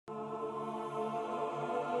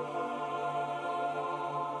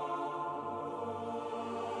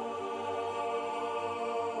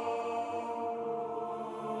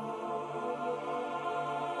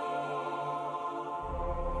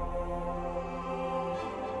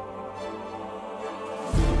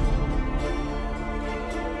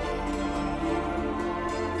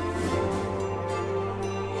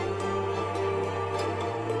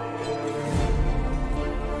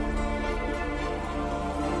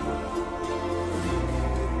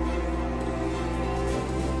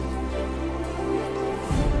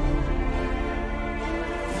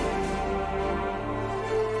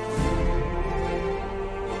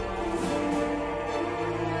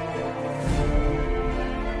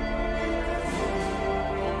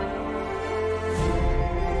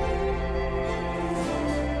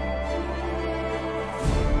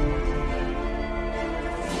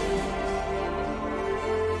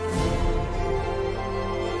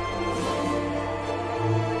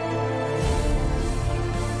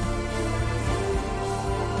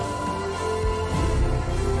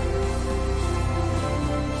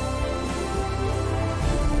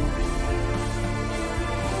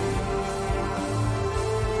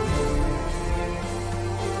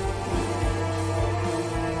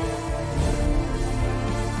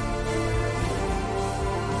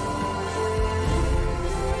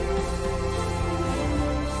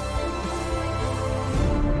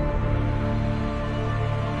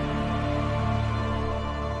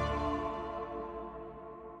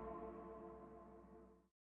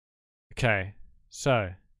Okay,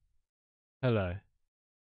 so hello.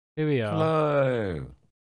 Here we are. Hello.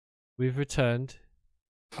 We've returned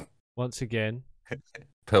once again.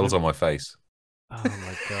 Pills on my face. Oh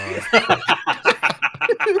my god.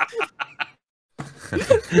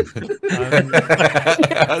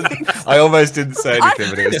 I almost didn't say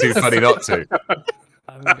anything, but it was too funny not to.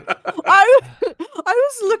 I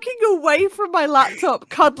was looking away from my laptop,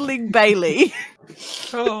 cuddling Bailey.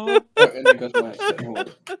 Oh.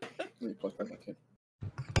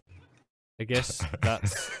 I guess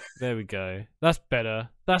that's there we go. That's better.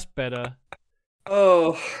 That's better.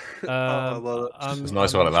 Oh, I love it. It was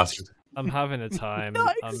nice while it lasted. I'm having a time.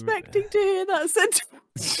 Not expecting to hear that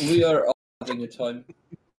sentence. we are all having a time.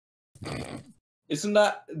 Isn't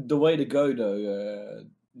that the way to go, though,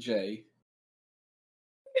 Jay?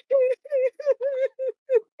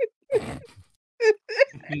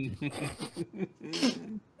 Not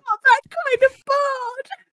that kind of bard.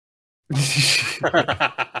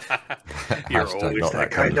 You're always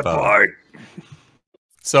that kind of bard.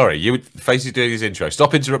 Sorry, Facey's doing his intro.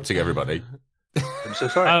 Stop interrupting everybody. I'm so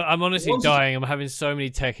sorry. I'm honestly dying. I'm having so many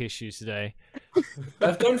tech issues today.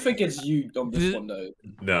 I don't think it's you on this one, though.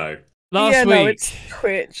 No. Last week, it's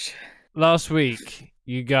Twitch. Last week,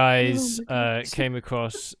 you guys came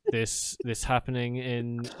across this happening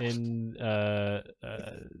in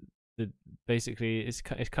basically it's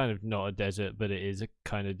kind of not a desert, but it is a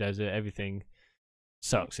kind of desert. Everything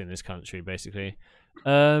sucks in this country, basically.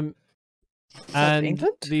 And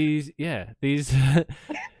England? these these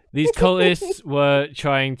cultists were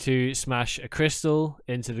trying to smash a crystal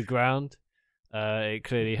into the ground. It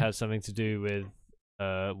clearly has something to do with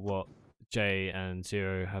what Jay and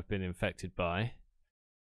Zero have been infected by,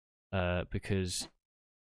 because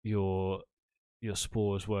your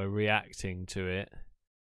spores were reacting to it.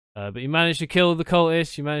 But you managed to kill the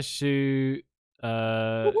cultists. You managed to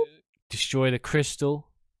destroy the crystal.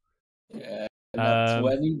 Yeah, that's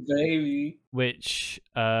 20, baby. Which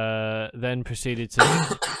then proceeded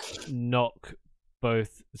to knock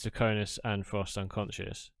both Zakonis and Frost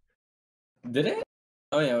unconscious. Did it?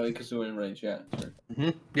 Oh yeah, because we were in range. Yeah. Sure.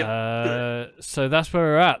 Yep. So that's where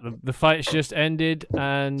we're at. The fight's just ended,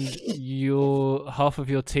 and half of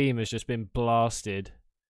your team has just been blasted.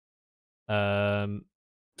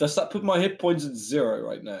 Does that put my hit points at 0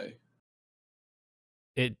 right now?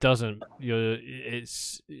 It doesn't. You're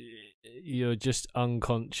just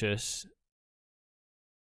unconscious.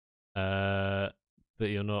 But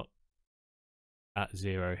you're not at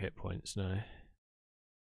 0 hit points, no.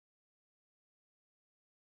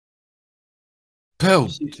 Pearl,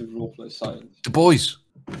 the boys.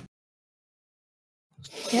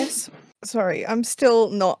 Yes. Sorry, I'm still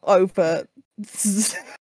not over.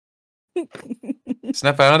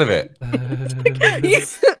 Snap out of it.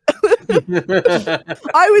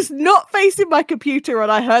 I was not facing my computer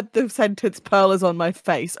and I heard the sentence "Pearl is on my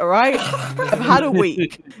face." All right, I've had a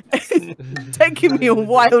week. It's taking me a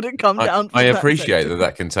while to come down. I appreciate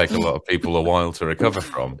that can take a lot of people a while to recover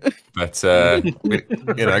from, but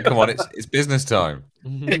come on, it's business time.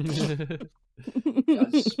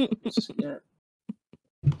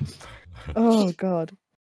 Oh God.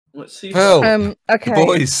 Let's see. Pearl, okay. the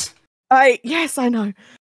boys. Yes, I know.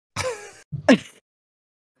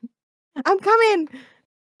 I'm coming.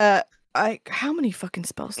 How many fucking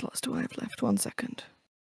spell slots do I have left? 1 second.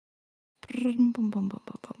 I'm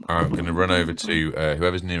going to run over to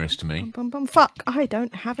whoever's nearest to me. Fuck! I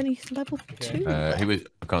don't have any level 2. I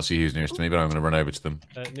can't see who's nearest to me, but I'm going to run over to them.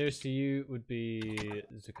 Nearest to you would be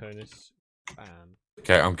Zakonis. Bam.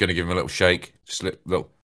 Okay, I'm going to give him a little shake. Just a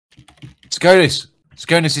little. Zakonis, it's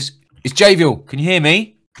Jayville. Can you hear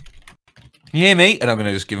me? Can you hear me? And I'm going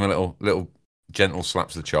to just give him a little gentle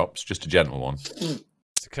slaps of the chops, just a gentle one.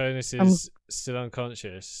 Zakonis is still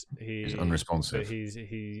unconscious. He's unresponsive.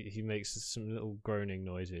 He makes some little groaning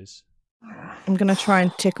noises. I'm gonna try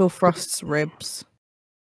and tickle Frost's ribs.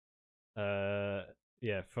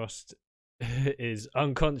 Yeah, Frost is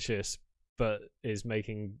unconscious, but is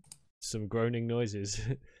making some groaning noises.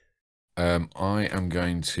 I am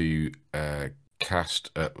going to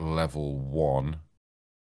cast at level 1.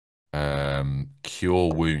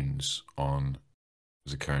 Cure wounds on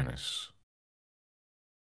Zakonis.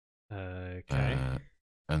 Okay.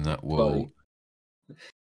 And that will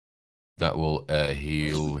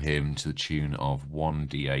heal him to the tune of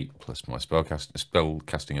 1d8 plus my spell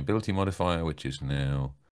casting ability modifier, which is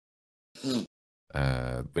now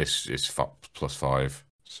this is plus 5,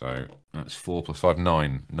 so that's 4 plus 5,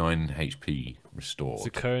 9 HP restored.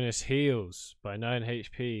 Zakonis heals by 9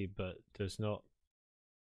 HP, but does not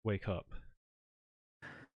wake up.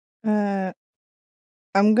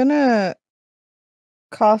 I'm gonna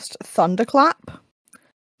cast Thunderclap.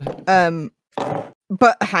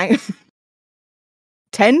 But hang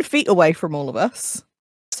 10 feet away from all of us,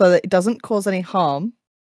 so that it doesn't cause any harm,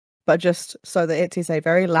 but just so that it is a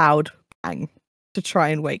very loud bang to try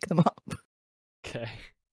and wake them up. Okay.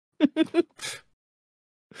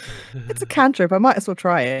 It's a cantrip. I might as well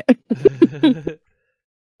try it.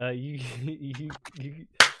 You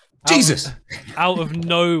Jesus! Out of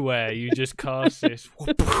nowhere, you just cast this.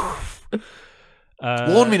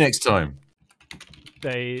 Warn me next time.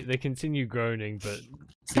 They continue groaning, but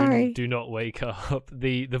Sorry. do not wake up.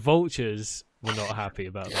 The vultures were not happy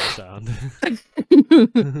about that sound.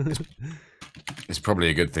 It's probably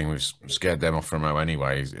a good thing we've scared them off from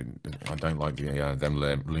anyway. I don't like them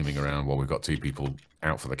looming around while we've got 2 people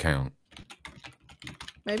out for the count.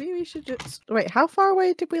 Maybe we should just wait. How far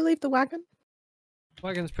away did we leave the wagon?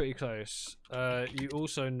 Wagon's pretty close. You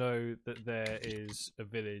also know that there is a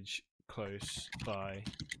village close by.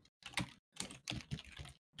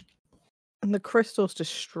 And the crystal's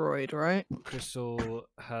destroyed, right? Crystal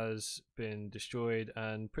has been destroyed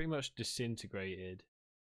and pretty much disintegrated.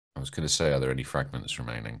 I was going to say, are there any fragments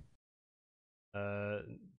remaining?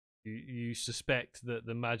 You suspect that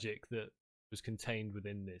the magic that was contained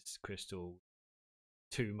within this crystal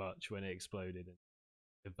too much when it exploded and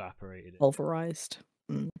evaporated. Pulverized.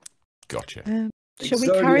 Mm. Gotcha. Shall we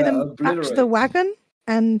carry them back to the wagon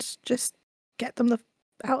and just get them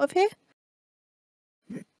out of here?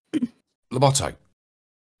 Loboto,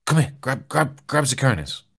 come here. Grab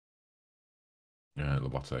Zakonis. Yeah,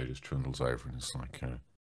 Loboto just trundles over and it's like,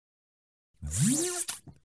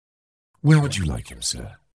 where would you like him,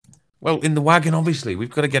 sir? Well, in the wagon, obviously. We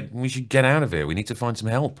should get out of here. We need to find some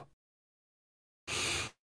help.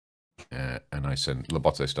 And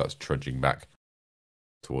Loboto starts trudging back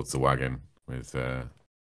towards the wagon with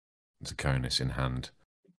Zakonis in hand.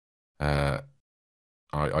 I'm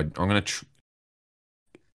gonna.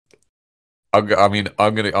 I'm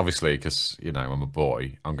gonna obviously because I'm a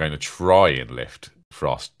boy. I'm going to try and lift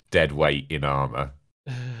Frost dead weight in armor.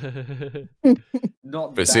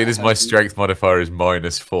 But seeing as my strength modifier is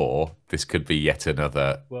 -4, this could be yet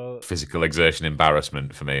another physical exertion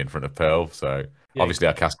embarrassment for me in front of Pearl. So obviously,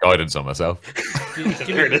 I cast guidance on myself. Give me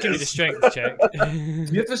the strength check.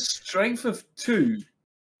 You have a strength of 2.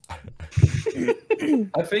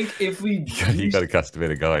 I think if we you got to cast a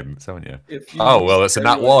bit of guidance, haven't you? Oh well, that's a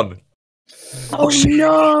nat 1. Oh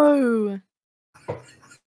no!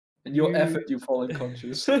 In your effort, you fall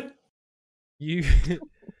unconscious. You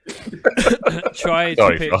tried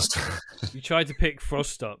to pick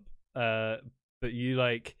Frost up, but you're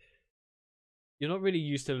not really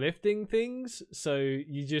used to lifting things, so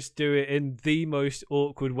you just do it in the most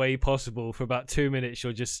awkward way possible for about 2 minutes.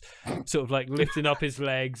 You're just sort of like lifting up his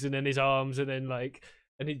legs and then his arms, and then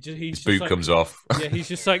his boot comes off. Yeah, he's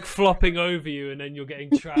just like flopping over you, and then you're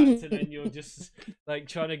getting trapped, and then you're just like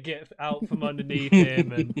trying to get out from underneath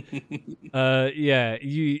him, and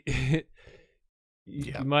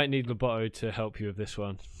you might need Loboto to help you with this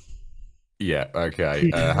one. Yeah.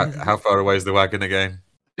 Okay. How far away is the wagon again?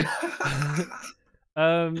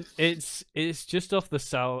 It's just off the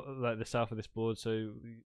south of this board. So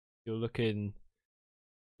you're looking.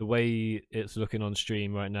 The way it's looking on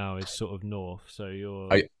stream right now is sort of north. So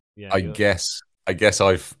I guess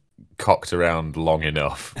I've cocked around long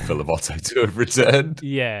enough for Loboto to have returned.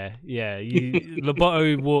 Yeah.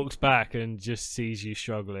 Loboto walks back and just sees you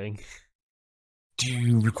struggling. Do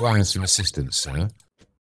you require some assistance, sir?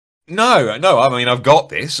 No. I mean, I've got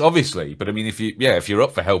this, obviously. But I mean, if you're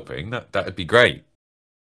up for helping, that'd be great.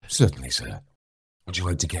 Certainly, sir. Would you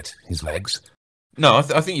like to get his legs? No,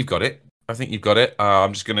 I think you've got it.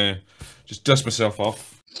 I'm just gonna dust myself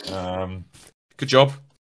off. Good job.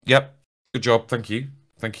 Yep. Good job. Thank you.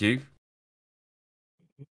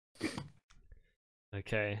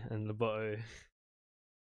 Okay, and Loboto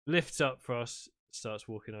lifts up Frost, starts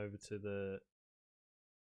walking over to the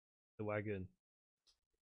wagon.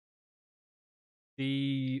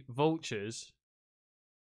 The vultures,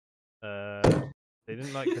 they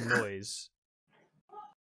didn't like the noise,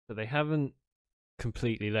 but they haven't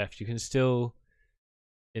completely left. You can still,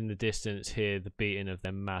 in the distance, hear the beating of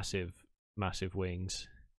their massive wings.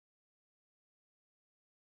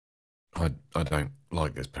 I don't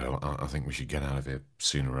like this, Pearl. I think we should get out of here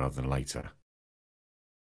sooner rather than later.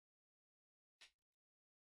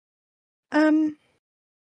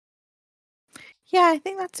 Yeah, I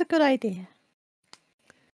think that's a good idea.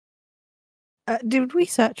 Did we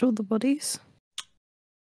search all the bodies?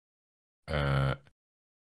 I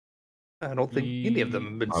don't think any of them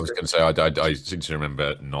have been. I was going to say I seem to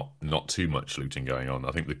remember not too much looting going on.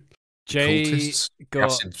 I think the Jay cultists? got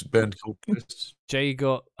Acid burned cultists? Jay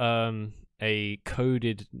got a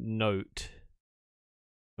coded note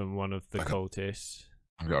from one of the Like a- cultists.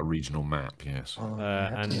 I've got a regional map, yes. Oh,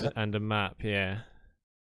 yeah. And a map, yeah.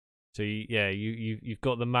 So you've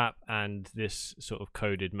got the map and this sort of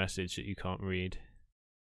coded message that you can't read.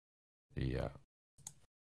 Yeah.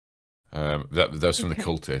 That's from the Okay.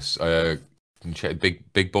 cultists. Can you check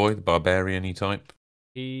big boy, the barbarian-y type?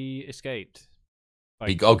 He escaped. Oh,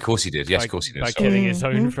 of course he did. Yes, by, of course he by did. killing his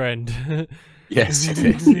own Mhm. friend. Yes, he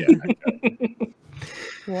did. Yeah.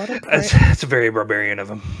 What a That's, prick. that's very barbarian of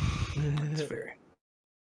him. It's very.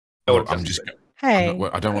 I Look, would've I'm just just. been- Hey,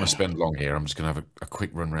 I don't want to spend long here. I'm just going to have a quick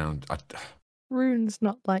run round. rune's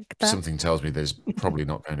not like that. Something tells me there's probably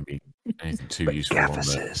not going to be anything too useful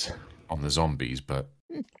Emphasis. on the zombies, but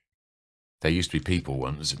there used to be people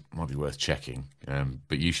once. It might be worth checking.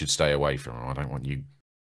 But you should stay away from them. I don't want you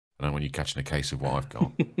catching a case of what I've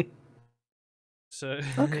got. So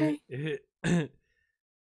Okay.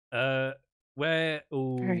 where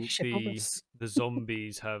all Very chivalrous. the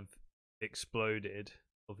zombies have exploded,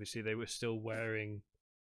 obviously they were still wearing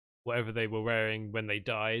whatever they were wearing when they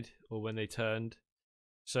died or when they turned.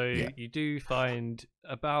 So Yeah. you do find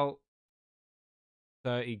about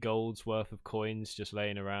 30 gold's worth of coins just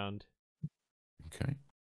laying around. Okay.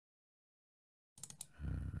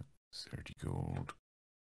 30 gold.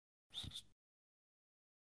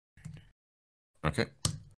 Okay.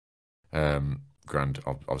 Grand.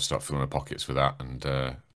 I'll start filling my pockets with that and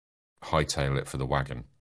hightail it for the wagon.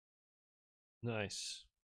 Nice.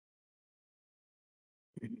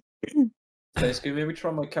 Face, can you maybe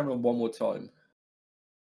try my camera one more time?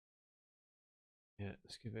 Yeah,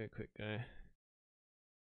 let's give it a quick go.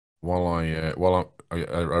 While I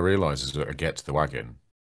realise as I get to the wagon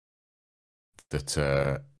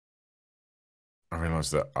that I realise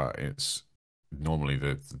that it's normally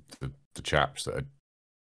the chaps that are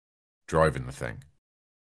driving the thing,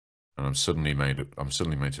 and I'm suddenly made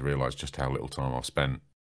to realise just how little time I've spent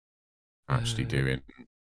actually doing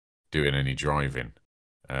any driving.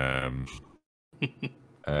 I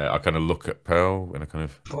kind of look at Pearl and I kind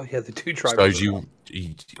of. Well, yeah, the two Suppose drivers. you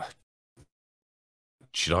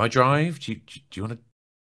should I drive? Do you want to?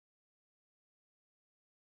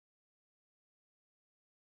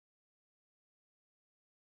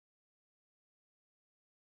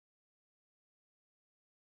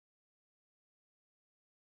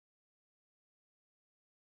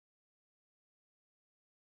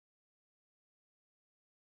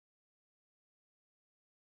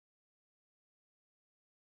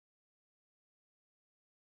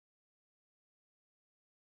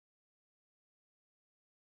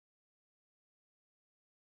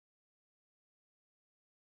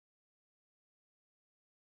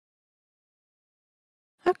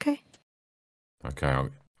 Okay. Okay,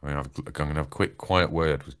 I'm going to have a quick, quiet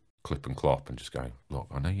word with Clip and Clop and just go, look,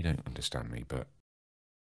 I know you don't understand me, but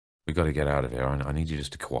we've got to get out of here. I need you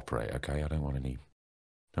just to cooperate, okay? I don't want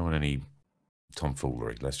any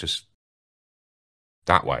tomfoolery. Let's just...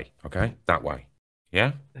 That way, okay? That way.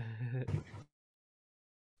 Yeah?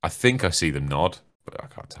 I think I see them nod, but I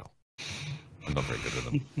can't tell. I'm not very good at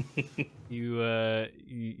them.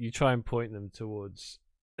 You try and point them towards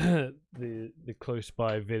the close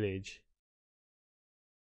by village.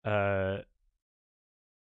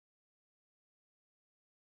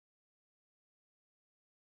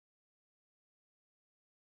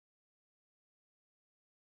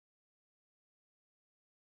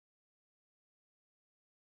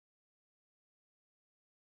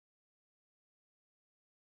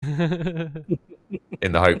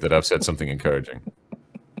 In the hope that I've said something encouraging.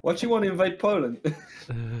 Why do you want to invade Poland?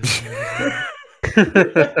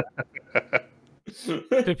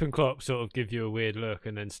 Clip and Clop sort of give you a weird look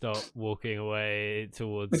and then start walking away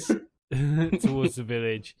towards towards the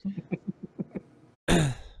village.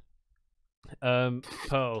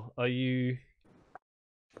 Pearl, are you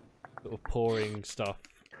sort of pouring stuff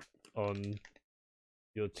on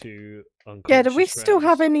your two unconscious Yeah, do we still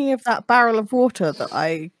friends? have any of that barrel of water that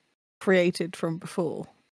I created from before?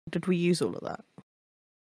 Did we use all of that?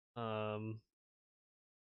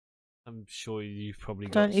 I'm sure you've probably I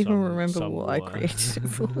got don't even some, remember some what I water. created it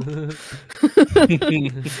for.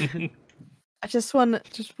 I just want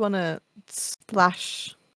to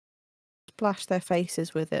splash their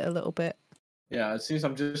faces with it a little bit. Yeah, it seems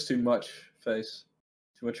I'm just too much, Face.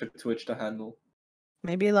 Too much for Twitch to handle.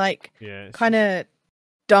 Maybe like Yeah, it's kind of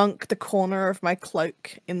dunk the corner of my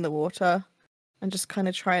cloak in the water and just kind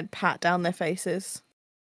of try and pat down their faces.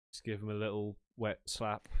 just give them a little wet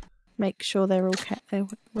slap. Make sure they're all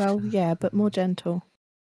well, yeah, but more gentle.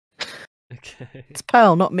 Okay. It's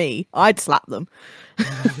Pearl, not me. I'd slap them.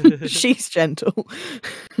 She's gentle.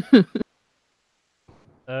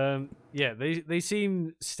 Yeah, they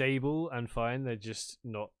seem stable and fine. They're just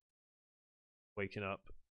not waking up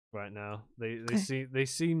right now. They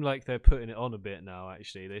seem like they're putting it on a bit now.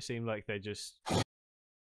 Actually, they seem like they're just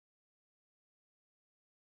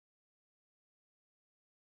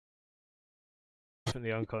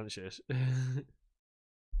definitely unconscious. I'm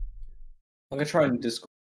gonna try and Discord.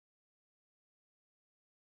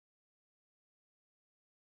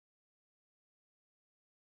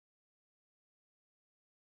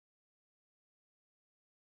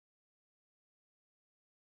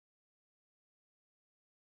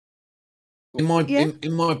 In my Yeah.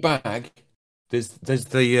 in my bag, there's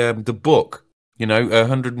the book.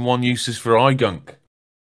 101 uses for eye gunk.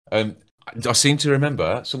 I seem to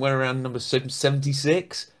remember somewhere around number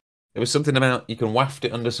 76. There was something about you can waft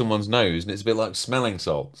it under someone's nose, and it's a bit like smelling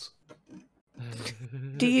salts.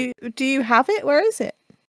 Do you have it? Where is it?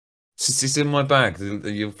 It's in my bag.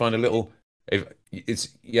 You'll find a little. There's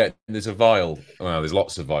a vial. Well, there's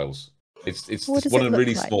lots of vials. It's What just does one it of the look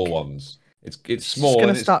really like? small ones. It's She's small. gonna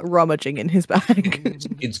And start rummaging in his bag.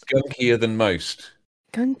 it's gunkier than most.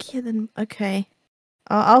 Gunkier than okay.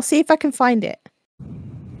 I'll see if I can find it.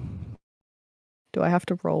 Do I have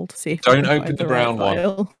to roll to see if I Don't can open find the right brown one.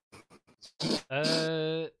 vial?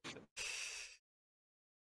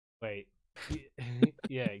 Wait.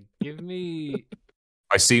 Yeah, give me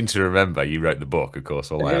I seem to remember you wrote the book. Of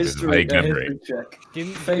course, all I have is a History- vague memory. history check. give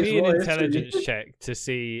Phase me an one, intelligence history. check to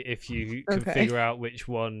see if you can Okay. figure out which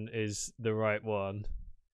one is the right one.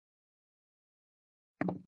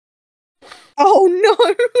 Oh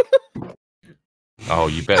no! Oh,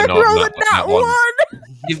 you I better not rolled have a nat one. one.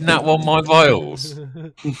 Give that one my vials.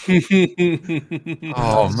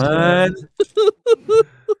 Oh man!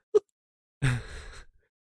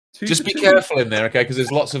 Just be careful in there, okay? Because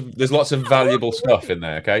there's lots of valuable stuff in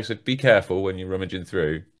there, okay? So be careful when you're rummaging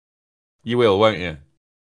through. You will, won't you?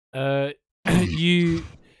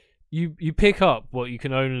 You pick up what you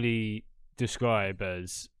can only describe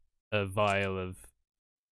as a vial of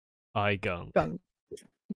eye gunk. Gunk.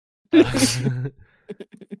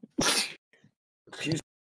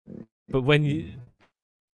 But when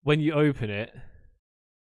you open it,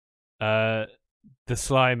 the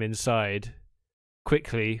slime inside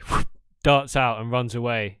quickly darts out and runs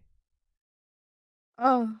away.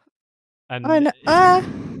 Oh, And I know.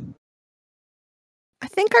 I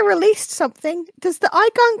think I released something. Does the eye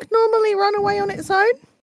gunk normally run away on its own?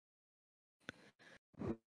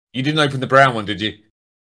 You didn't open the brown one, did you?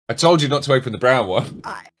 I told you not to open the brown one.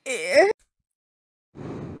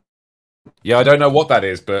 Yeah, I don't know what that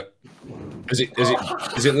is, but is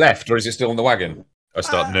it left or is it still on the wagon? I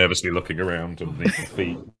start nervously looking around underneath the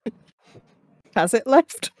feet. Has it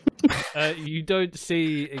left? you don't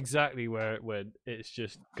see exactly where it went. It's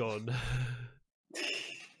just gone.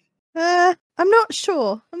 I'm not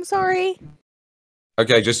sure. I'm sorry.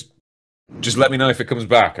 Okay, just let me know if it comes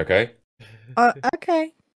back, okay?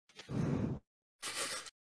 Okay.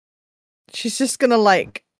 She's just gonna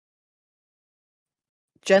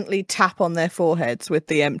gently tap on their foreheads with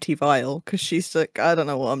the empty vial because she's like, I don't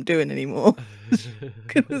know what I'm doing anymore.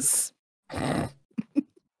 Because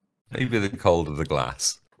Maybe the cold of the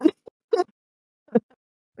glass. the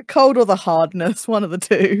cold or the hardness, one of the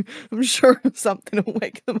two. I'm sure something will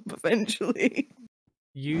wake them up eventually.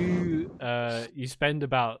 You spend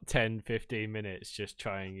about 10-15 minutes just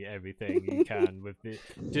trying everything you can with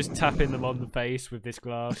just tapping them on the face with this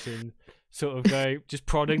glass and sort of just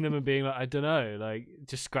prodding them and being like, I don't know, like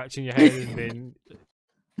just scratching your head and being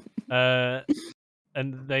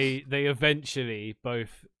and they eventually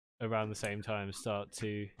both around the same time start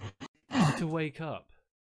to wake up.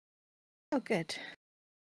 Oh, good.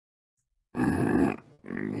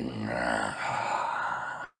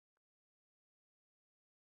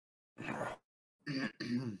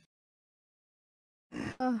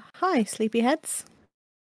 Hi, sleepyheads.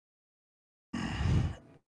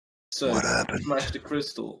 So, What happened? smash the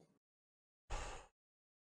crystal.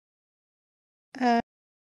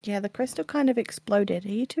 Yeah, the crystal kind of exploded. Are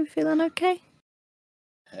you two feeling okay?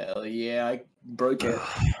 Hell yeah, I broke it.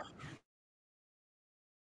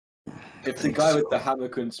 If the guy with the hammer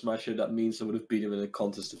couldn't smash it, that means I would have beat him in a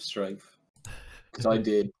contest of strength. Because I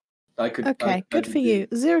did. I could. Okay, good I for you.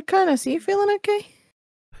 Zirconis, are you feeling okay?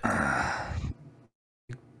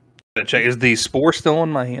 Check. Is the spore still on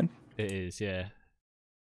my hand? It is, yeah.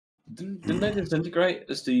 Didn't they disintegrate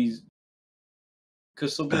as these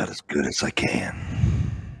crystal About bits? as good as I can.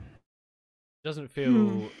 Doesn't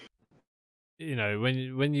feel you know,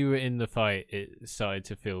 when you were in the fight, it started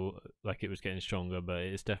to feel like it was getting stronger, but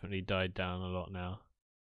it's definitely died down a lot now.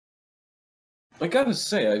 I gotta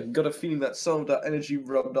say, I've got a feeling that some of that energy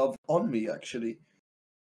rubbed off on me, actually.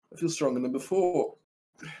 I feel stronger than before.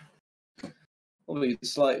 Only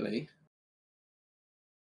slightly.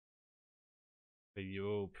 But you're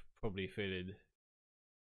all probably feeling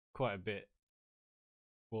quite a bit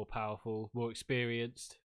more powerful, more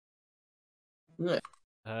experienced. Yeah.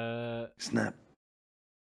 Snap.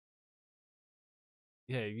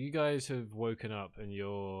 Yeah, you guys have woken up and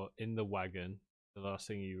you're in the wagon. The last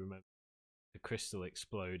thing you remember, the crystal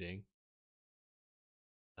exploding.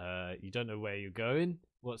 You don't know where you're going,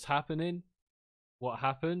 what's happening, what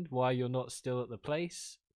happened, why you're not still at the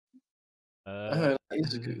place.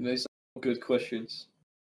 These are good questions.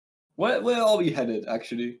 Where are we headed,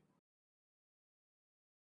 actually?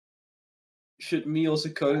 Should me or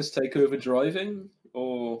Sakonis take over driving,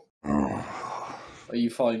 or are you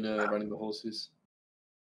fine running the horses?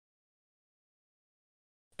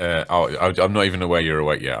 I'm not even aware you're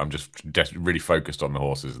awake yet. I'm just really focused on the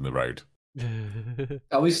horses and the road.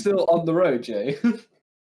 Are we still on the road, Jay?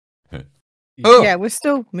 Oh, Yeah, we're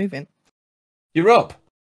still moving. you're up.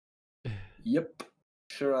 Yep,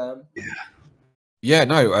 sure am. Yeah,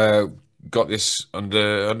 no, got this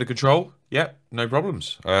under control. Yeah, no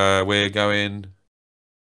problems. We're going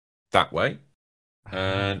that way,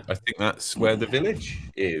 and I think that's where the village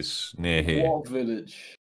is near here. What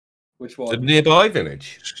village? Which The one? nearby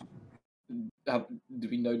village. Do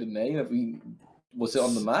we know the name? Was it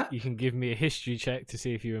on the map? You can give me a history check to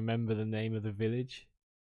see if you remember the name of the village.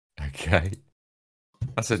 Okay,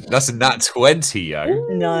 that's a nat 20, yo.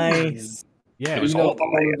 Nice. Yeah, It was You know all the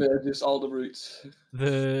all land. of it, just all the routes.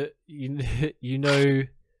 you know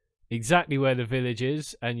exactly where the village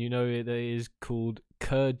is, and you know it is called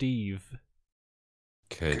Kurdiv.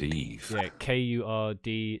 Kurdiv. Yeah, Kurdeev.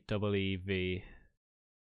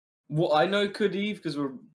 Well, I know Kudiv because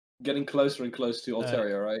we're getting closer and closer to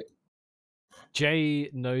Altaria, right? Jay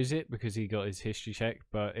knows it because he got his history check,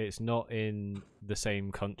 but it's not in the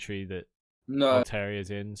same country that No. Altaria's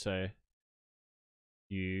in, so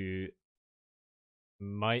you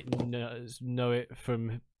might know it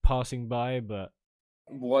from passing by, but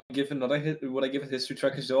Would I give a history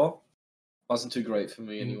check as well? Wasn't too great for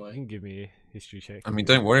me you anyway. can give me a history check. I mean,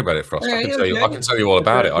 don't worry about it, Frost. I Yeah, can tell you. okay. I can tell you all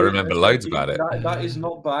about it. I Okay, remember okay, loads about it. That is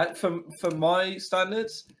not bad for my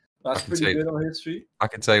standards. That's I can pretty say- good on history. I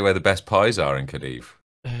can tell you where the best pies are in Kurdiv.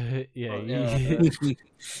 Yeah, Oh,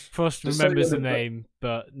 Frost Just so remembers you the know, name,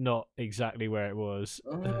 but not exactly where it was.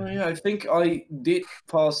 Oh yeah, I think I did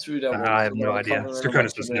pass through that one. I have so no I idea. can't remember much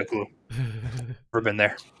Strakonis has of no it. clue. Never been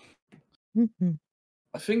there. Mhm.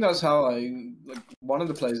 I think that's how one of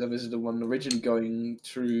the places I visited when originally going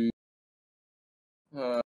through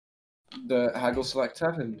the Haggleslack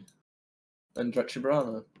Tavern and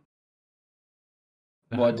Dretchabrana.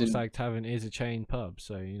 The Well, I Hagglestag Tavern is a chain pub,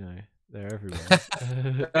 so you know they're everywhere.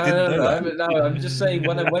 No, I'm just saying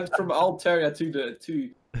when I went from Altaria to the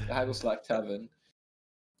Haggleslack Tavern,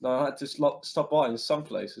 I had to stop by in some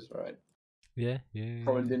places, right? yeah.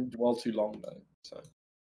 Probably didn't dwell too long though, so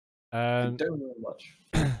I don't know much.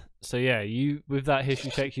 So yeah, you with that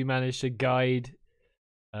history check, you managed to guide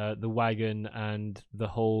the wagon and the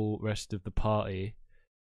whole rest of the party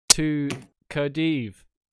to Kurdiv.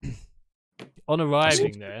 On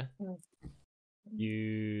arriving there,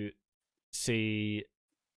 you see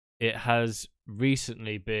it has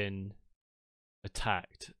recently been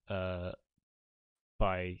attacked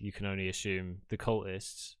by, you can only assume, the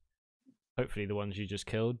cultists. Hopefully the ones you just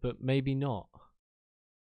killed, but maybe not.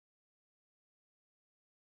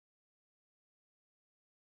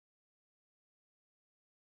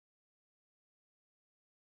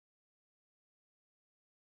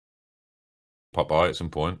 Pop by at some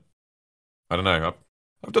point. I don't know.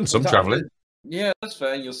 I've done some That- travelling. Yeah, that's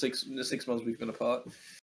fair. In the 6 months we've been apart.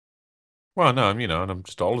 Well, no, I'm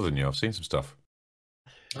just older than you. I've seen some stuff.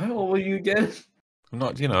 How old were you again? I'm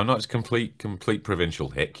not just complete provincial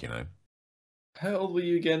hick. How old were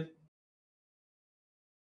you again?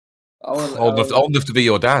 Old enough to be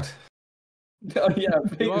your dad. Oh yeah,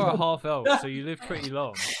 You are a half elf, so you live pretty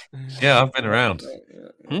long. Yeah, I've been around.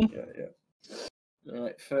 Yeah. All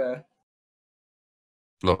right, fair.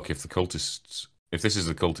 Look, if this is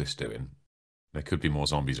the cultists doing, there could be more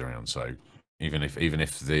zombies around. So even if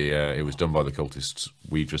it was done by the cultists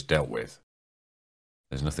we just dealt with,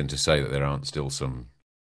 there's nothing to say that there aren't still some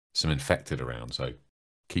infected around. So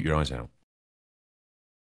keep your eyes out.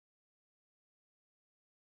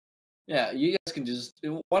 Yeah, you guys can just.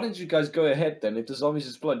 Why don't you guys go ahead then? If the zombies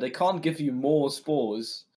explode, they can't give you more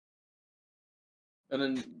spores. And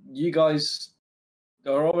then you guys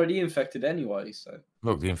are already infected anyway, so...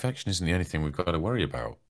 Look, the infection isn't the only thing we've got to worry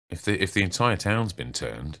about. If the entire town's been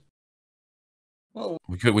turned, Well,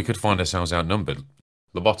 we could find ourselves outnumbered.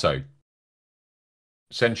 Loboto.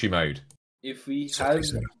 Sentry mode. if we Sorry, have...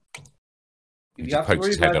 sir. If He you have just to pokes worry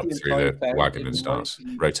his head about up the through entire the town, wagon it and might starts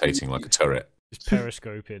be rotating like a turret. Just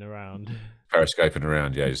periscoping around. Periscoping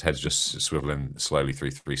around, yeah. His head's just swiveling slowly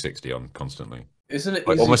through 360 on constantly. Isn't it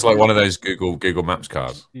Like, easy almost to- like one of those Google Maps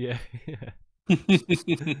cars. Yeah.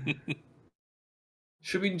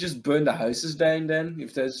 Should we just burn the houses down then?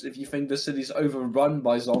 If you think the city's overrun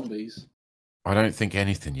by zombies? I don't think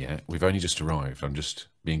anything yet. We've only just arrived. I'm just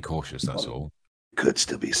being cautious, that's all. Could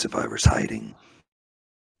still be survivors hiding.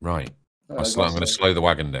 Right. I I'm guess going to so. slow the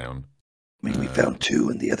wagon down. I mean, we found 2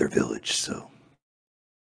 in the other village, so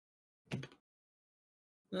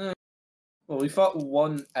Well, we fought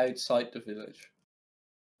one outside the village,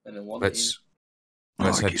 and then one Let's I'll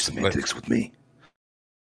Let's argue head- semantics with me.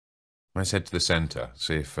 let's head to the centre.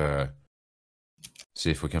 See if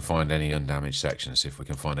we can find any undamaged sections. See if we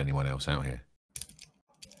can find anyone else out here.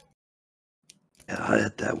 Yeah, I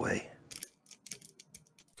head that way.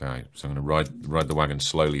 Okay, so I'm going to ride the wagon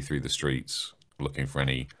slowly through the streets, looking for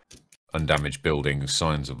any undamaged buildings,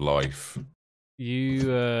 signs of life. You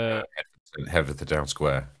Head for the town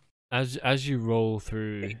square. as you roll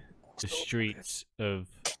through the streets of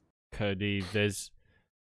Cardiff, there's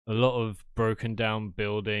a lot of broken down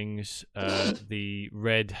buildings. The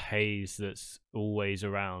red haze that's always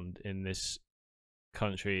around in this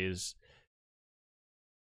country is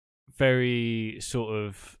very sort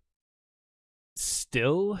of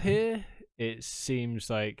still here. It seems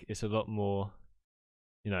like it's a lot more,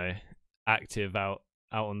 active out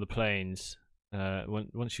on the plains.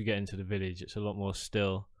 Once you get into the village, it's a lot more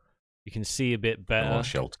still. You can see a bit better. More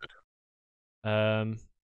sheltered.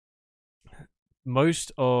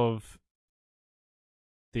 Most of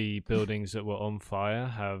the buildings that were on fire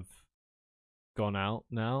have gone out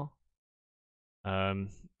now.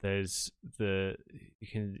 There's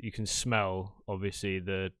you can smell obviously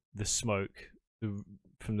the smoke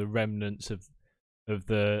from the remnants of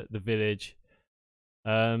the village.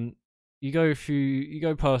 You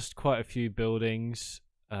go past quite a few buildings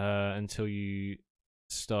until you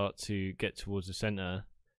start to get towards the center,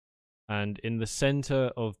 and in the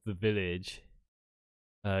center of the village,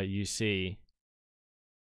 you see,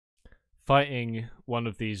 fighting one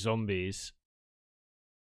of these zombies,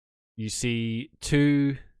 you see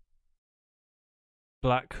 2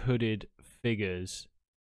 black hooded figures.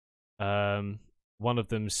 One of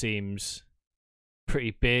them seems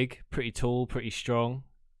pretty big, pretty tall, pretty strong,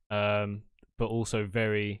 but also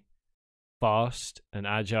very fast and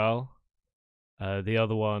agile. The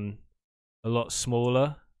other one, a lot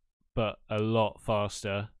smaller, but a lot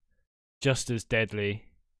faster, just as deadly.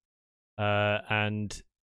 And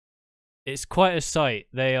it's quite a sight.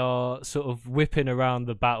 They are sort of whipping around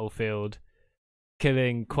the battlefield,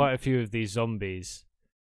 killing quite a few of these zombies.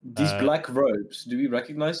 These black robes, do we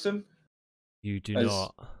recognize them? You do As-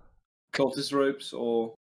 not. Cultist robes,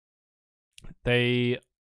 or They're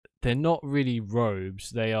not really robes.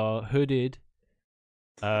 They are hooded,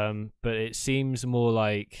 but it seems more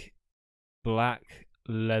like black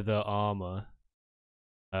leather armor.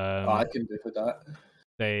 I can live with that.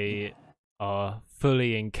 They are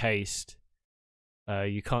fully encased.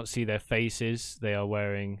 You can't see their faces. They are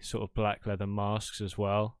wearing sort of black leather masks as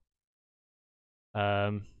well.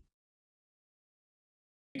 You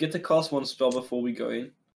get to cast one spell before we go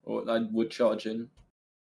in, or I would charge in.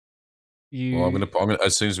 Well, I'm gonna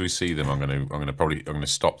as soon as we see them, I'm gonna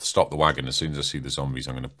stop the wagon. As soon as I see the zombies,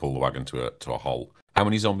 I'm gonna pull the wagon to a halt. How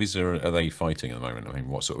many zombies are they fighting at the moment? I mean,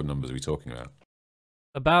 what sort of numbers are we talking about?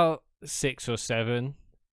 About 6 or 7.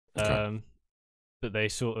 Okay. But they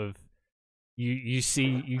sort of you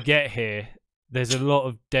see, you get here, there's a lot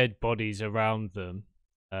of dead bodies around them,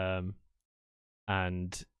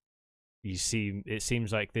 and you see, it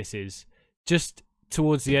seems like this is just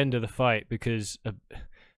towards the end of the fight, because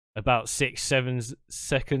about 6-7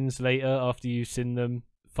 seconds later, after you've seen them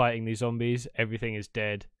fighting these zombies, everything is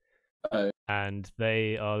dead. Oh. And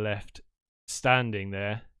they are left standing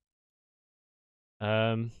there,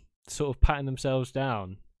 sort of patting themselves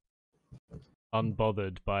down,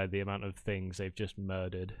 unbothered by the amount of things they've just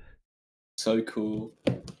murdered. So cool.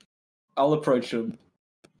 I'll approach them.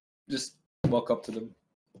 Just walk up to them.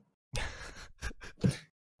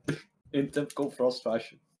 In typical Frost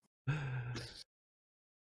fashion.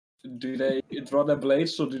 Do they draw their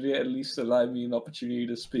blades, or do they at least allow me an opportunity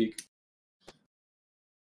to speak?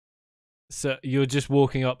 So you're just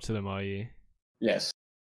walking up to them, are you? Yes.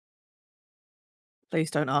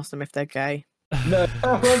 Please don't ask them if they're gay. No,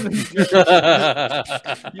 I wasn't.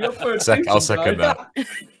 You up for a I'll threesome, second guys? that.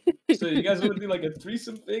 So you guys want to do like a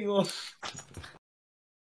threesome thing, or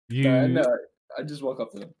You no? I just walk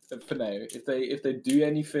up to them for now. If they do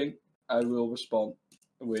anything, I will respond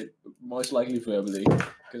with most likely verbally because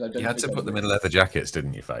I don't. You had to think put them I'm- in leather jackets,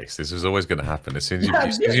 didn't you, Face? This was always going to happen. As soon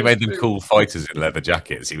as Yeah, you made them true. cool fighters in leather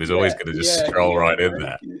jackets, he was always going to just stroll right in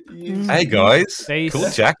there. Mm. Hey guys, They cool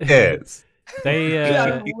s- jackets. they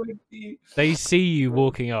Yeah, they see you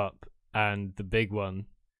walking up, and the big one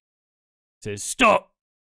says, "Stop!"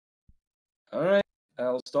 all right,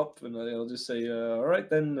 I'll stop and I'll just say, all right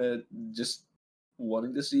then. Just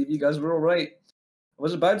wanting to see if you guys were all right. I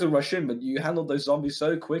was about to rush in, but you handled those zombies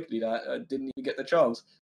so quickly that I didn't even get the chance.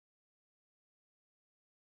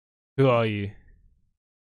 Who are you?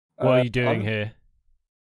 What are you doing I'm- here?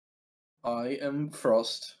 I am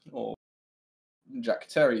Frost, or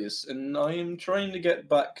Jackterius, and I am trying to get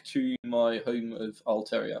back to my home of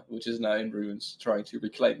Alteria, which is now in ruins, trying to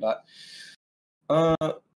reclaim that.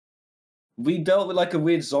 We dealt with like a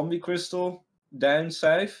weird zombie crystal down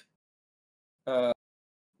south.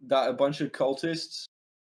 That a bunch of cultists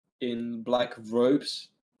in black robes,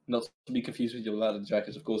 not to be confused with your leather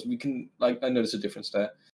jackets, of course. We can, like, I noticed a difference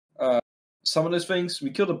there. Some of those things, we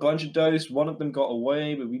killed a bunch of those. One of them got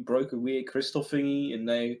away, but we broke a weird crystal thingy, and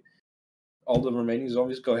now all the remaining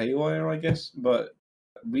zombies go haywire, I guess. But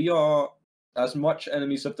we are as much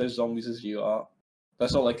enemies of those zombies as you are.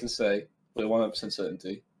 That's all I can say with 100%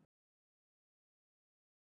 certainty.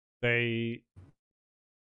 They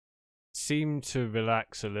seem to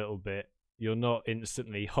relax a little bit. You're not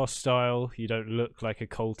instantly hostile. You don't look like a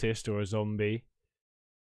cultist or a zombie.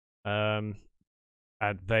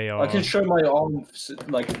 And they are. I can show my arm,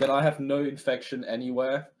 like, that I have no infection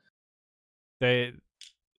anywhere. They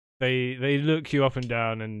look you up and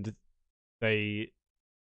down, and they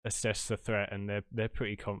assess the threat, and they're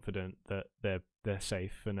pretty confident that they're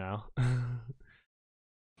safe for now.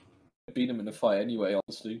 Beat him in a fight anyway,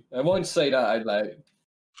 honestly. I won't say that out loud.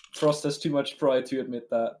 Frost has too much pride to admit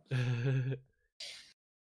that.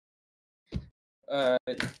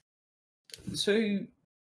 So,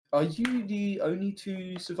 are you the only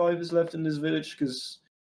two survivors left in this village? Because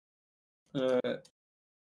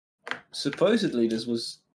supposedly this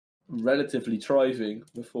was relatively thriving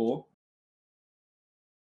before.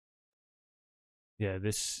 Yeah,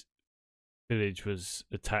 this village was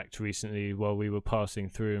attacked recently while we were passing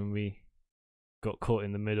through, and we got caught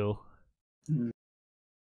in the middle.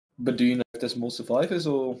 But do you know if there's more survivors,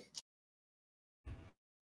 or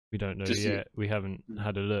We don't know Just you- yet. We haven't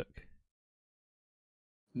had a look.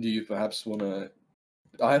 do you perhaps want to?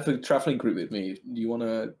 I have a traveling group with me. Do you want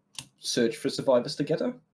to search for survivors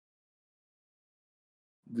together?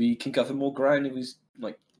 We can cover more ground if we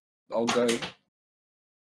like. I'll go.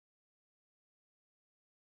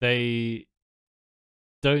 They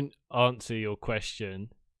don't answer your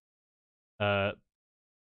question, but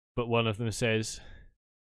one of them says,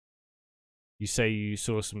 "You say you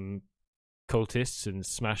saw some cultists and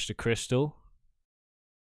smashed a crystal."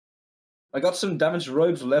 I got some damaged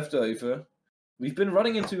robes left over. We've been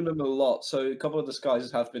running into them a lot, so a couple of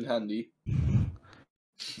disguises have been handy.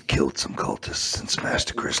 Killed some cultists and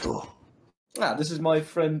smashed a crystal. This is my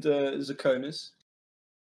friend Zakonis.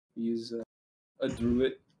 He's a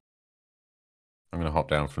druid. I'm going to hop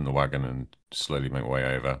down from the wagon and slowly make my way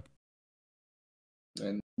over.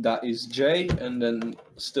 And that is Jay, and then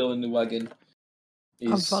still in the wagon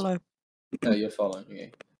I'll is... follow. Oh, you're following,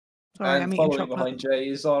 okay. Sorry, I'm And eating following chocolate. behind Jay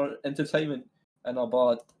is our entertainment and our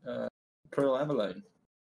bard, Pearl Avalone.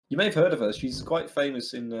 You may have heard of her. She's quite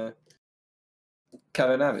famous in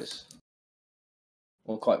Cavanavis.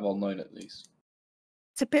 Or quite well known, at least.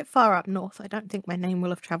 It's a bit far up north. I don't think my name will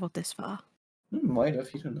have travelled this far. Might have,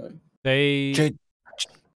 you don't know. They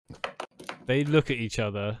look at each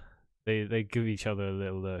other. They give each other a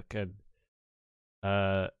little look, and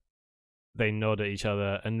they nod at each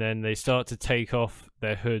other, and then they start to take off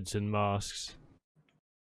their hoods and masks.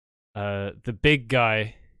 The big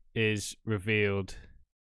guy is revealed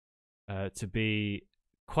to be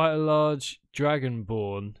quite a large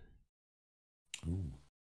dragonborn.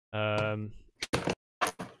 Let's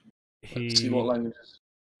see what He languages.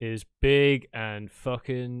 is big and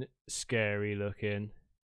fucking scary looking.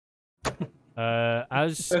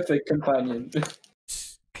 As Perfect companion.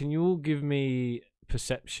 Can you all give me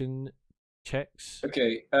perception checks?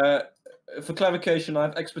 Okay, for clarification, I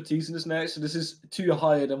have expertise in this now, so this is 2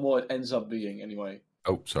 higher than what it ends up being anyway.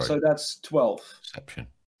 Oh, sorry. So that's 12. Perception.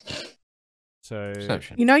 So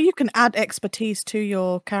Perception. You know you can add expertise to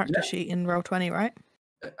your character Yeah. sheet in Roll20, right?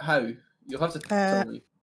 How? You'll have to tell me.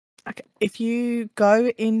 Okay. If you go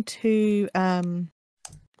into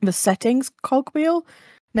the settings cogwheel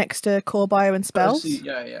next to core bio and I spells, see.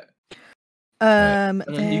 Yeah, yeah. there And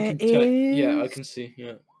then you can yeah, I can see.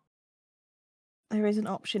 Yeah. there is an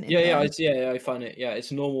option in Yeah, there. yeah, I find it. Yeah,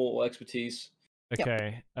 it's normal or expertise. Yep.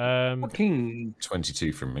 Okay. 14.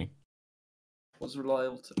 22 from me. What's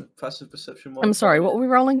reliable to passive perception? I'm sorry, what were we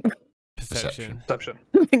rolling? Perception. Perception.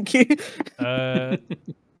 Thank you. Uh,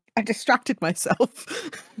 I distracted myself.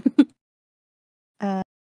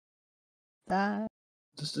 That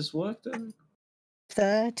Does this work then?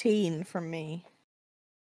 13 from me.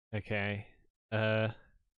 okay.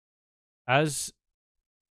 As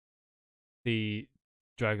the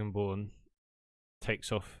Dragonborn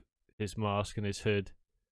takes off his mask and his hood,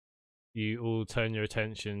 you all turn your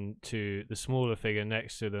attention to the smaller figure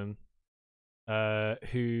next to them,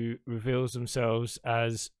 who reveals themselves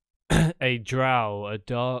as a drow, a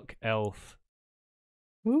dark elf.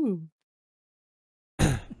 Ooh.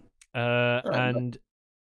 And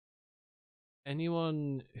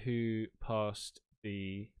anyone who passed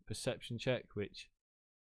the perception check, which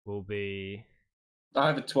will be I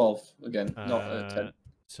have a 12 again, not a 10.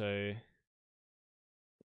 so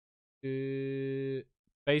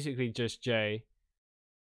basically just Jay.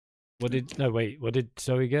 What did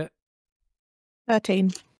Zoe get?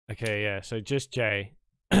 13. Okay, yeah, so just Jay.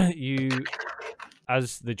 You,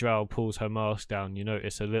 as the drow pulls her mask down, you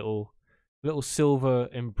notice a little silver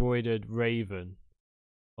embroidered raven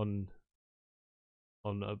on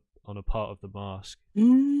a part of the mask.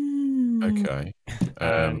 Mm. Okay.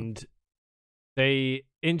 And they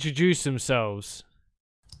introduce themselves.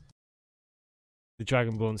 The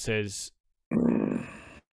Dragonborn says,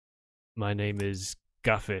 "My name is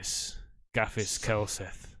Gaffis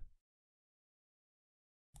Kelseth."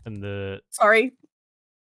 And Sorry.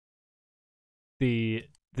 the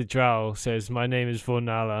drow says, "My name is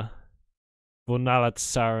Vornala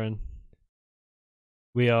Tsaran.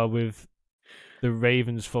 We are with the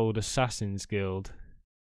Ravensfold Assassins Guild,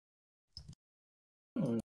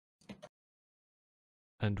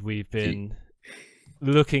 and we've been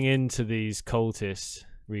looking into these cultists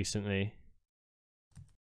recently."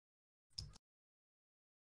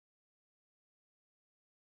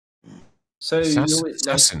 So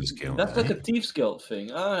Assassin's Guild. that's like a Thieves Guild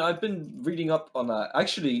thing. I've been reading up on that.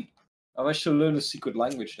 Actually, I've actually learned a secret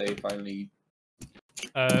language they finally.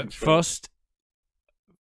 Frost,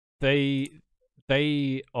 they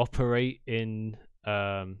operate in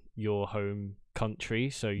your home country,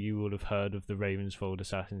 so you would have heard of the Ravensfold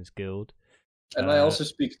Assassins Guild. And I also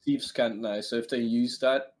speak Thieves Cant now, so if they use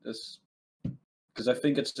that, because I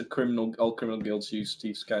think it's all criminal guilds use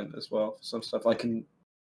Thieves Cant as well for some stuff. I can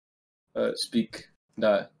speak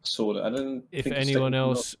that sort of. I don't. If think it's anyone technically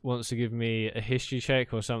else wants to give me a history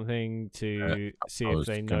check or something to see if was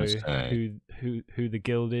they gonna know say. who the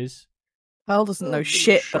guild is. Pearl doesn't know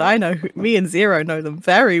shit, but I know me and Zero know them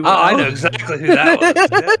very well. Oh, I know exactly who that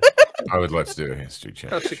was. I would like to do a history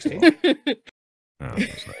check. Oh, 16. No,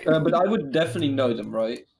 it's like- but I would definitely know them,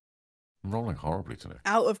 right? I'm rolling horribly today.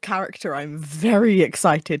 Out of character, I'm very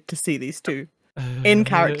excited to see these two. In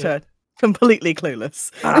character, completely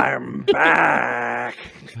clueless. I'm back.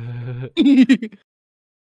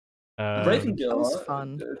 Raven Guild. That was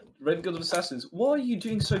fun. Raven Guild of Assassins. What are you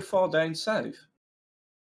doing so far down south?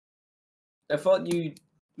 I thought you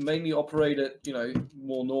mainly operated,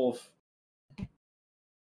 more north.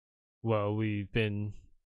 Well, we've been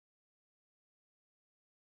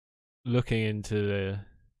looking into the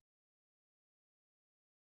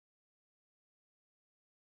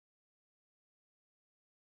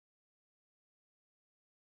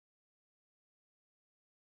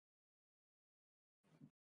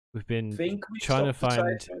we've been Think we trying to stopped the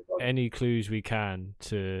find south? any clues we can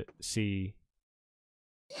to see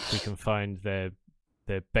if we can find their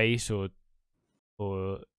base or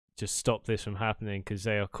just stop this from happening, because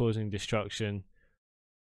they are causing destruction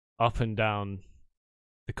up and down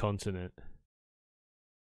the continent.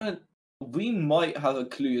 We might have a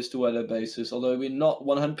clue as to where their base is, although we're not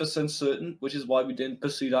 100% certain, which is why we didn't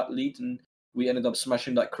pursue that lead and we ended up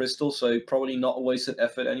smashing that crystal, so probably not a wasted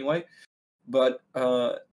effort anyway. But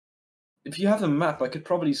if you have a map, I could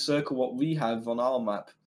probably circle what we have on our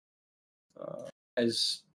map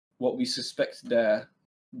as what we suspect their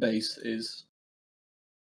base is.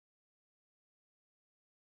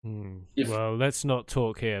 Well, let's not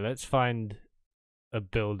talk here. Let's find a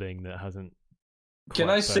building that hasn't. Can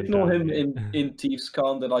quite I burned signal down him yet. in Thieves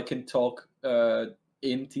Cant that I can talk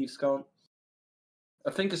in Thieves Cant?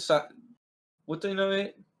 I think would they know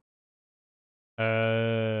it?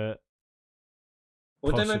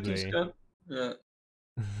 Would they know Thieves Possibly. Cant? Yeah.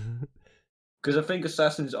 Because I think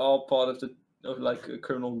assassins are part of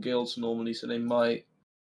criminal guilds normally, so they might.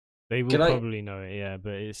 They will probably know it, yeah,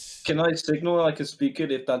 but it's... Can I signal I can speak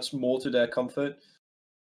it if that's more to their comfort?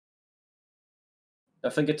 I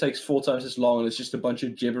think it takes 4 times as long and it's just a bunch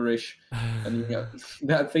of gibberish. And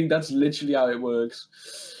I think that's literally how it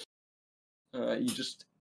works. You just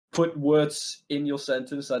put words in your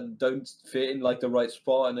sentence that don't fit in like the right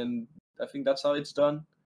spot, and then I think that's how it's done.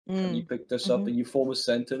 And you pick this up and you form a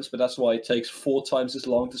sentence, but that's why it takes 4 times as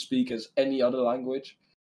long to speak as any other language.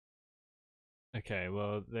 Okay,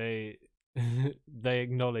 well, they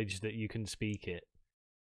acknowledge that you can speak it.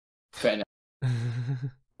 Fair enough.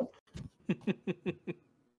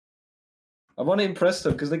 I want to impress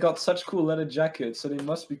them because they got such cool leather jackets, so they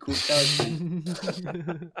must be cool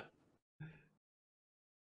characters.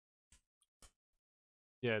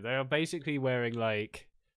 Yeah, they are basically wearing like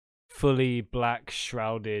fully black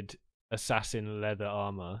shrouded assassin leather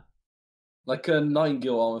armor. Like a 9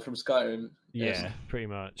 gil armor from Skyrim. Yeah, Yes. pretty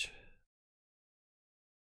much.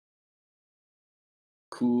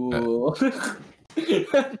 Cool.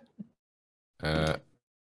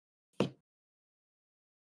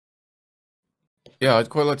 Yeah, I'd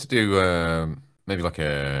quite like to do maybe like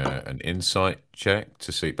an insight check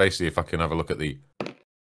to see basically if I can have a look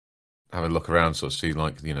around, sort of see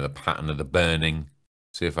like the pattern of the burning,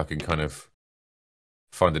 see if I can kind of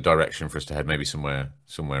find a direction for us to head maybe somewhere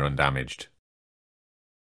undamaged.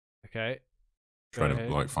 Okay. Trying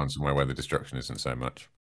to like find somewhere where the destruction isn't so much.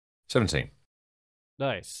 17.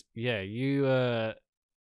 Nice. Yeah, you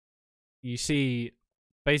see,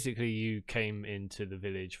 basically you came into the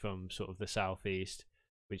village from sort of the southeast,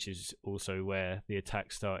 which is also where the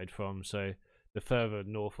attack started from. So the further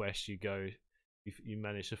northwest you go, you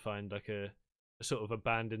manage to find like a sort of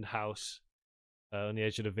abandoned house on the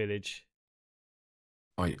edge of the village.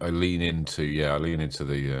 I lean into the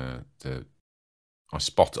I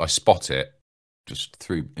spot it just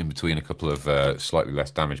through in between a couple of slightly less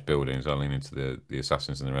damaged buildings. I lean into the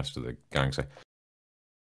assassins and the rest of the gang. Say,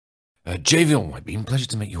 Jayville, it's been a pleasure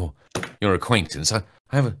to make your acquaintance. I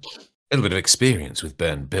have a little bit of experience with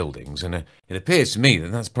burned buildings, and it appears to me that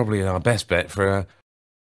that's probably our best bet for a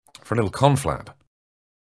little conflab.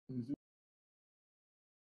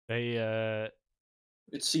 They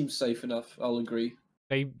It seems safe enough. I'll agree.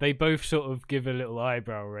 They both sort of give a little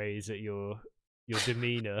eyebrow raise at your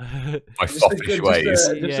demeanor. My foppish ways.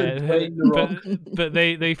 Yeah, but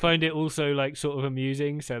they find it also like sort of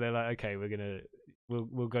amusing, so they're like, okay,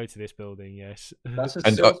 we'll go to this building. Yes. That's a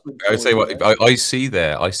And salesman I say what right? I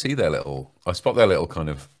spot their little kind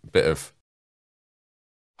of bit of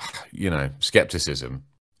skepticism,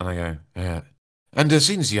 and I go, and as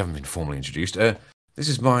soon as you haven't been formally introduced, this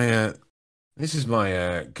is my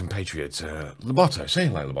compatriot Loboto. Say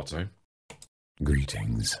hello, Loboto.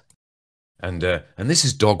 Greetings. And this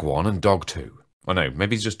is Dog 1 and Dog 2. Oh no,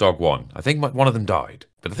 maybe it's just Dog 1. I think one of them died,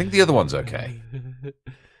 but I think the other one's okay.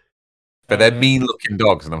 But they're mean-looking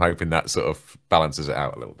dogs, and I'm hoping that sort of balances it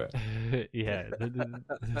out a little bit. Yeah. On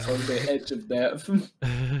the edge of death.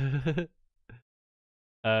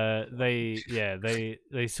 They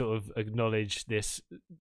sort of acknowledge this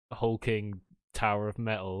hulking tower of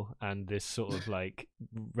metal and this sort of like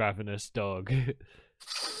ravenous dog.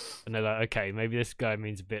 And they're like, okay, maybe this guy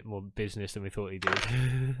means a bit more business than we thought he did.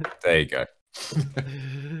 There you go.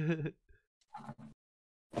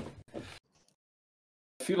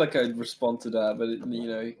 I feel like I'd respond to that, but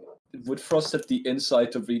would Frost have the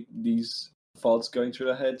insight of these thoughts going through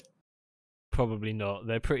their head? Probably not.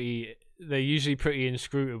 They're usually pretty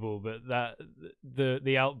inscrutable, but that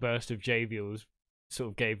the outburst of Javiel's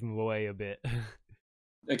sort of gave them away a bit.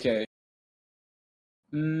 Okay.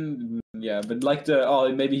 Yeah, but like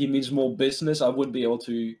maybe he means more business. I wouldn't be able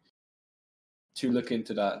to look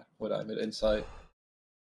into that without an insight.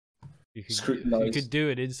 You Scrutinize. could do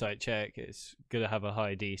an insight check. It's gonna have a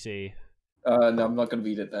high DC. No, I'm not gonna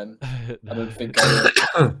beat it then. I don't think I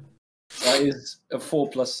will. That is a 4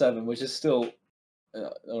 plus 7, which is still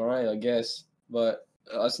all right, I guess, but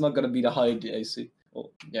it's not gonna be the high DC.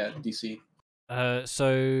 Well, yeah, DC.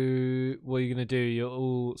 So what are you gonna do? You're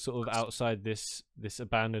all sort of outside this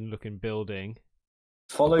abandoned-looking building.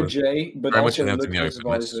 Follow Jay, but Very much also out look in the for his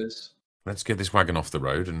open. advisors. Let's get this wagon off the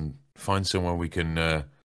road and find somewhere we can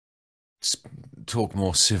talk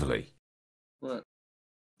more civilly. Right.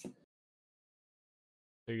 So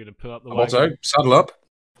you're gonna pull up the Otto, wagon. saddle up.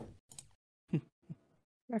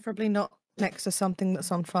 Preferably not next to something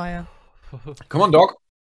that's on fire. Come on, dog.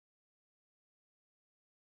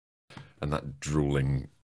 And that drooling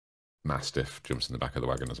mastiff jumps in the back of the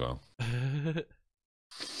wagon as well.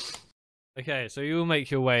 Okay, so you will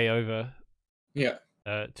make your way over. Yeah.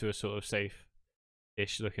 To a sort of safe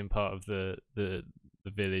ish looking part of the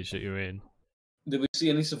village that you're in. Did we see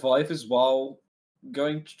any survivors while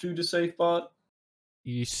going to the safe part?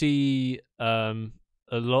 You see a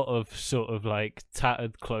lot of sort of like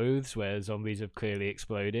tattered clothes where zombies have clearly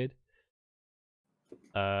exploded.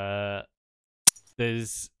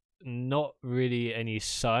 There's not really any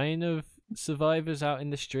sign of survivors out in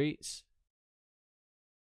the streets.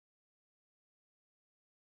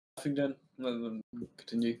 Nothing then.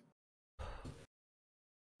 Continue.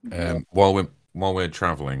 While we're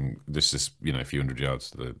traveling, this is a few hundred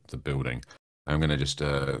yards to the building. I'm going to just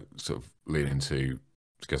sort of lean into,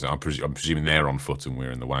 because I'm presuming they're on foot and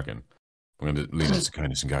we're in the wagon. I'm going to lean into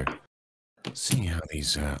Sakonis and go, seeing how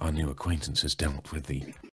these our new acquaintances dealt with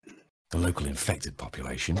the local infected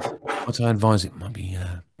population, what I advise it might be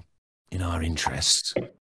in our interests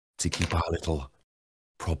to keep our little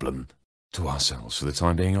problem to ourselves for the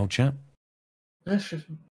time being, old chap.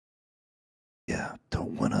 Yeah,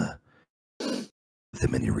 don't want to give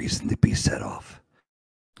them any reason to be set off.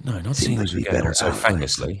 No, not Seems seeing like as we we get better on so allies.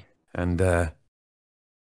 famously. And I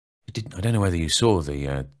don't know whether you saw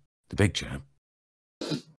the big chap.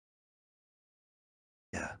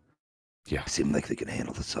 Yeah. Yeah. Seem like they can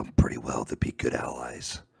handle this up pretty well. They'd be good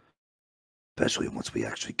allies. Especially once we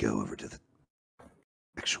actually go over to the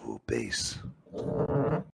actual base.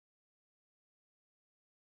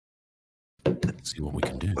 Let's see what we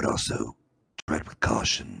can do. But also, tread with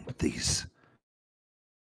caution. They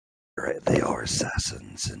are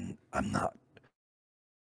assassins, and I'm not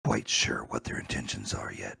quite sure what their intentions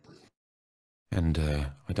are yet. And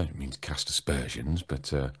I don't mean to cast aspersions,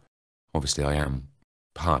 but obviously I am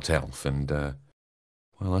part elf, and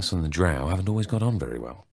well, us and the drow haven't always got on very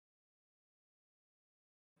well.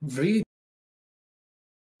 Really?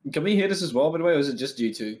 Can we hear this as well, by the way, or is it just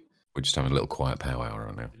you two? We're just having a little quiet powwow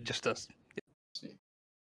right now. Just us.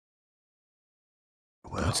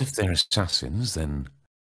 Well, But if they're assassins, then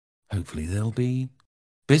hopefully they'll be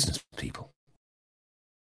business people.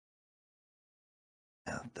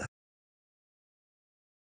 yeah,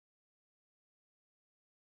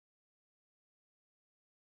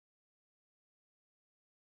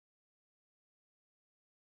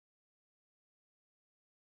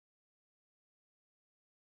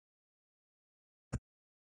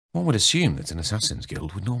 One would assume that an assassin's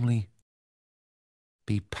guild would normally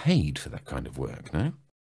be paid for that kind of work, no?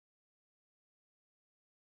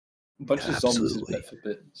 A bunch of zombies is Absolutely. bad for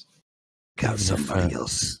business. got Even if,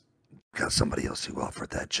 somebody else who offered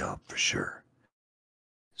that job for sure.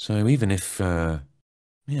 So even if, yeah,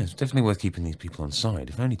 it's definitely worth keeping these people on side,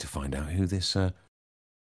 if only to find out who this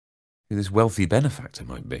wealthy benefactor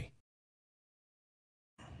might be.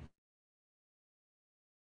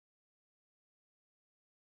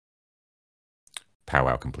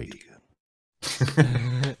 Powwow complete.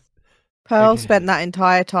 Pearl Okay. spent that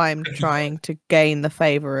entire time trying to gain the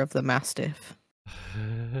favor of the Mastiff.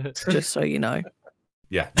 Just so you know.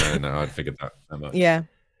 Yeah, no, I'd figured that much. Yeah.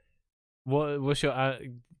 What's your?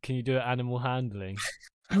 Can you do animal handling?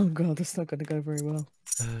 Oh god, that's not going to go very well.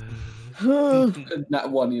 That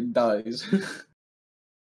one, he dies.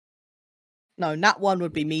 No, nat one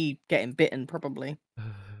would be me getting bitten, probably.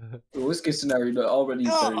 Worst case scenario, no, already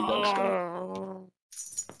very low.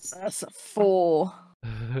 That's a 4.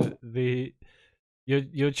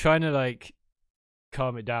 You're trying to like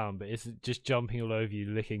calm it down, but it's just jumping all over you,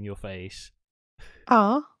 licking your face.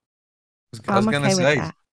 Ah, I was I'm going okay to with say,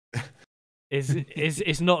 that.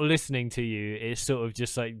 It's not listening to you. It's sort of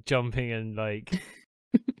just like jumping and like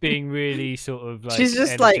being really sort of like. She's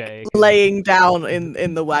just energetic. like laying down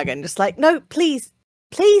in the wagon, just like, no, please,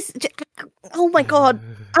 please. Oh my god,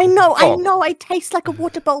 I know, I taste like a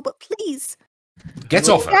water bowl, but please, get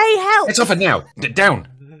off her! Jay, help! Get off her now!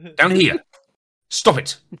 Down here! Stop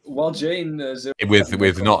it! While Jane Zero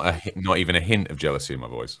With not even a hint of jealousy in my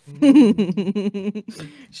voice.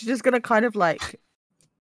 She's just gonna kind of like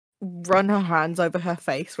run her hands over her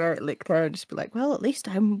face where it licked her and just be like, well, at least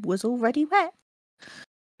I was already wet.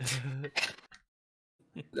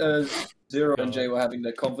 Zero and Jay were having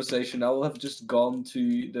that conversation, I will have just gone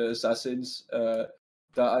to the assassins that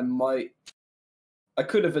I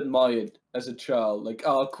could have admired as a child. Like,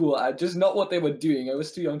 oh, cool. Just not what they were doing. I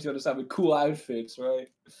was too young to understand, but cool outfits, right?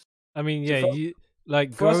 I mean, So yeah, you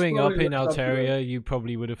like for us growing up probably in look up to Alteria, you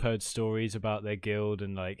probably would have heard stories about their guild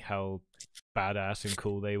and like how badass and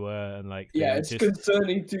cool they were, and like they Yeah, were it's just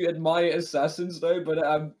concerning to admire assassins though, but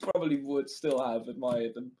I probably would still have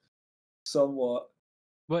admired them somewhat.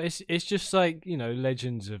 well, it's just like, you know,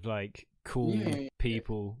 legends of like cool Yeah.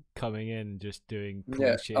 people coming in and just doing cool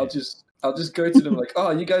Yeah, shit. I'll just go to them like,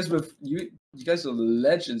 oh, you guys are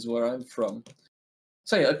legends where I'm from.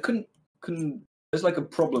 So yeah, I couldn't there's like a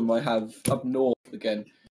problem I have up north again.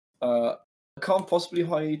 I can't possibly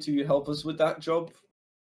hire you to help us with that job.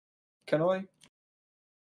 Can I?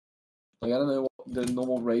 Like, I don't know what the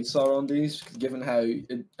normal rates are on these, given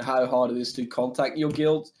how hard it is to contact your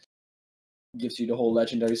guild. It gives you the whole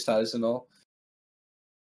legendary status and all.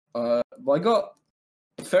 But I got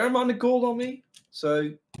a fair amount of gold on me,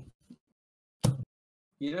 so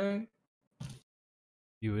you know.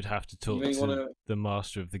 You would have to talk may to wanna- the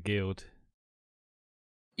master of the guild.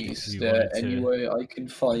 Is You there wanted any to- way I can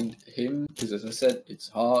find him? Because as I said, it's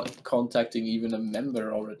hard contacting even a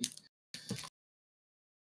member already.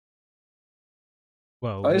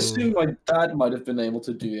 Well, I assume my dad might have been able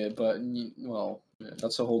to do it, but well, yeah,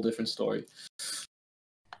 that's a whole different story.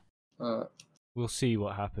 we'll see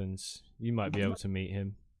what happens. You might be able to meet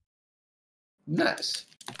him. Nice.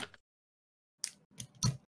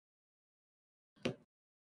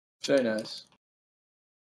 Very nice.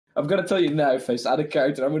 I'm gonna tell you now, Face, out of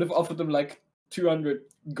character, I would have offered them like 200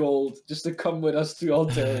 gold just to come with us to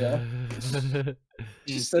Altaria.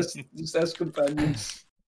 just as companions.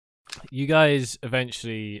 You guys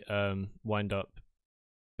eventually wind up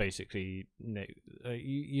basically.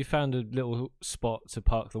 You found a little spot to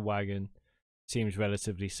park the wagon. Seems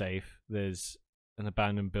relatively safe. There's an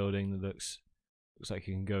abandoned building that looks like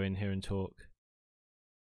you can go in here and talk.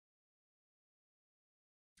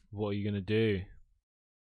 What are you gonna do?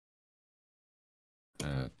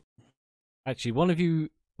 Actually, one of you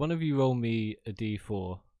roll me a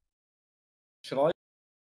d4. Should I?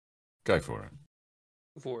 Go for it.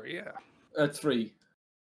 4, yeah. 3.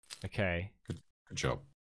 Okay. Good job.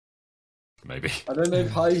 Maybe. I don't know if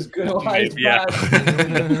high is good or high is Yeah.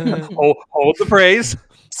 bad. Hold the praise.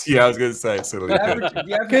 Yeah, I was going to say it's The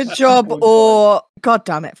average Good job, score is or God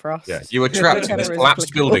damn it, Frost. Yeah, you were trapped in this Whichever is collapsed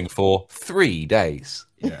applicable. building for 3 days.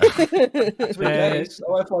 Yeah. 3 days.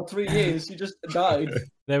 Oh, I thought 3 years. You just died.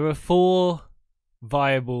 There were 4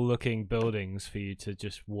 viable looking buildings for you to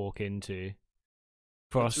just walk into.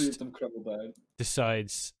 3 of Frost them crumble down.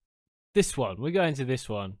 decides this one. We're going to this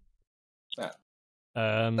one. Ah.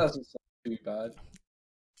 Um, Doesn't sound too bad.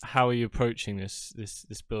 how are you approaching this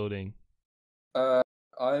building?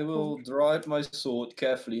 I will draw out my sword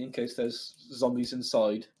carefully in case there's zombies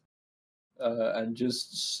inside, and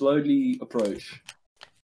just slowly approach.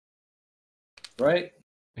 Right?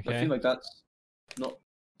 I Okay. feel like that's not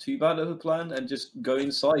too bad of a plan, and just go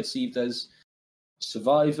inside, see if there's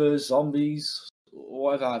survivors, zombies,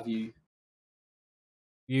 whatever have you.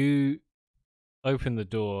 You open the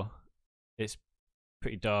door. It's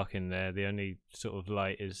pretty dark in there. The only sort of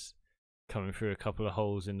light is coming through a couple of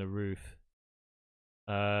holes in the roof.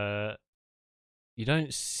 You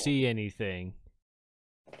don't see anything.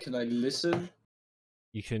 Can I listen?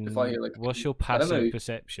 You can. If I hear, like, what's your I don't know. passive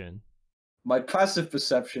perception? My passive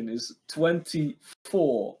perception is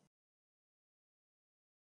 24.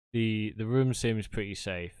 The room seems pretty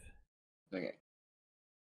safe. Okay.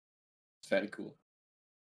 Very cool.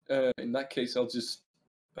 In that case, I'll just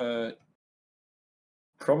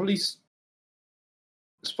probably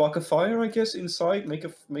spark a fire, I guess, inside. Make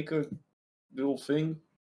a little thing.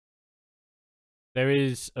 There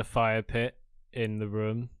is a fire pit in the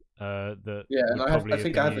room. That Yeah, would and I probably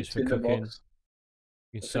think been I have a used for tinder cooking. box.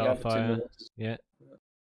 You can I think I start a have a tinder fire. box. Yeah.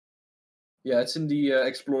 Yeah, it's in the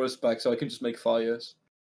explorer's bag, so I can just make fires.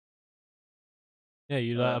 Yeah,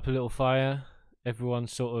 you light up a little fire. Everyone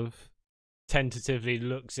sort of tentatively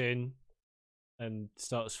looks in and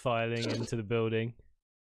starts filing into the building.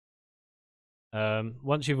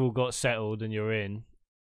 Once you've all got settled and you're in,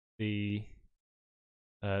 the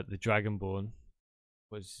Dragonborn,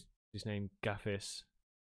 was his name Gaffis?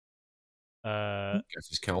 Guess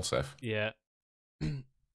it's Kalsef. Yeah.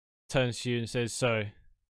 Turns to you and says, "So,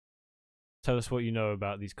 tell us what you know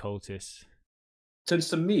about these cultists." Turns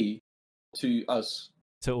to me, to us.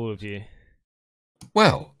 To all of you.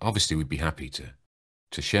 Well, obviously we'd be happy to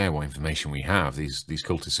share what information we have. These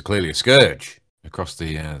cultists are clearly a scourge across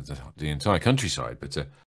the entire countryside, but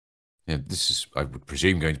this is, I would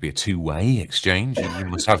presume, going to be a two-way exchange, and you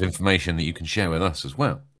must have information that you can share with us as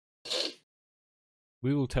well.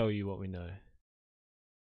 We will tell you what we know.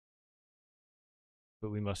 But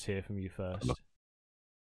we must hear from you first.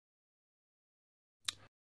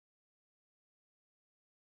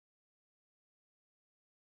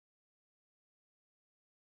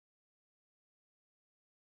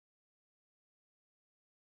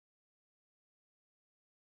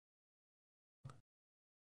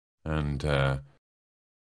 And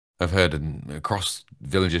I've heard across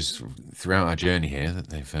villages throughout our journey here that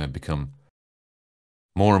they've become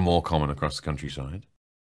more and more common across the countryside.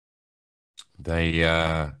 They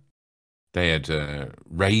had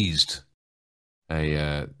raised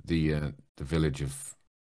the village of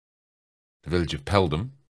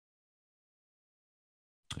Peldham.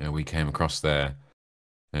 We came across their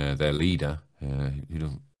leader,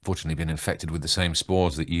 who'd unfortunately been infected with the same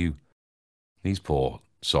spores that these poor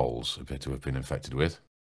souls appear to have been infected with.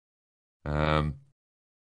 And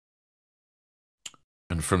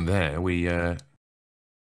from there, we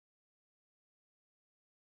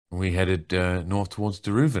headed north towards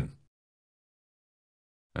Deruven.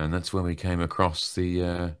 And that's when we came across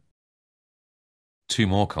the 2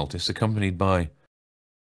 more cultists, accompanied by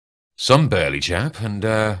some burly chap and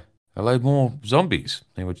a load more zombies.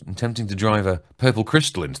 They were attempting to drive a purple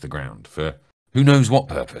crystal into the ground for who knows what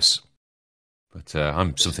purpose. But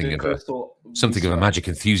I'm something of a magic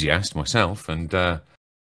enthusiast myself, and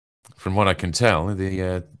from what I can tell,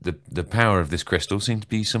 the power of this crystal seemed to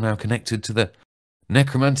be somehow connected to the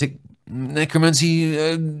necromancy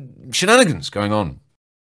shenanigans going on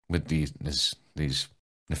with these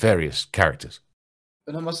nefarious characters.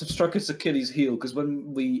 And that must have struck its Achilles heel, because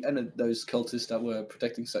when we ended those cultists that were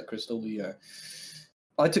protecting that crystal,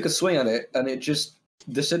 I took a swing at it and it just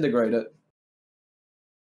disintegrated.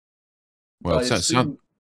 Well, I assume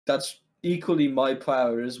that's equally my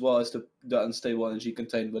power as well as the unstable energy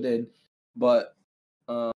contained within. But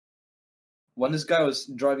when this guy was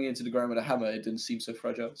driving into the ground with a hammer, it didn't seem so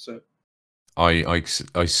fragile. So I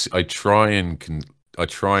try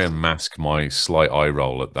and mask my slight eye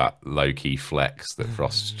roll at that low-key flex that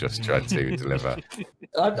Frost's just tried to deliver.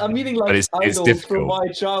 I'm meaning like it's idols difficult. from my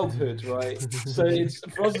childhood, right? So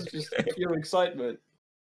Frost is just pure excitement.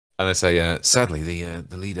 And they say, sadly,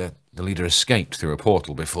 the leader escaped through a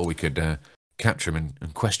portal before we could capture him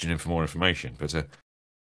and question him for more information. But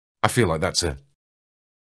I feel like that's a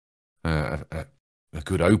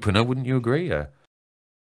good opener, wouldn't you agree? Now,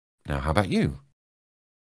 how about you?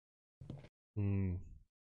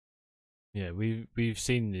 Yeah, we've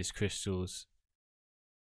seen these crystals.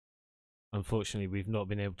 Unfortunately, we've not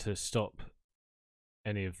been able to stop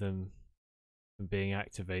any of them from being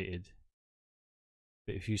activated.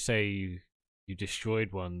 But if you say you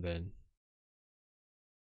destroyed one, then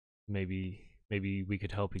maybe we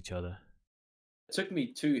could help each other. It took me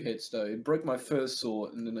 2 hits though. It broke my first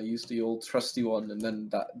sword, and then I used the old trusty one, and then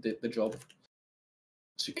that did the job.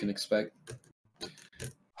 As you can expect.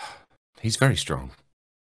 He's very strong.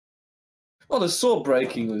 Well, the sword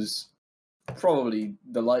breaking was probably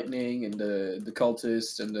the lightning and the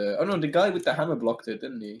cultist and the guy with the hammer blocked it,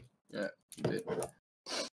 didn't he? Yeah, he did.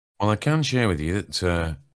 Well, I can share with you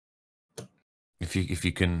that if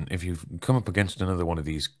you come up against another one of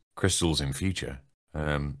these crystals in future,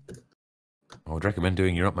 I would recommend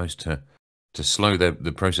doing your utmost to slow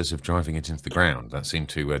the process of driving it into the ground. That seemed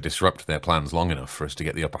to disrupt their plans long enough for us to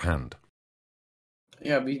get the upper hand.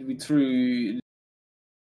 Yeah, we threw.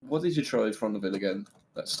 What did you throw in front of it again?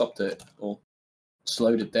 That stopped it or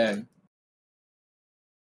slowed it down?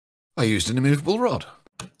 I used an immovable rod.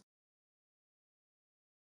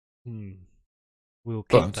 We'll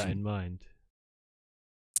keep that in mind.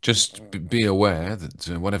 Just be aware that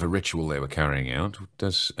whatever ritual they were carrying out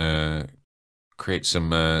does create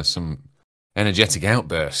some energetic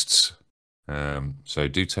outbursts. So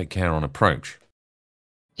do take care on approach.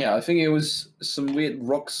 Yeah, I think it was some weird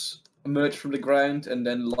rocks emerged from the ground, and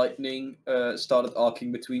then lightning started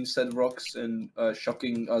arcing between said rocks and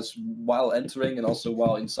shocking us while entering and also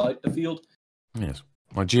while inside the field. Yes.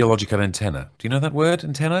 My geological antenna. Do you know that word,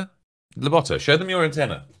 antenna? Lobotta, show them your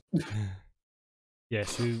antenna.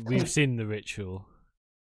 Yes, we've seen the ritual.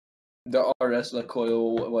 The RS La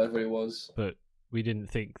coil, whatever it was. But we didn't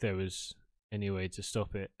think there was any way to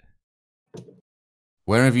stop it.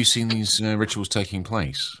 Where have you seen these rituals taking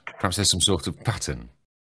place? Perhaps there's some sort of pattern.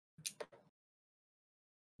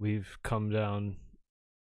 We've come down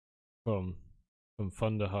from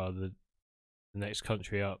Thunderhard, the next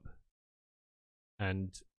country up, and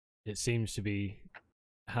it seems to be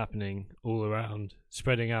happening all around,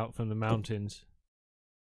 spreading out from the mountains.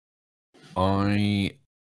 I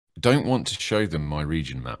don't want to show them my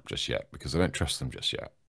region map just yet because I don't trust them just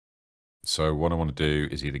yet. So what I want to do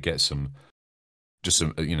is either get some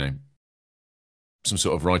sort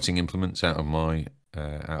of writing implements out of my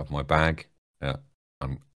bag.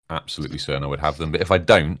 I'm absolutely certain I would have them, but if I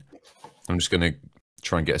don't, I'm just going to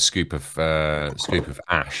try and get a scoop of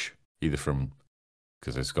ash, either from,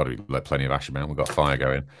 because there's got to be like plenty of ash about. We've got fire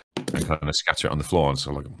going, and kind of scatter it on the floor. And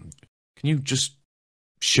so, like, can you just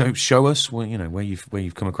show us where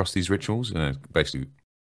you've come across these rituals? Basically,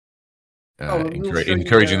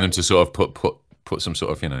 encouraging them to sort of put some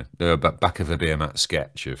sort of the back of a beer mat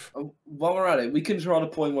sketch of. While we're at it, we can draw the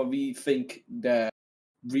point where we think their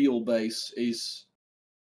real base is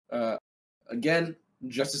Again,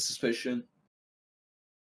 just a suspicion.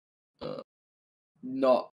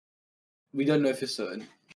 Not. We don't know for certain.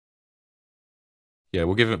 Yeah,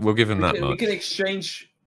 we'll give him that We much. can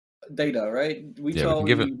exchange data, right? We Yeah, we tell can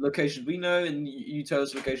give you locations we know, and you tell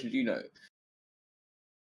us locations you know.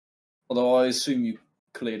 Although I assume you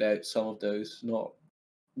cleared out some of those. Not.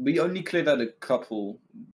 We only cleared out a couple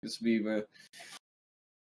because we were.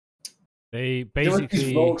 They There were these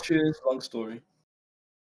basically, vultures. Long story.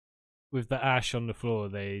 with the ash on the floor,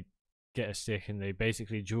 they get a stick and they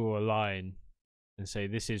basically draw a line and say,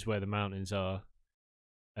 "This is where the mountains are,"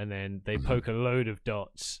 and then they poke a load of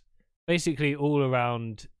dots, basically all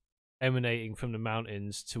around, emanating from the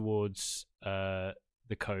mountains towards the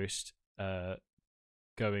coast,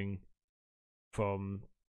 going from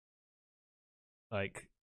like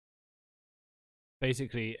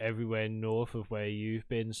basically everywhere north of where you've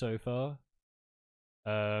been so far.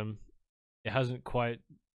 It hasn't quite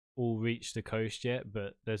all reached the coast yet,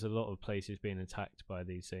 but there's a lot of places being attacked by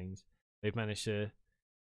these things. They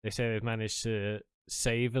say they've managed to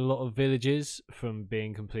save a lot of villages from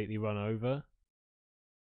being completely run over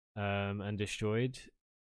and destroyed.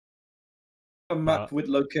 A map with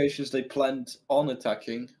locations they planned on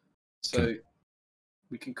attacking, so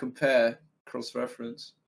we can compare,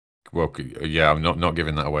 cross-reference. Well, yeah, I'm not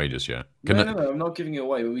giving that away just yet. No, I'm not giving it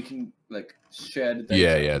away, but we can like share the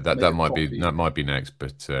data. Yeah, that might be next,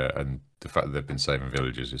 but and the fact that they've been saving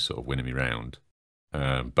villages is sort of winning me round.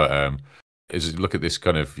 But as look at this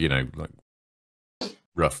kind of like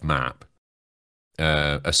rough map.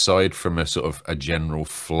 Aside from a sort of a general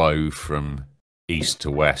flow from east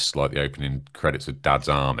to west, like the opening credits of Dad's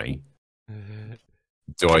Army, can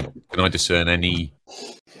I discern any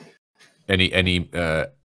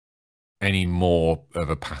more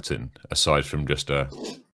of a pattern aside from just a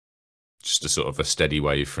sort of a steady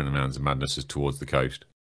wave from the Mountains of Madness towards the coast?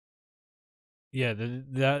 Yeah,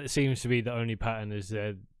 that seems to be the only pattern, is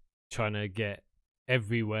they're trying to get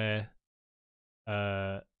everywhere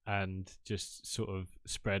and just sort of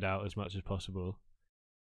spread out as much as possible.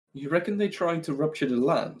 You reckon they're trying to rupture the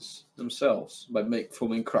lands themselves by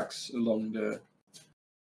forming cracks along the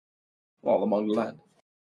land?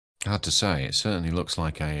 Hard to say. It certainly looks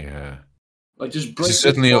like a. Like just this is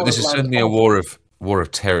certainly a war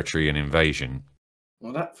of territory and invasion.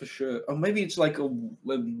 Well, that for sure. Or maybe it's like a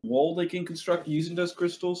wall they can construct using those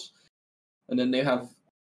crystals, and then they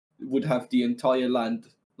would have the entire land,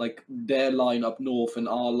 like their line up north and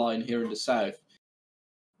our line here in the south,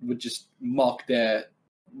 would just mark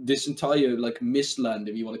this entire like mist land,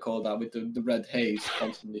 if you want to call it that, with the red haze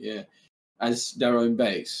constantly here, as their own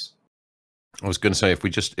base. I was going to say,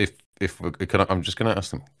 I'm just going to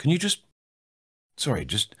ask them. Can you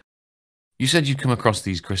you said you'd come across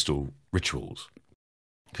these crystal rituals.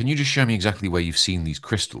 Can you just show me exactly where you've seen these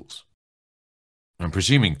crystals? I'm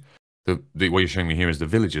presuming what you're showing me here is the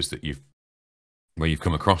villages where you've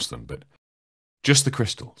come across them, but just the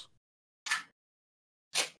crystals.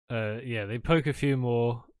 Yeah, they poke a few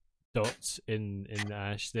more dots in the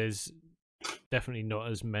ash. There's definitely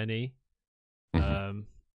not as many, but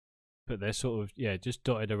they're sort of just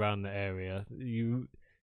dotted around the area. You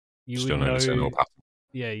Still would know. pattern.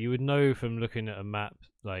 Yeah, you would know from looking at a map,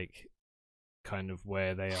 like kind of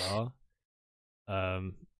where they are.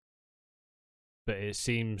 But it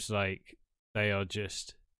seems like they are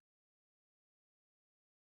just.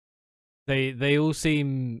 They all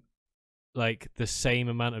seem like the same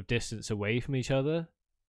amount of distance away from each other.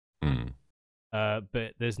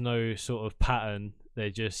 But there's no sort of pattern. They're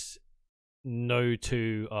just no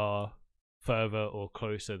two are further or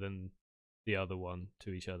closer than the other one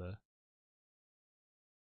to each other.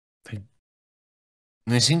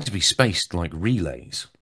 They seem to be spaced like relays,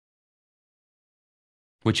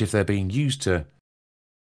 which, if they're being used to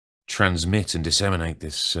transmit and disseminate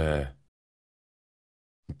this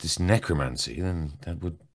necromancy, then that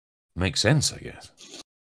would make sense, I guess.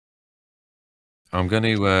 I'm going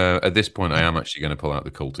to, at this point, I am actually going to pull out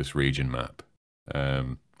the cultist region map.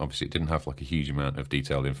 Obviously, it didn't have like a huge amount of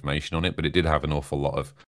detailed information on it, but it did have an awful lot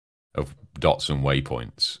of dots and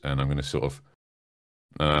waypoints. And I'm going to sort of,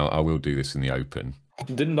 I will do this in the open.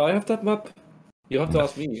 Didn't I have that map? You have to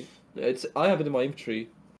ask me. I have it in my inventory,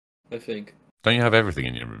 I think. Don't you have everything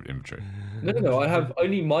in your inventory? No. I have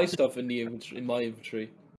only my stuff in my inventory.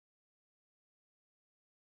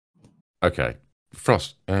 Okay,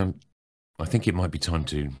 Frost. I think it might be time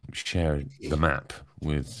to share the map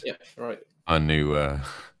with our new. I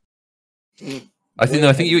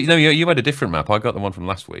think you had a different map. I got the one from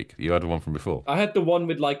last week. You had the one from before. I had the one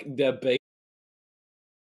with like their base.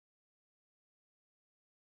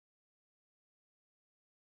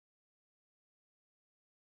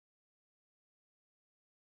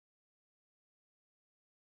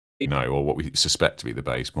 know, or what we suspect to be the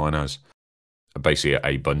base. Mine has basically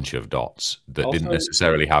a bunch of dots that didn't Also-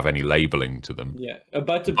 necessarily have any labeling to them. Yeah,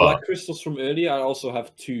 about the But- black crystals from earlier, I also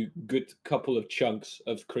have 2 good couple of chunks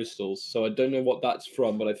of crystals. So I don't know what that's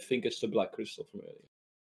from, but I think it's the black crystal from earlier.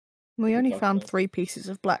 We only talking found about. 3 pieces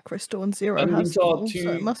of black crystal and 0 And has these them are all, so two-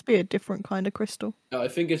 it must be a different kind of crystal. I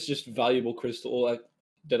think it's just valuable crystal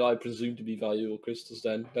that I presume to be valuable crystals.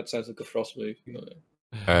 Then that sounds like a frost move.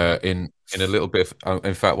 In a little bit of,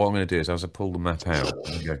 in fact, what I'm going to do is as I pull the map out, I'm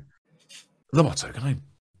going to go, Lamoto, can I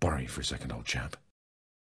borrow you for a second, old chap?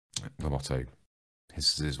 Lamoto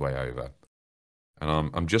hisses his way over.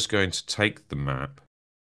 And I'm just going to take the map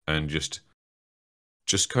and just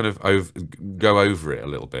kind of go over it a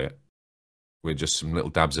little bit with just some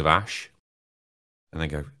little dabs of ash. And then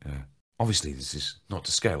go, obviously this is not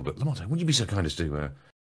to scale, but Lamoto, would you be so kind as to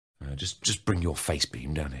just bring your face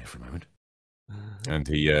beam down here for a moment? And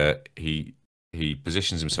he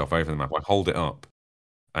positions himself over the map. I hold it up,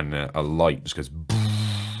 and a light just goes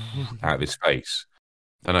out of his face.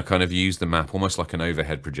 And I kind of use the map almost like an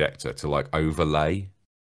overhead projector to like overlay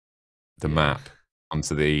the map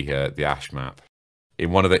onto the ash map.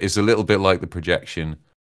 In one of it's a little bit like the projection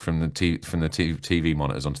from the TV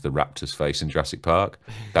monitors onto the raptor's face in Jurassic Park.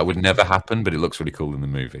 That would never happen, but it looks really cool in the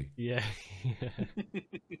movie. Yeah.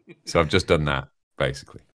 So I've just done that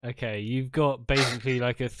basically. Okay, you've got basically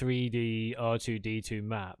like a 3D R2D2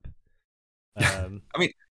 map. I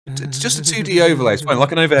mean, it's just a 2D overlay. It's fine,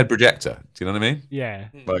 like an overhead projector. Do you know what I mean? Yeah.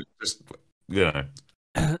 Like just yeah,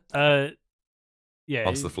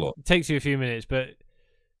 onto the floor. It takes you a few minutes, but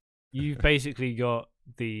you've basically got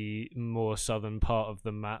the more southern part of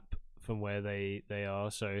the map from where they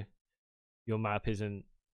are. So your map isn't.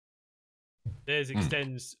 Theirs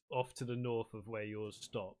extends off to the north of where yours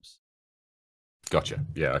stops. Gotcha.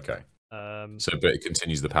 Yeah. Okay. So, but it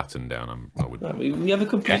continues the pattern down. I would. We have a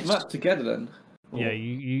complete Yes. map together then. Yeah,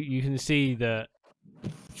 you can see that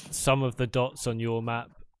some of the dots on your map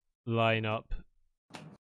line up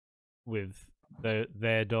with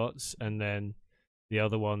their dots, and then the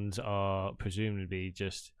other ones are presumably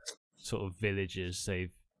just sort of villages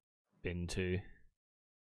they've been to.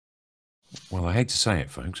 Well, I hate to say it,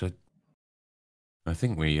 folks. I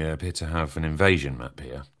think we appear to have an invasion map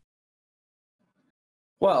here.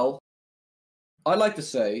 Well, I like to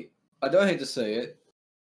say, I don't hate to say it,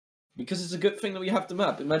 because it's a good thing that we have the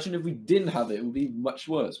map. Imagine if we didn't have it, it would be much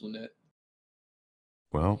worse, wouldn't it?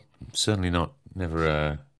 Well, I'm certainly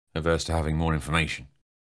never averse to having more information.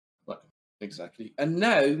 Well, exactly. And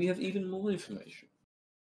now we have even more information.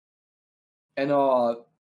 And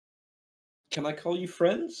can I call you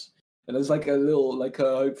friends? And there's like a little, like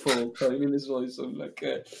a hopeful tone in his voice. I'm like,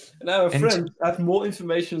 and our And- friends have more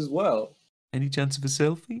information as well. Any chance of a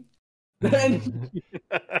selfie? Can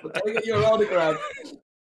I get your autograph?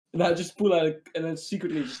 And I just pull out, and then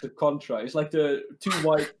secretly just a contract. It's like the 2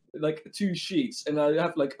 white, like 2 sheets, and I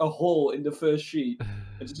have like a hole in the first sheet.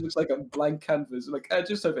 It just looks like a blank canvas. I'm like,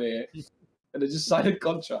 just over here, and I just sign a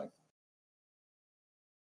contract.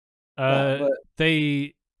 But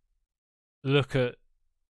They look at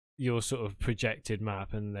your sort of projected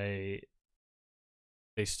map, and they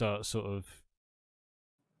start sort of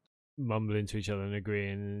mumbling to each other and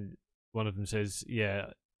agreeing. And one of them says,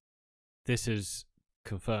 "Yeah, this has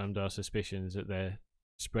confirmed our suspicions that they're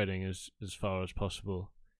spreading as far as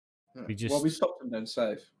possible. We we stopped them then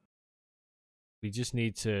safe. We just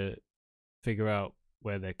need to figure out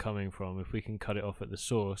where they're coming from. If we can cut it off at the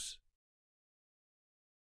source."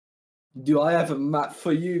 Do I have a map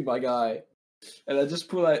for you, my guy? And I just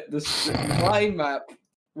pull out this my map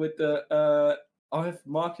with the I have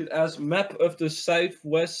marked it as map of the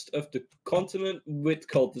southwest of the continent with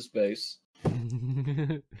cultist base.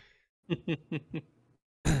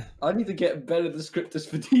 I need to get better descriptors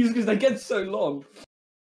for these because they get so long.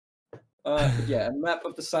 But yeah, a map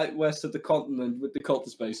of the southwest of the continent with the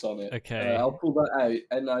cultist base on it. Okay. I'll pull that out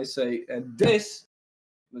and I say, and this,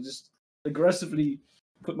 I just aggressively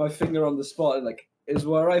put my finger on the spot and like, is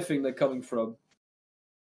where I think they're coming from.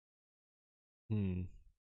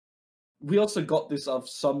 We also got this of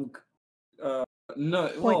some.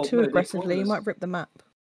 Point too aggressively, you might rip the map.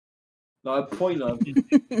 No, I point. I'm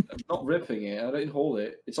not ripping it. I don't hold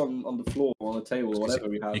it. It's on the floor, on the table, or whatever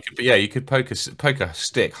we have. You could poke a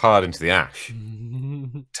stick hard into the ash.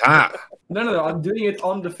 Tap. No. I'm doing it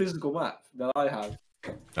on the physical map that I have.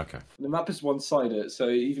 Okay. The map is one-sided, so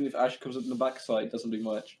even if ash comes up on the back side, it doesn't do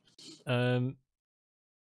much.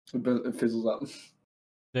 It fizzles out.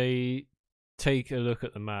 They take a look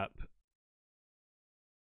at the map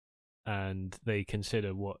and they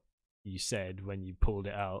consider what you said when you pulled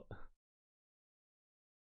it out.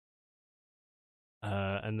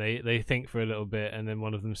 And they think for a little bit, and then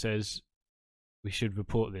one of them says, "We should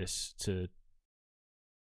report this to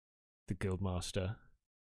the guildmaster."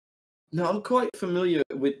 Now, I'm quite familiar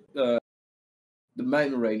with the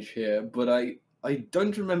mountain range here, but I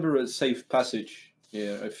don't remember a safe passage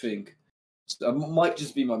here, I think. So it might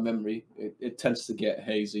just be my memory. It tends to get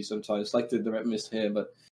hazy sometimes, like the direct mist here,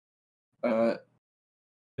 but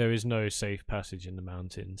There is no safe passage in the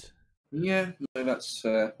mountains. yeah, no, that's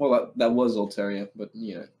well, that was Altaria, but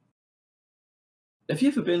you know. Have you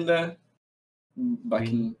ever been there?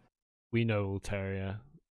 We know Altaria.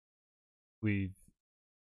 We've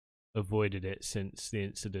avoided it since the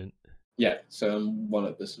incident. Yeah, so I'm one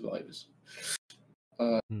of the survivors.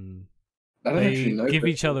 I don't They actually know. give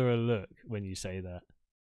each other a look when you say that.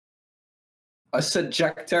 I said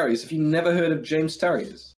Jack Terriers. Have you never heard of James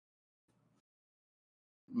Terriers?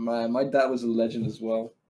 My dad was a legend as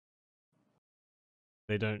well.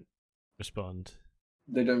 They don't respond.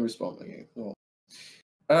 They don't respond. Okay. Well,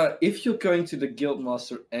 if you're going to the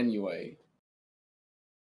Guildmaster anyway,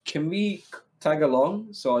 can we tag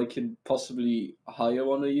along so I can possibly hire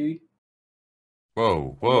one of you?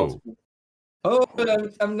 Whoa, whoa. Oh,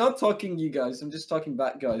 but I'm not talking you guys. I'm just talking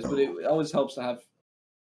back guys. But it always helps to have.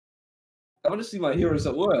 I want to see my heroes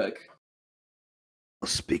at work. Well,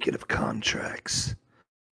 speaking of contracts,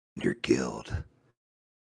 your guild,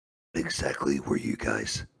 what exactly were you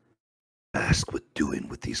guys tasked with doing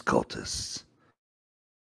with these cultists?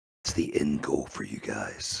 What's the end goal for you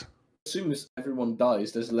guys? As soon as everyone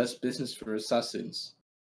dies, there's less business for assassins,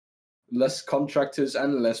 less contractors,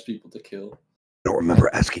 and less people to kill. I don't remember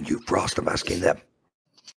asking you, Frost. I'm asking them.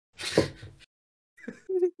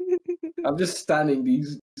 I'm just standing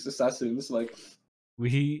these assassins like.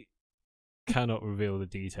 We cannot reveal the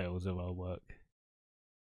details of our work.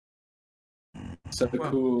 So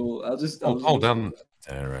cool. Hold on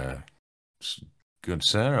there, good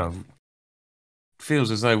sir.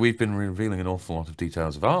 Feels as though we've been revealing an awful lot of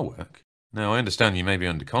details of our work. Now, I understand you may be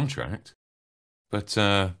under contract, but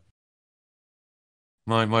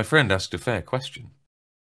my friend asked a fair question.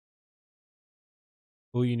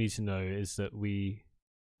 All you need to know is that we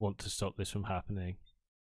want to stop this from happening,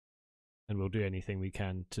 and we'll do anything we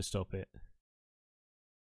can to stop it.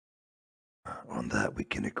 On that, we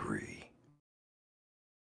can agree.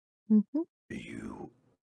 Mm-hmm. Are you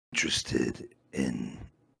interested in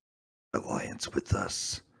alliance with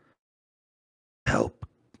us? Help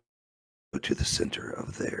go to the center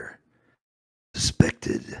of their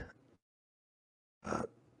suspected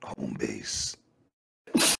home base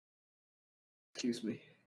Excuse me.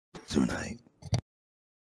 tonight.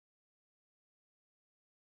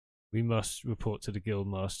 We must report to the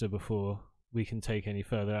guildmaster before we can take any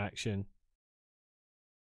further action.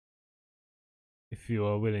 If you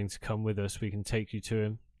are willing to come with us, we can take you to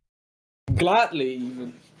him. Gladly,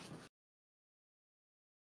 even.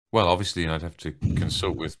 Well, obviously, I'd have to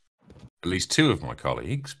consult with at least two of my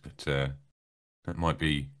colleagues, but that might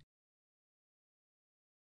be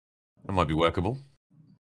workable.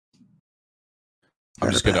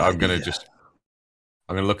 I'm gonna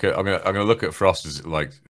look at Frost as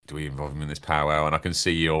like, do we involve him in this powwow? And I can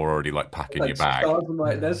see you're already like packing your bag.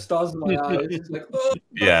 There's stars in my eyes. It's like, oh,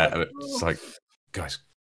 Yeah, and it's like, guys,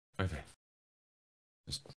 over here.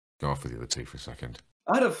 Just go off with the other two for a second.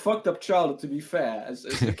 I had a fucked up childhood, to be fair, as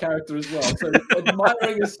a character as well. So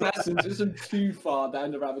admiring assassins isn't too far down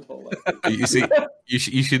the rabbit hole. You see, you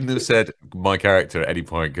shouldn't have said my character at any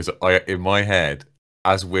point, because in my head,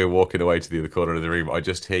 as we're walking away to the other corner of the room, I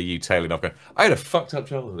just hear you tailing off going, I had a fucked up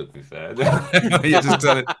childhood, to be fair. You're just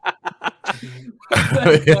telling...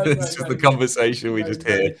 It's just the conversation we just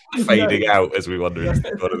hear fading out as we wander into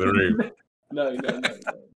the corner of the room. No.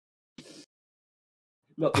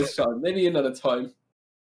 Not this time. Maybe another time.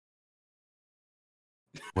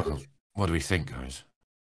 Well, what do we think, guys?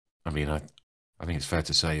 I mean, I think it's fair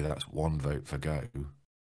to say that's one vote for go.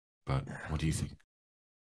 But what do you think?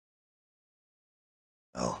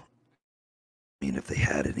 Well, I mean, if they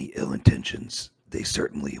had any ill intentions, they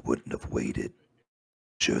certainly wouldn't have waited.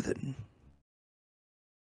 Sure that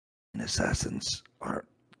assassins aren't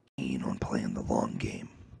keen on playing the long game.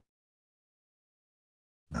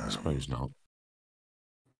 I suppose not.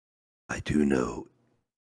 I do know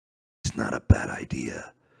it's not a bad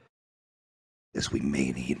idea, as we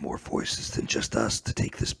may need more voices than just us to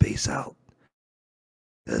take this base out.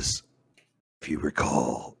 Because, if you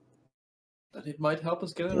recall, that it might help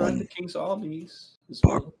us get around the king's armies as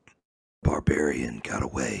well. Barbarian got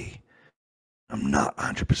away. I'm not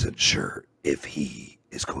 100% sure if he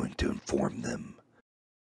is going to inform them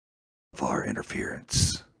of our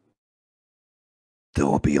interference.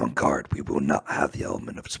 They'll be on guard. We will not have the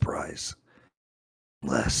element of surprise.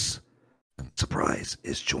 Unless Surprise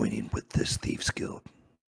is joining with this Thieves Guild.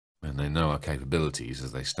 And they know our capabilities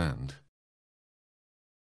as they stand.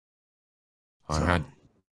 So,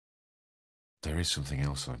 There is something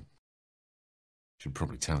else I should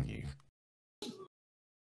probably tell you.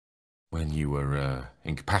 When you were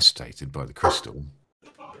incapacitated by the crystal,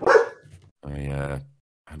 I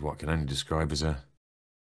had what I can only describe as a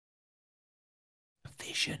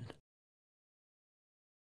vision.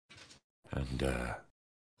 And I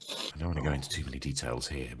don't want to go into too many details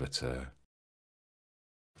here, but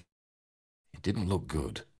it didn't look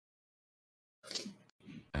good.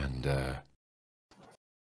 And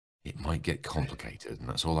it might get complicated, and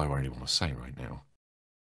that's all I really want to say right now.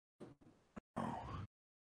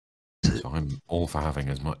 So I'm all for having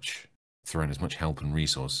throwing as much help and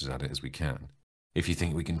resources at it as we can, if you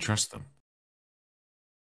think we can trust them.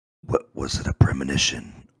 what was it, a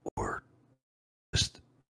premonition or just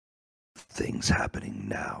things happening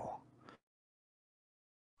now?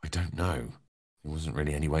 I don't know. There wasn't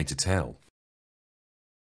really any way to tell.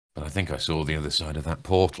 But I think I saw the other side of that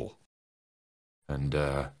portal. And,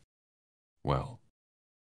 well,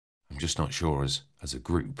 I'm just not sure as a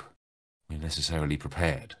group we're necessarily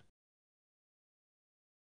prepared.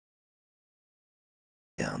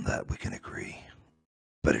 Yeah, on that we can agree.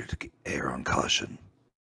 Better to err on caution.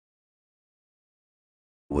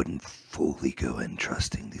 Wouldn't fully go in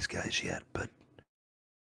trusting these guys yet, but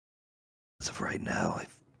as of right now, I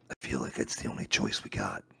feel like it's the only choice we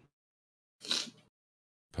got.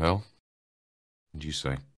 Pearl, what did you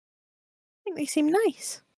say? I think they seem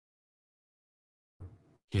nice.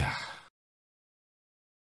 Yeah.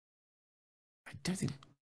 I don't think...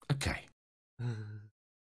 Okay.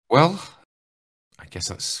 Well, I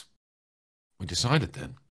guess we decided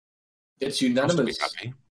then. It's Ross will be unanimous.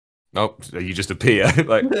 happy. Oh, you just appear.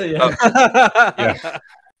 Like, Yeah. yeah.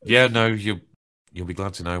 Yeah, no, you'll be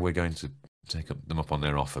glad to know we're going to take them up on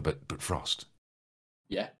their offer, but Frost,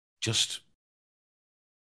 Yeah. just...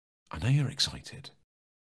 I know you're excited,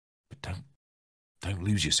 but don't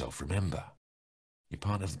lose yourself, remember. You're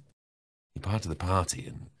part of the party,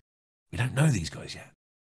 and we don't know these guys yet.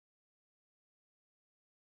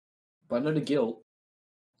 But I know the guilt.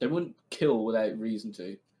 They wouldn't kill without reason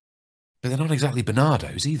to. But they're not exactly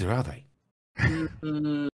Bernardos either, are they?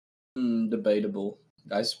 Debatable,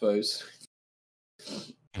 I suppose.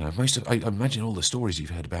 You know, I imagine all the stories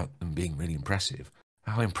you've heard about them being really impressive.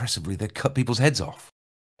 How impressively they cut people's heads off.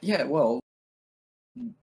 Yeah, well,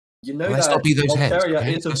 you know Well, let's that not be those heads, Altaria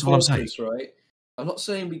okay? is a That's what I'm saying. fortress, right? I'm not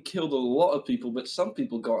saying we killed a lot of people, but some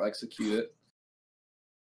people got executed.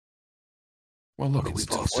 Well, look, But it's a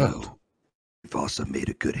tough world. we've also made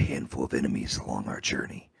a good handful of enemies along our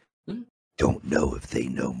journey. Hmm. Don't know if they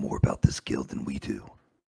know more about this guild than we do.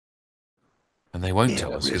 And they won't Yeah,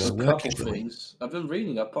 tell us who There's they're a couple working for. things. I've been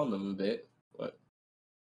reading up on them a bit, but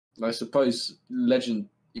I suppose legend,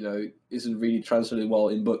 isn't really translated well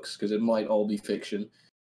in books because it might all be fiction.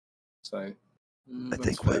 So I that's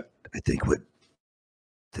think fair.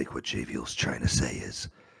 what JVL's trying to say is,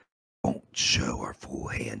 don't show our full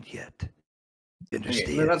hand yet. You Okay,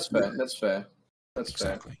 understand? no, that's fair. We're That's fair. That's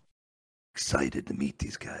Exactly. excited to meet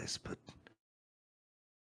these guys, but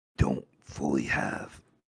don't fully have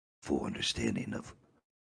full understanding of what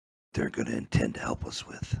they're going to intend to help us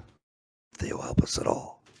with. If they'll help us at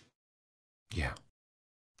all. Yeah.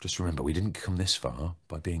 Just remember, we didn't come this far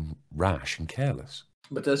by being rash and careless.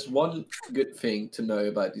 fair. But there's one good thing to know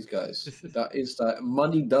about these guys. That is that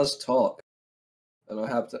money does talk, and I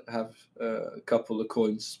have to have a couple of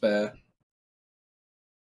coins spare,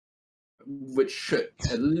 which should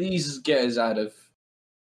at least get us out of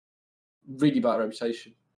really bad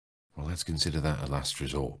reputation. Well, let's consider that a last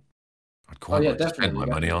resort. I'd quite yeah, like to spend my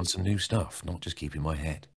definitely, money on definitely. some new stuff, not just keeping my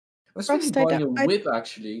head. I was thinking Frost, I buying a don't- I- whip,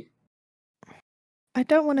 actually. I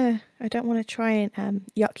don't want to try and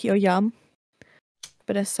yuck your yum,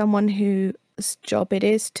 but as someone whose job it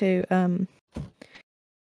is to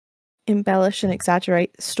embellish and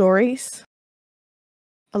exaggerate stories,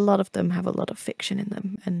 a lot of them have a lot of fiction in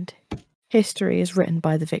them, and history is written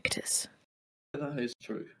by the victors. That is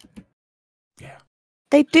true. Yeah.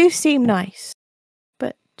 They do seem nice,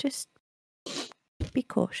 but just be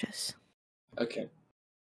cautious. Okay.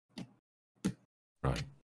 Right.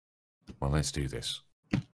 Well, let's do this.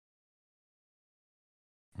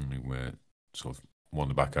 And we're sort of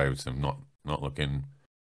wander back over to them, not looking,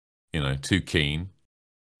 too keen,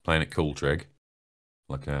 playing it cool, Trig.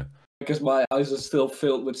 Like Because my eyes are still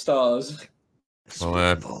filled with stars.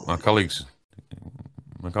 well, my colleagues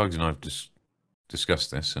and I have just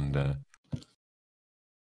discussed this, and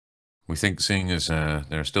We think, seeing as there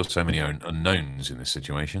are still so many unknowns in this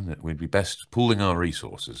situation, that we'd be best pooling our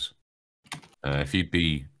resources. If you'd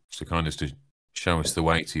be so kind as to show us the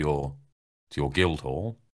way to your guild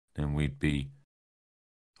hall, then we'd be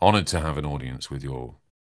honoured to have an audience with your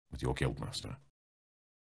guildmaster.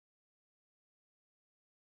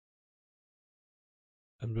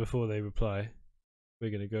 And before they reply,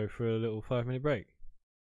 we're going to go for a little 5-minute break.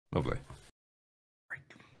 Lovely.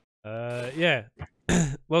 Yeah.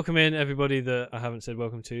 Welcome in everybody that I haven't said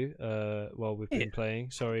welcome to while we've been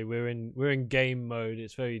playing. Sorry, we're in game mode.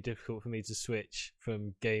 It's very difficult for me to switch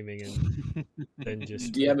from gaming and then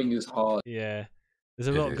just DMing is hard. Yeah. There's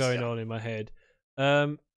a lot going on in my head.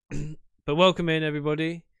 But welcome in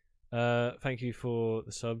everybody. Thank you for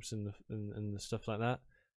the subs and the stuff like that.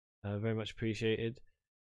 Very much appreciated.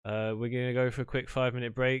 We're going to go for a quick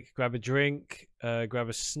 5-minute break, grab a drink, grab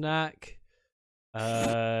a snack,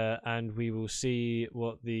 and we will see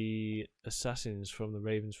what the assassins from the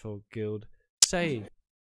Ravensfold Guild say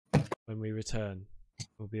when we return.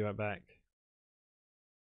 We'll be right back.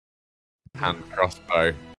 Hand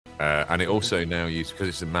crossbow. And it also now uses, because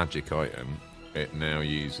it's a magic item, it now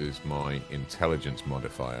uses my intelligence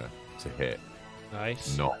modifier to hit.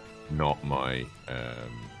 Nice. Not my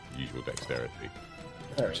usual dexterity.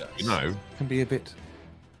 Very nice. You know, can be a bit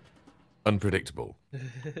unpredictable.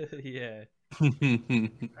 Yeah. So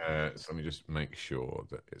let me just make sure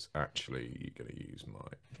that it's actually going to use my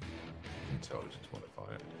intelligence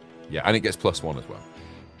modifier. Yeah, and it gets +1 as well.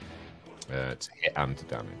 To hit and to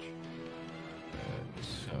damage.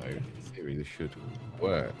 So, in theory, this should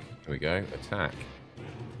work. Here we go. Attack.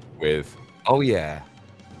 With, oh yeah,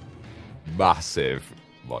 massive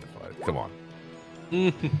modifier. Come on.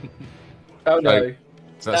 Oh no.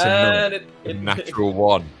 So that's a natural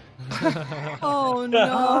 1. Oh no!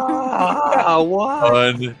 Oh,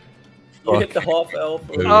 what? You hit the half elf.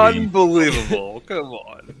 Unbelievable! Come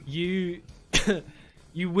on. You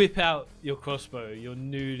whip out your crossbow. You're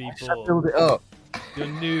newly bought. Build it up. You're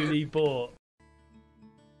newly bought.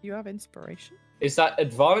 You have inspiration. Is that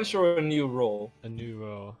advantage or a new roll? A new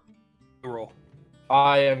roll. Roll.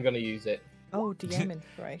 I am going to use it. Oh, DM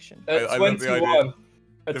inspiration. I love the idea. 21.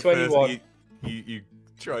 A The 21. first you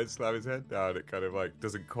try and slam his head down, it kind of like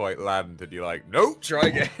doesn't quite land, and you're like, nope, try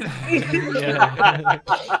again. Yeah.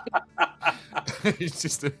 It's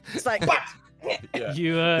just a It's like yeah,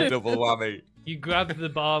 You double whammy. you grab the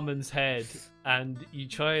barman's head and you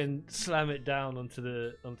try and slam it down onto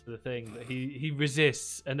the thing, but he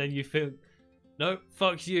resists, and then you think, no,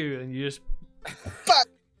 fuck you, and you just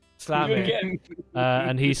slam Do it it, again.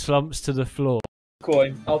 and he slumps to the floor.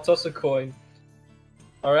 Coin. I'll toss a coin.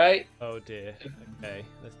 All right. Oh dear. Okay,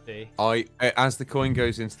 let's see. As the coin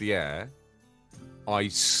goes into the air, I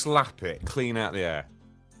slap it clean out the air,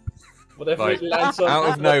 Whatever like it lands on. out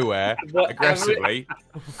of nowhere, Whatever aggressively.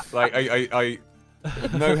 Like I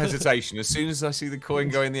no hesitation. As soon as I see the coin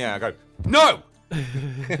go in the air, I go, no!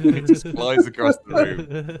 It just flies across the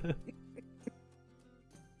room.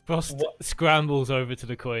 Frost scrambles over to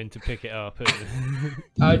the coin to pick it up.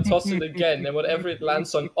 I toss it again, and whatever it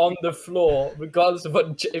lands on the floor, regardless of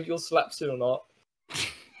if you'll slaps it or not.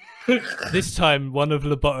 This time, one of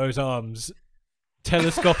Lobotto's arms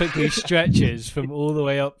telescopically stretches from all the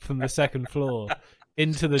way up from the second floor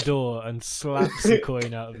into the door and slaps the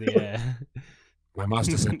coin out of the air. My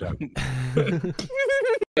master said that.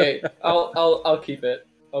 Okay, I'll keep it.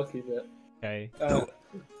 I'll keep it. Okay.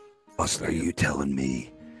 Buster, are you telling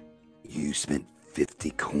me you spent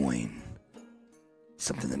 50 coin?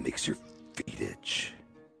 Something that makes your feet itch.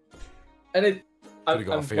 And it. Could have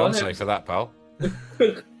got a fiance for that, pal.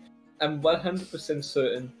 I'm 100%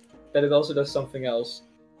 certain that it also does something else.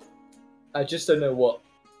 I just don't know what.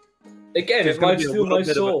 Again, There's it gonna might be a steal little my bit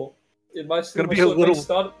of a- soul. It might steal gonna my be a soul. It little- may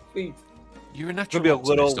start at the feet. You're a natural be a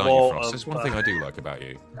little optimist, aren't you, wall Frost? of, That's one thing I do like about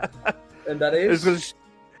you. And that It's is.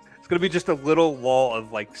 gonna be just a little wall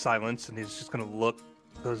of like silence, and he's just gonna look,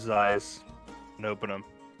 close his eyes, and open them.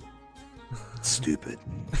 Stupid.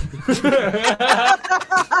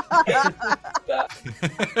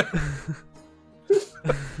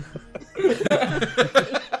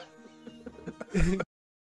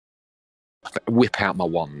 Whip out my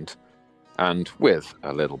wand, and with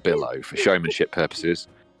a little billow for showmanship purposes,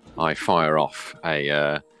 I fire off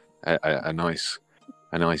a nice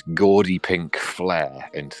gaudy pink flare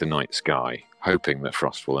into the night sky, hoping that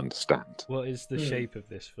Frost will understand. What is the shape of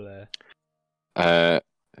this flare?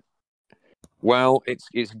 Well,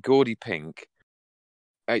 it's gaudy pink.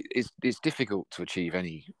 It's difficult to achieve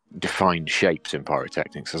any defined shapes in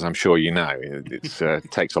pyrotechnics, as I'm sure you know.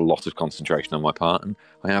 It takes a lot of concentration on my part, and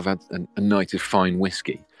I have a night of fine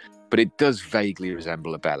whiskey, but it does vaguely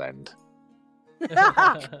resemble a bell end.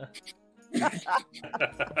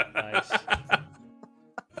 Nice.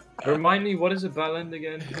 Remind me, what is a bell end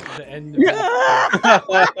again? The end of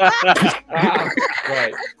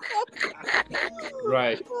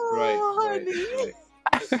Right. Right.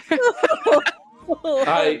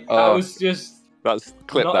 I Oh. was just That's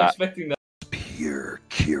clip not that. expecting that. Pure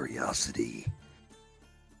curiosity.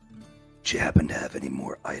 Do you happen to have any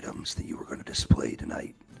more items that you were going to display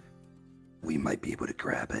tonight? We might be able to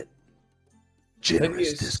grab it.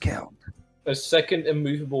 Generous it's- discount. A second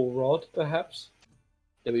immovable rod, perhaps?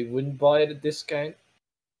 That we wouldn't buy at a discount?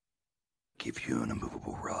 Give you an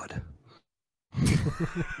immovable rod.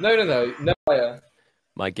 No. Higher.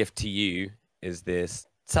 My gift to you is this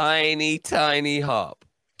tiny, tiny harp.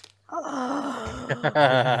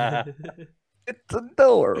 It's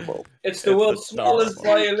adorable. It's the world's smallest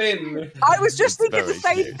violin. I was just thinking the very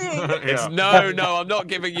same cute. thing. It's no, I'm not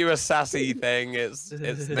giving you a sassy thing. It's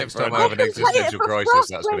Next different. time I have an I can play it existential for crisis, Frost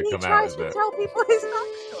that's when going he to come tries out, to isn't it? tell people his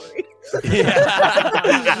backstory.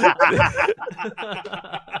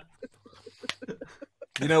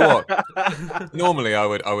 You know what? Normally, I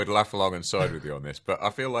would laugh along and side with you on this, but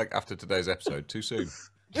I feel like after today's episode, too soon.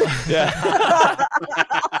 Yeah.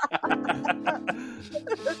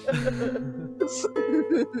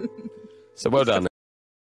 So well done.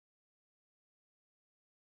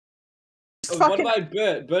 Oh, what about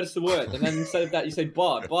bird? Bird's the word. And then instead of that, you say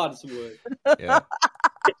bard. Bard is the word. Yeah.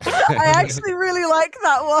 I actually really like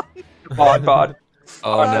that one. Bard.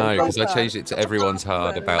 Oh I no, love because I that. changed it to everyone's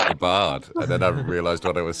hard about the bard, and then I realised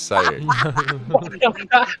what I was saying.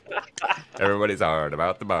 Everybody's hard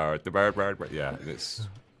about the bard, bard. Yeah, it's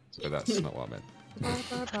so that's not what I meant.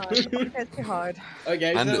 It's too hard.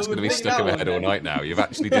 Okay, And so it's going to we're be doing stuck in that my head one all then. night now. You've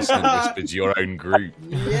actually distant whispered your own group.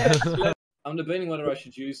 Yes. I'm debating whether I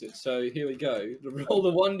should use it. So here we go. Roll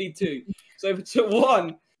the 1d2. So if it's a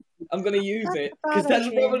 1, I'm going to use it. Because that's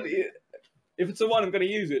probably... If it's a 1, I'm going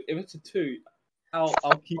to use it. If it's a 2, I'll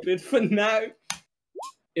keep it for now.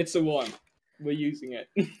 It's a 1. We're using it.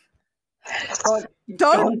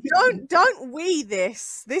 Don't we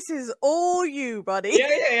this. This is all you, buddy.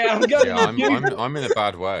 Yeah. I'm going Yeah, I'm in a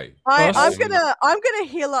bad way. I'm Frost? gonna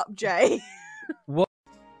heal up Jay.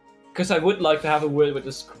 Because I would like to have a word with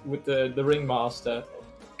the ringmaster.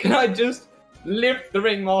 Can I just lift the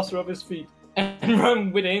ringmaster off his feet and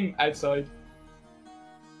run with him outside?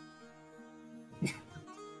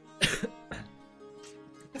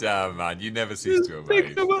 Damn, man, you never cease to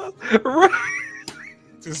amaze.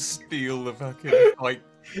 To steal the fucking fight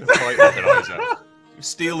organizer.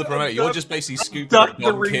 Steal the promoter. You're just basically scooping up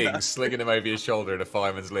Don King, slinging him over your shoulder in a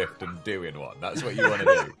fireman's lift and doing one. That's what you want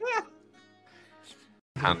to do.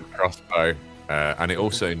 Hand crossbow. And it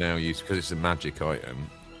also now uses, because it's a magic item,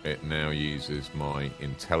 it now uses my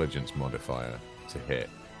intelligence modifier to hit.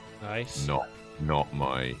 Nice. Not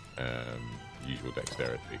my usual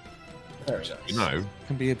dexterity. Very You know,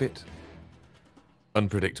 can be a bit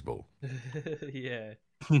unpredictable. Yeah.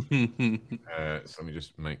 So let me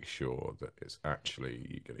just make sure that it's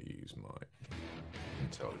actually going to use my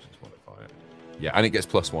intelligence modifier. Yeah, and it gets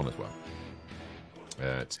 +1 as well.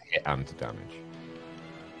 To hit and to damage.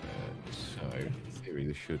 So, in theory,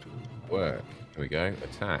 this should work. Here we go.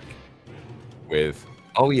 Attack. With,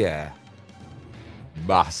 oh yeah,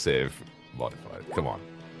 massive modifier. Come on.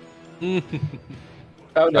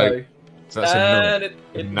 Oh no. So that's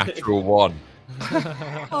a natural 1.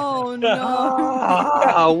 Oh no!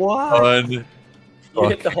 Oh, what? You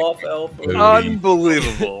hit the half elf.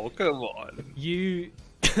 Unbelievable. Come on. You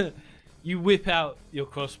you whip out your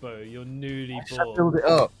crossbow, your newly bought. Build it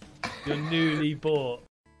up. Your newly bought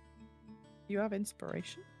You have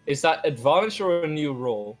inspiration. Is that advantage or a new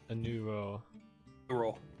roll? a new roll.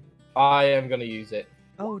 Roll. I am going to use it.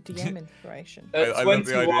 Oh, DM inspiration. I love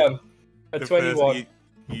the idea. 21. A The 21. first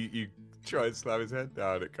you try and slam his head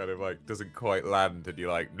down, it kind of like doesn't quite land, and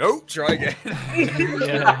you're like, nope, try again.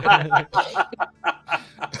 Yeah.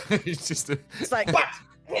 It's just a It's like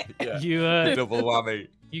yeah, You double whammy.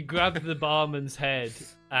 you grab the barman's head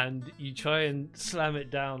and you try and slam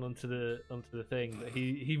it down onto the thing, but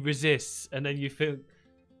he resists, and then you think,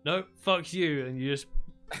 nope, fuck you, and you just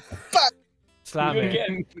slam You it,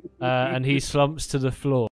 again. and he slumps to the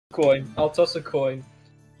floor. Coin. I'll toss a coin.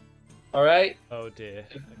 All right. Oh dear.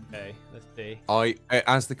 Okay, let's see.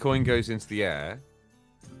 As the coin goes into the air,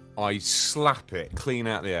 I slap it clean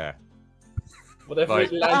out the air, Whatever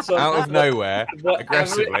like it lands on. out of nowhere, Whatever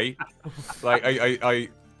aggressively. Like I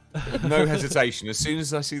no hesitation. As soon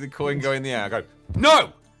as I see the coin go in the air, I go,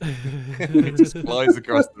 no! It just flies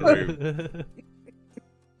across the room.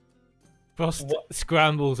 Frost What?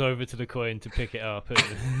 scrambles over to the coin to pick it up.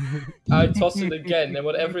 I toss it again, and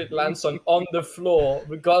whatever it lands on the floor,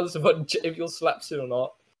 regardless of what Javiel slaps it or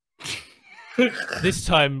not. This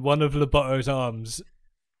time, one of Lobotto's arms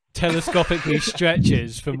telescopically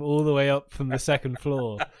stretches from all the way up from the second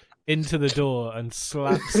floor into the door and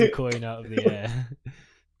slaps the coin out of the air.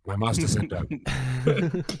 My master said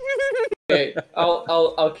that. Okay,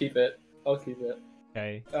 I'll keep it. I'll keep it.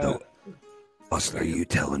 Okay. Boss, are you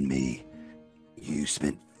telling me you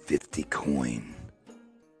spent 50 coin?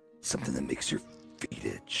 Something that makes your feet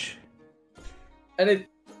itch. And it.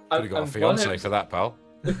 Could have got a fiance for that, pal.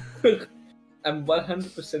 I'm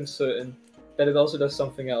 100% certain that it also does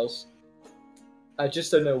something else. I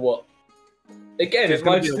just don't know what. Again, There's it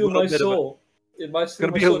gonna might be a steal little my bit of a- soul. It might steal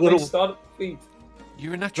gonna my be a soul. It may little- start at the feet.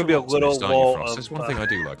 You're a There's natural gonna be a optimist, little aren't you, wall Frost? of, That's one thing I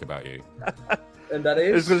do like about you. And that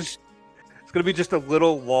It's is. gonna be just a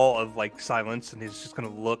little wall of like silence, and he's just gonna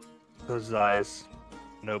look close his eyes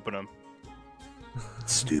and open them.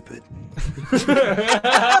 Stupid.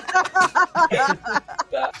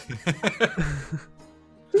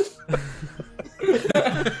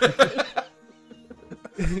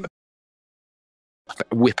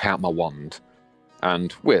 Whip out my wand,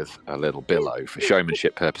 and with a little billow for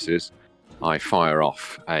showmanship purposes, I fire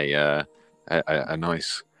off a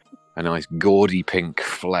nice gaudy pink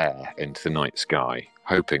flare into the night sky,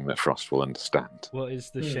 hoping that Frost will understand. What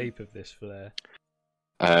is the shape of this flare?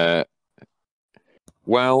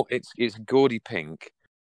 Well, it's gaudy pink.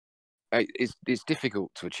 It's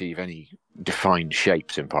difficult to achieve any defined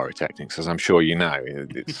shapes in pyrotechnics, as I'm sure you know.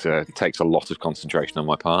 It takes a lot of concentration on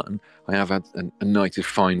my part, and I have had a night of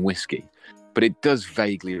fine whiskey, but it does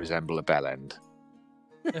vaguely resemble a bell end.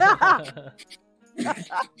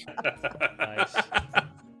 Nice.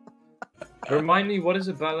 Remind me, what is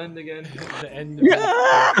a bell end again? The end of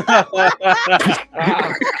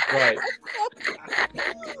Ah, right.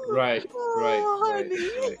 Right.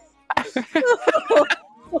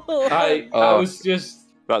 I was just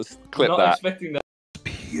That's clip not that. expecting that.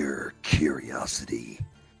 Pure curiosity.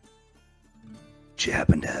 Do you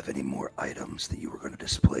happen to have any more items that you were going to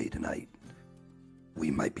display tonight?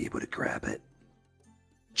 We might be able to grab it.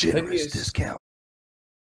 Generous is- discount.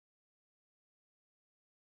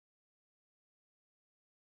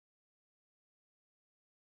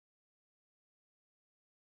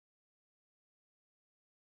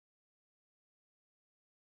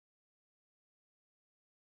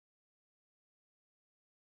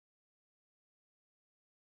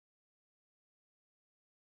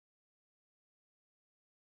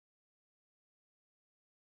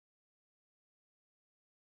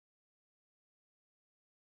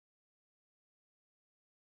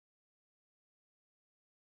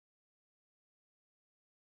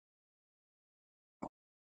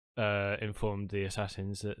 informed the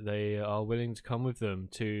assassins that they are willing to come with them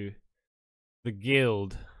to the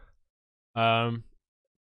guild. Fornala,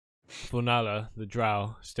 the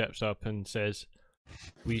drow, steps up and says,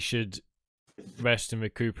 "We should rest and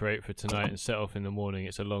recuperate for tonight and set off in the morning.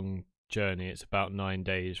 It's a long journey. It's about 9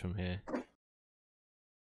 days from here."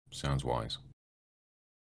 Sounds wise.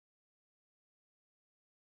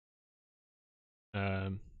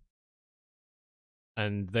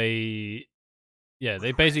 And they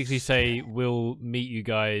basically say, "We'll meet you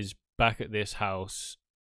guys back at this house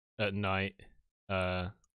at night,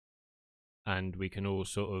 and we can all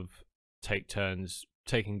sort of take turns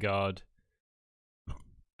taking guard,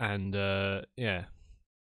 and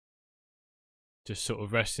just sort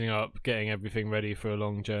of resting up, getting everything ready for a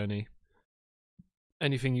long journey.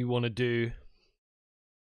 Anything you want to do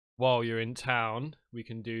while you're in town, we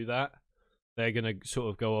can do that." They're gonna sort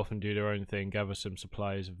of go off and do their own thing, gather some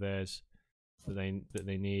supplies of theirs that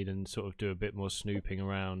they need, and sort of do a bit more snooping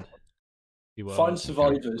around. See what Find else-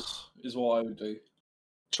 survivors is what I would do.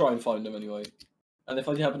 Try and find them anyway. And if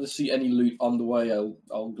I happen to see any loot on the way,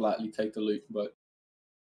 I'll gladly take the loot. But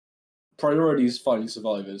priority is finding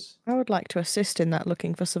survivors. I would like to assist in that,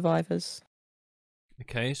 looking for survivors.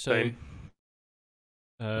 Okay, so Same.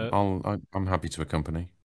 I'm happy to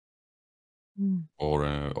accompany.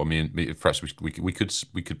 Or me and perhaps we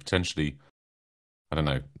could potentially, I don't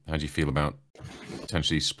know. How do you feel about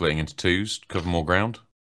potentially splitting into twos, cover more ground?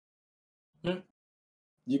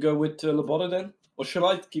 You go with Loboto then, or should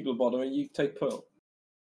I keep Loboto and you take Pearl?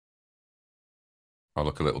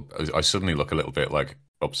 I suddenly look a little bit like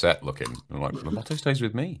upset looking. I'm like, Loboto stays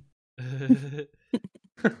with me.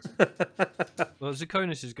 well,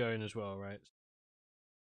 Zakonis is going as well, right?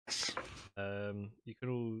 You can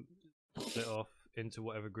all split off into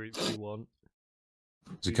whatever groups you want.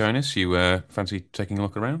 Zakonis, you fancy taking a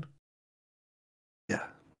look around? Yeah.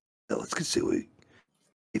 Let's go see what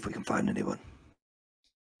if we can find anyone.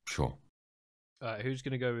 Sure. Alright, who's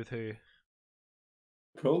gonna go with who?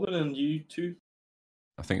 Prolan and you two.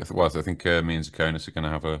 I think me and Zakonis are going to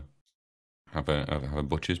have a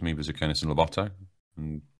butchers. Me with Zakonis and Loboto,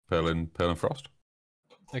 and Pearl and Frost.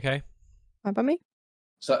 Okay. How about me?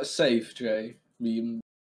 Is that safe, Jay?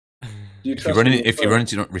 Do you If trust we me?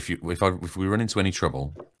 run into any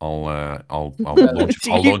trouble, I'll launch.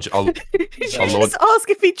 Do I'll you- launch. I'll Did you I'll just ask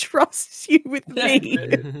if he trusts you with me?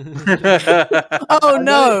 Oh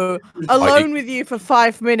no! Alone with you for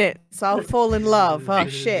 5 minutes, I'll fall in love. Oh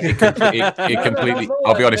shit! it completely.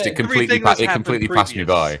 I'll be honest. It completely. Everything that's It completely happened passed me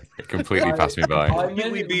by. It completely passed me by. I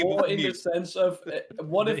Completely meant be more in the mute. sense of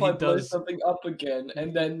what if He I blow does. something up again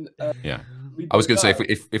and then Yeah. we I was going to say, die?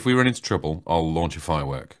 if we run into trouble, I'll launch a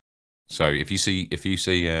firework. So if you see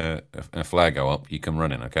a flare go up, you come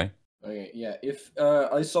running, okay? Okay, yeah. If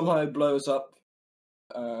I somehow blows up,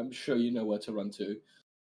 I'm sure you know where to run to.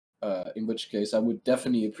 In which case, I would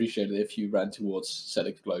definitely appreciate it if you ran towards said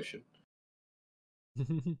explosion.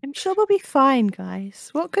 I'm sure we'll be fine, guys.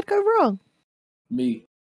 What could go wrong? Me.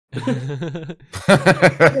 I'm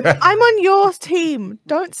on your team.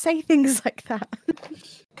 Don't say things like that.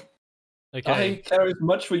 Okay. I care as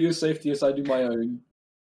much for your safety as I do my own.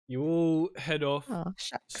 You all head off, Oh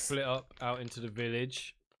shucks. split up out into the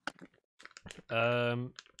village.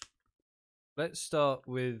 Let's start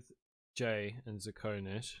with Jay and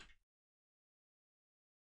Zakonis.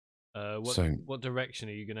 What direction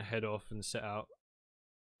are you going to head off and set out?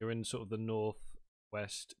 You're in sort of the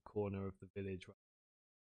northwest corner of the village, right?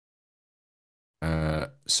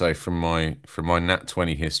 So from my Nat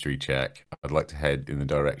 20 history check, I'd like to head in the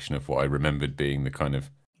direction of what I remembered being the kind of.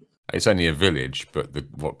 It's only a village, but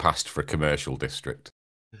what passed for a commercial district.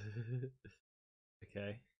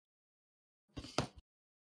 Okay.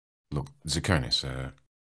 Look, Zakonis,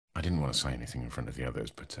 I didn't want to say anything in front of the others,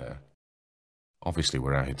 but obviously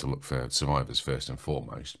we're out here to look for survivors first and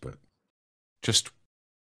foremost, but just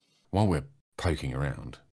while we're poking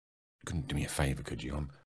around, you couldn't do me a favour, could you? I'm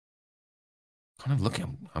kind of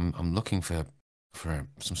looking. I'm looking for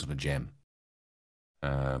some sort of gem.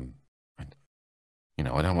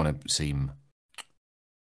 I don't want to seem.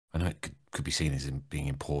 I know it could be seen as being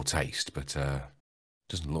in poor taste, but it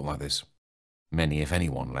doesn't look like there's many, if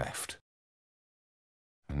anyone, left.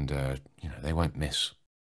 And they won't miss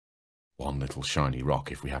one little shiny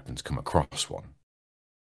rock if we happen to come across one.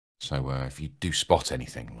 So if you do spot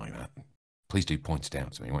anything like that, please do point it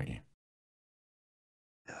out to me, won't you?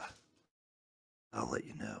 Yeah. I'll let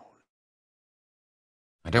you know.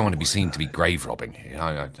 I don't want to be seen to be grave robbing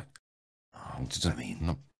here. If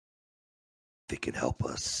it can help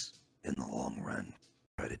us in the long run,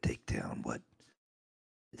 try to take down what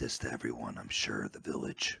it is to everyone, I'm sure the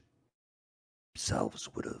village themselves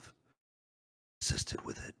would have assisted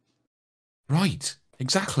with it. Right,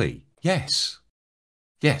 exactly. Yes.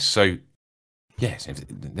 So, yes, if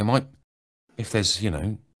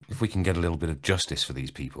we can get a little bit of justice for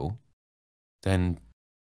these people, then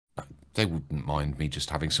they wouldn't mind me just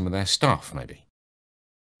having some of their stuff, maybe.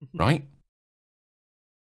 Right?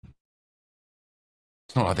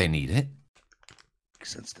 It's not like they need it.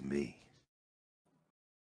 Makes sense to me.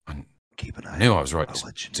 I Keep an eye. I knew out. I was right I'll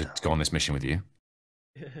let you to know. go on this mission with you.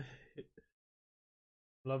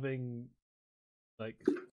 Loving, like,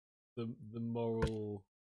 the moral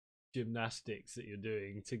gymnastics that you're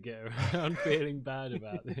doing to get around feeling bad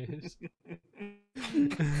about this.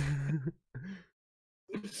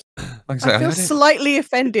 Like I I feel don't- slightly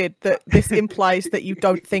offended that this implies that you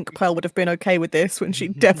don't think Pearl would have been okay with this when she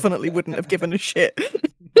definitely wouldn't have given a shit.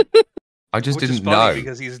 I just Which is didn't funny know.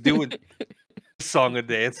 because he's doing song and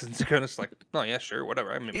dance, and it's kind of like, oh yeah, sure,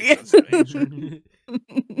 whatever. I mean, Yeah. makes sense to me, sure.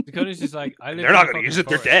 Dakota's just like, I live They're in not the gonna fucking use it,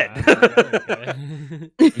 they're forest, dead.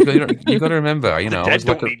 man. Okay. You got to remember, The I dead was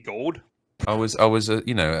don't like need gold. I was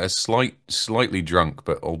a slightly drunk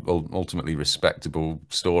but ultimately respectable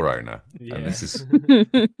store owner. Yeah. And this is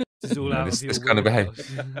This is all out this- of this your kind of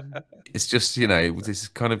wheelhouse. it's just this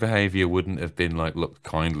kind of behaviour wouldn't have been looked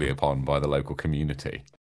kindly upon by the local community.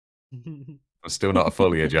 I'm still not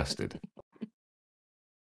fully adjusted.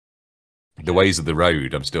 The ways of the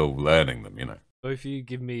road, I'm still learning them. Both of you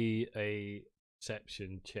give me a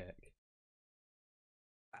perception check.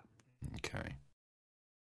 Okay.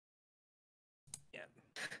 Yeah.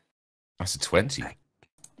 That's a 20. I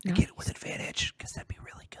get it with advantage because that'd be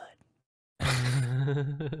really good.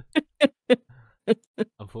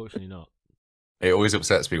 Unfortunately not. It always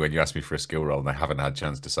upsets me when you ask me for a skill roll and I haven't had a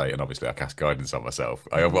chance to say it, and obviously I cast guidance on myself.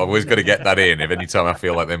 I'm always going to get that in if any time I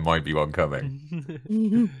feel like there might be one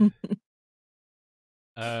coming.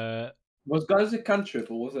 Was guys a cantrip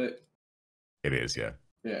or was it? It is, yeah.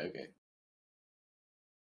 Yeah, okay.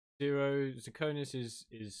 Zero. Zakonis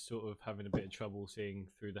is sort of having a bit of trouble seeing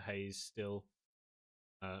through the haze still.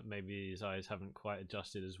 Maybe his eyes haven't quite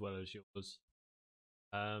adjusted as well as yours.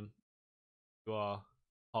 You are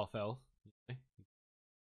half elf.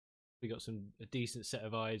 We got a decent set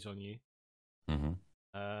of eyes on you. Mm-hmm.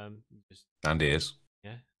 Just And ears.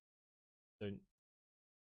 yeah. Don't.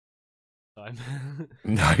 Time.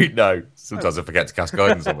 No. Sometimes I forget to cast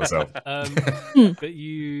guidance on myself. But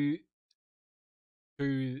you,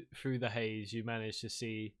 through the haze, you manage to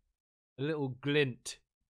see a little glint,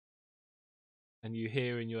 and you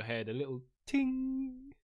hear in your head a little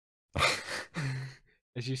ting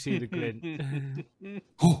as you see the glint.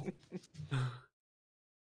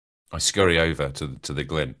 I scurry over to the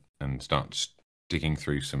glint and start digging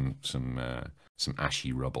through some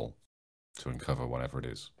ashy rubble to uncover whatever it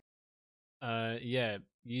is. Yeah,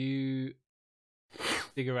 you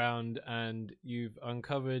dig around and you've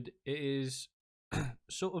uncovered it is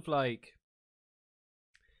sort of like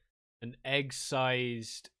an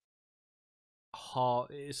egg-sized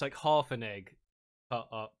it's like half an egg cut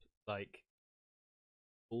up like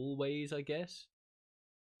all ways, I guess.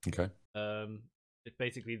 Okay. It's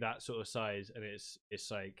basically that sort of size, and it's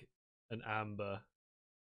like an amber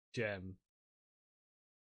gem.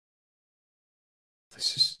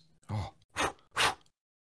 This is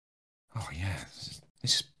yeah.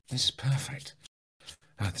 This is perfect.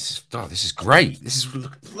 This is great. This is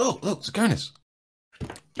look, Zakonis.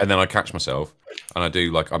 And then I catch myself, and I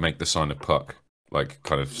make the sign of Puck, like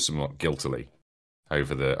kind of somewhat guiltily,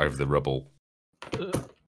 over the rubble.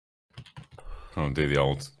 I'll do the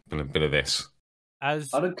old bit of this. I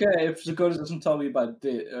don't care if Zakonis doesn't tell me about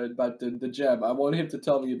the gem. I want him to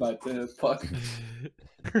tell me about the Puck.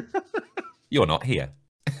 You're not here.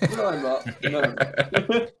 No, I'm not.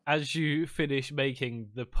 No. As you finish making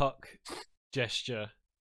the Puck gesture,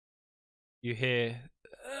 you hear.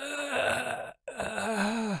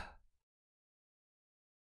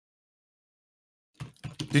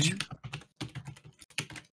 Did you?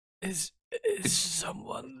 Is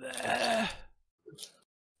someone there?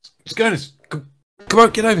 Zakonis, come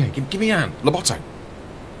on, get over here. Give me a hand. Loboto.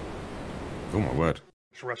 Oh my word.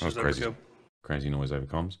 Just rushes over to him. Crazy noise over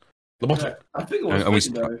comms. Loboto. Yeah, I think it was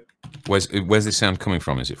though. Where's this sound coming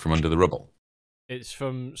from? Is it from under the rubble? It's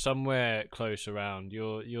from somewhere close around.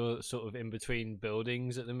 You're sort of in between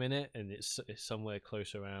buildings at the minute, and it's somewhere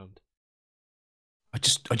close around. I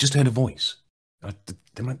just heard a voice.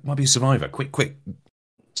 There might be a survivor. Quick.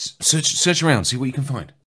 Search around. See what you can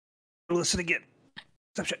find. Listen again.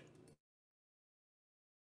 Stop shit.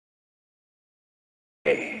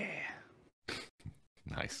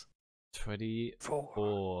 Nice.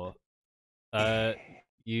 24.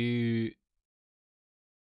 You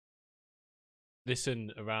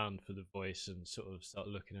listen around for the voice and sort of start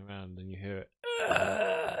looking around, and you hear it.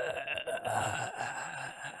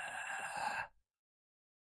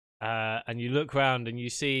 And you look around and you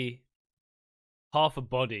see half a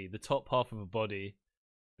body, the top half of a body,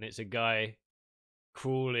 and it's a guy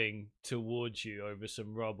crawling towards you over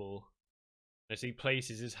some rubble. As he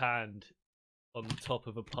places his hand on the top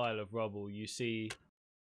of a pile of rubble, you see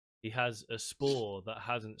he has a spore that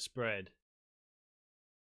hasn't spread,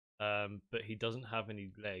 but he doesn't have any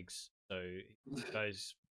legs, so the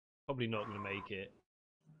guy's probably not going to make it.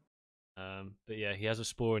 But yeah, he has a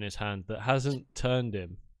spore in his hand that hasn't turned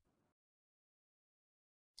him.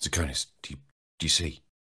 Zakonis, do you see?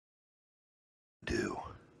 Do.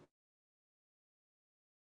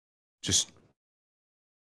 Just.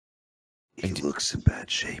 He looks in bad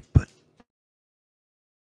shape, but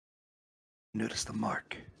notice the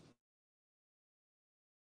mark.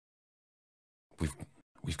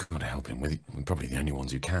 We've got to help him. We're probably the only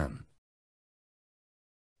ones who can.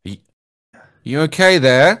 You okay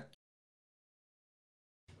there?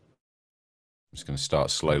 I'm just going to start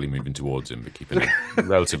slowly moving towards him, but keeping it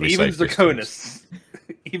relatively even safe.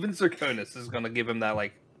 Even Zakonis is going to give him that,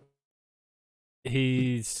 like...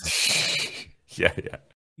 He's... yeah.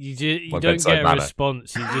 You don't get a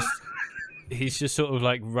response. He's just sort of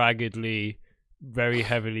like raggedly, very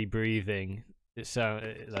heavily breathing. It sounds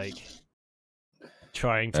like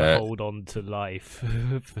trying to hold on to life.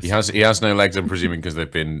 He has no legs, I'm presuming, because they've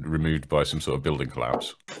been removed by some sort of building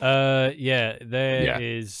collapse. Yeah, there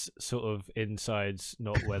is sort of insides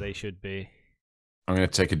not where they should be. I'm going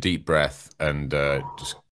to take a deep breath and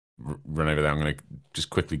just run over there. I'm going to just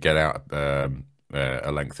quickly get out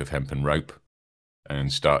a length of hempen rope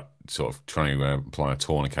and start sort of trying to apply a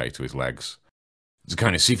tourniquet to his legs.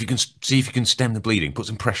 Zakonis, see if you can stem the bleeding. Put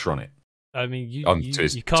some pressure on it. I mean, you to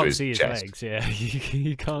his, you can't to his see his chest. legs. Yeah,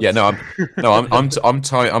 you can't. Yeah, no, see- I'm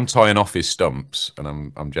tying off his stumps, and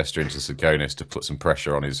I'm gesturing to Sagonis to put some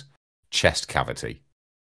pressure on his chest cavity.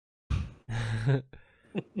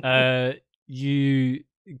 You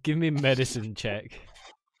give me a medicine check.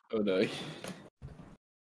 Oh no.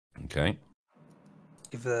 Okay.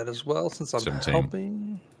 Give that as well, since I'm 17.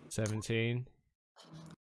 helping. 17.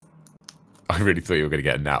 I really thought you were going to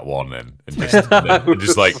get a nat 1 then, and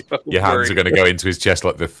just like So your hands are worried. going to go into his chest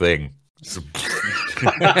like the Thing.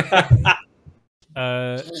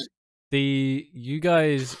 You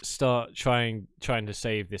guys start trying to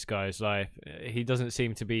save this guy's life. He doesn't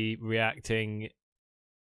seem to be reacting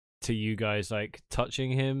to you guys like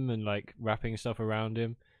touching him and like wrapping stuff around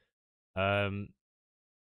him. But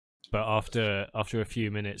after a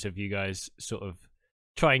few minutes of you guys sort of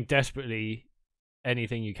trying desperately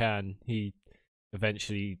anything you can, he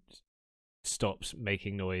eventually stops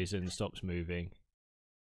making noise and stops moving.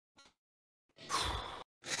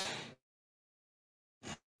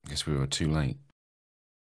 Guess we were too late.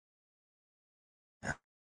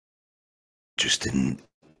 Just didn't.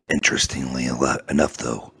 Interestingly enough,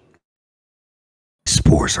 though,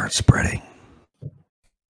 spores aren't spreading.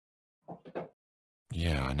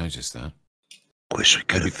 Yeah, I noticed that. Wish we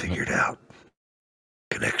could have figured out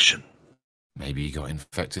connection. Maybe he got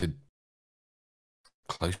infected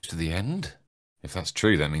close to the end. If that's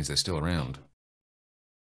true, that means they're still around.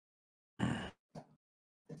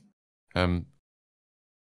 I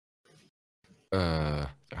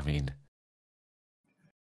mean,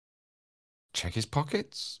 check his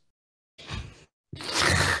pockets.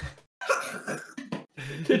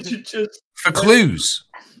 Did you just For clues.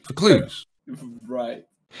 For clues. right?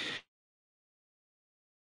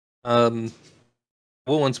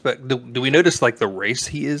 We'll inspect. Do we notice like the race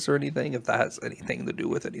he is or anything? If that has anything to do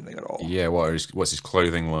with anything at all? Yeah, what's his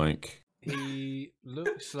clothing like? He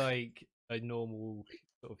looks like a normal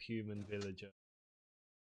sort of human villager.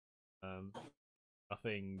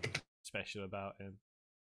 Nothing special about him.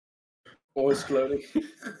 Always floating.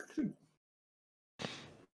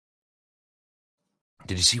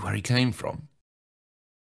 Did you see where he came from?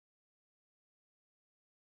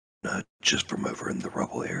 Just from over in the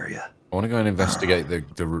rubble area. I want to go and investigate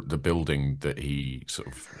the building that he sort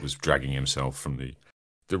of was dragging himself from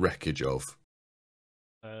the wreckage of.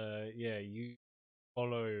 Yeah, you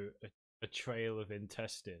follow a trail of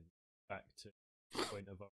intestine back to the point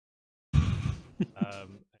of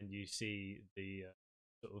and you see the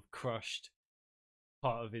sort of crushed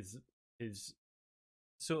part of his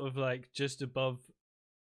sort of like just above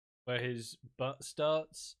where his butt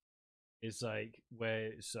starts is like where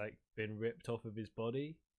it's like been ripped off of his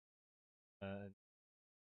body.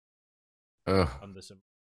 Under some.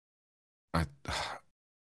 I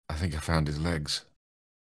think I found his legs.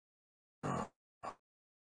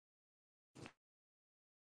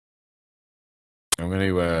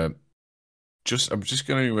 I'm just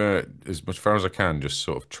going to as much far as I can, just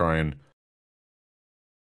sort of try and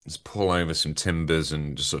just pull over some timbers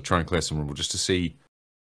and just sort of try and clear some rubble, just to see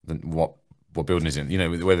what building is in. You know,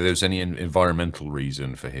 whether there's any environmental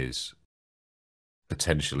reason for his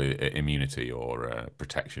potential immunity or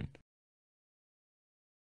protection.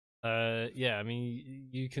 Yeah, I mean,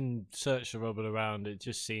 you can search the rubble around. It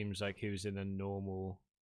just seems like he was in a normal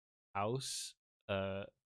house,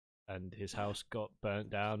 and his house got burnt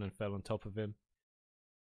down and fell on top of him.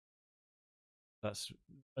 That's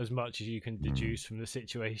as much as you can deduce from the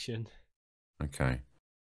situation. Okay.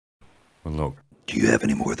 Well, look. Do you have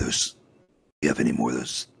any more of those? Do you have any more of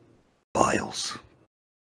those vials?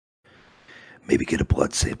 Maybe get a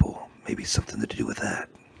blood sample. Maybe something to do with that.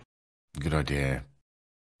 Good idea.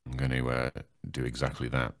 I'm going to do exactly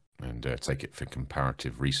that and take it for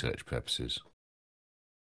comparative research purposes.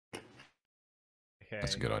 Okay.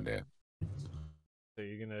 That's a good idea. So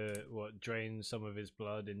you're gonna drain some of his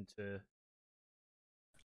blood into.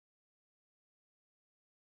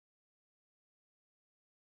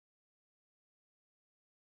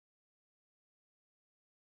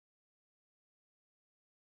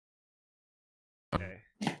 Okay.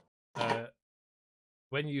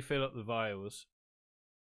 When you fill up the vials,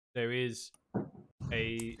 there is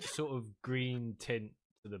a sort of green tint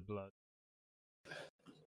to the blood.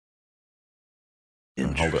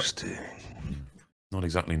 Interesting. Not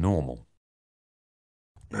exactly normal.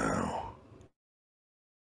 No.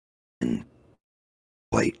 And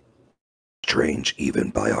quite strange, even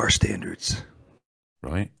by our standards.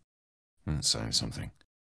 Right? That's saying something.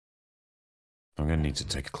 I'm going to need to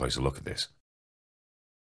take a closer look at this.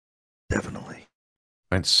 Definitely.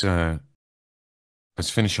 Let's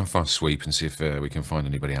finish off our sweep and see if we can find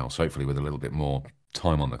anybody else. Hopefully with a little bit more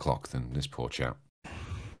time on the clock than this poor chap.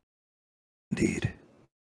 Indeed.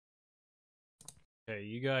 Okay,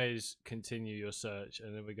 you guys continue your search,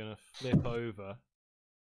 and then we're gonna flip over.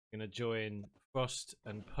 We're gonna join Frost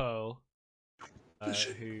and Pearl,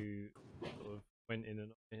 who sort of went in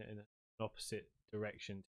an opposite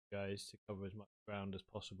direction to you guys to cover as much ground as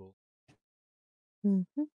possible.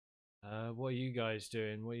 Mm-hmm. What are you guys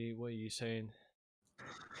doing? What are you saying?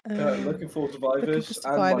 Looking for survivors. Looking for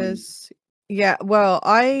And money. survivors. Yeah, well,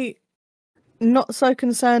 I not so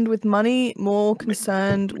concerned with money, more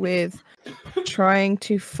concerned with trying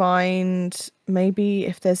to find maybe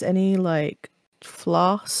if there's any like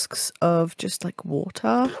flasks of just like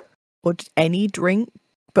water or just any drink,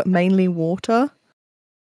 but mainly water.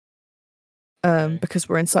 Okay. Because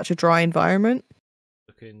we're in such a dry environment.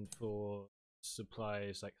 Looking for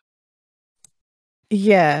supplies like.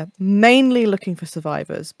 Yeah, mainly looking for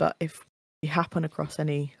survivors, but if we happen across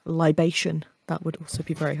any libation, that would also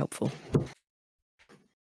be very helpful.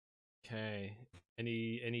 Okay.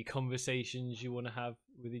 Any conversations you want to have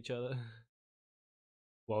with each other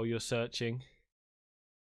while you're searching?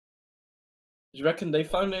 Do you reckon they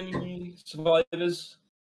found any survivors?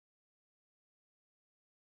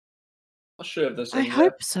 Not sure if there's I any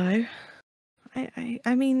hope so.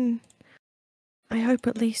 I mean, I hope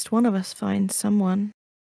at least one of us finds someone.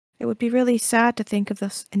 It would be really sad to think of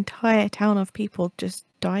this entire town of people just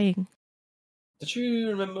dying. Did you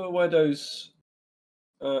remember where those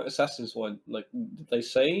assassins went? Like, did they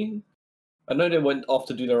say? I know they went off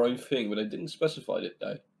to do their own thing, but they didn't specify it,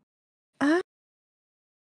 though.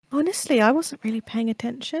 Honestly, I wasn't really paying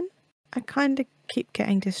attention. I kind of keep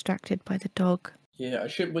getting distracted by the dog. Yeah, I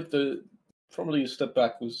should with the probably a step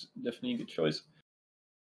back was definitely a good choice.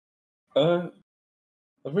 I'm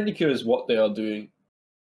really curious what they are doing.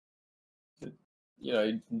 You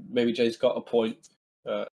know, maybe Jay's got a point.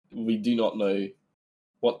 We do not know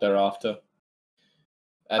what they're after.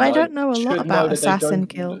 And I don't know a should lot about that they assassin don't-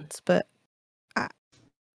 guilds, but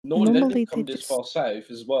Normally they normally don't come they this just- far south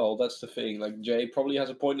as well. That's the thing. Like Jay probably has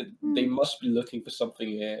a point that they must be looking for something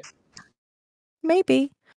here.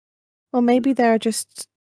 maybe. Or maybe they're just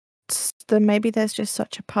maybe there's just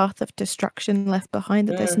such a path of destruction left behind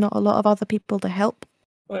that there's Yeah. not a lot of other people to help.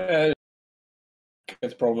 Well,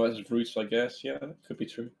 it's problem as roots, I guess. Yeah, that could be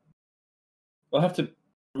true. I'll have to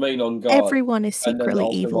remain on guard. Everyone is and then secretly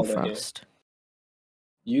also evil, while they're here. Frost.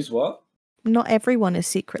 Use what? Not everyone is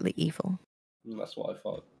secretly evil. That's what I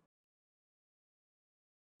thought.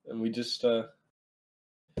 And we just, I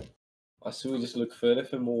assume we just look further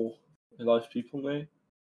for more alive people, maybe?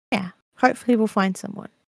 Yeah. Hopefully we'll find someone.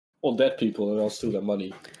 Or dead people, and I'll steal their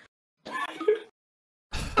money.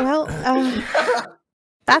 Well,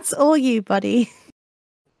 that's all you, buddy.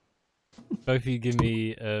 Both of you give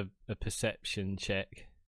me a perception check.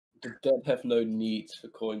 The dead have no needs for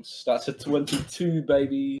coins. That's a 22,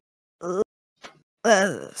 baby.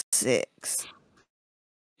 6.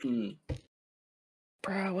 Hmm.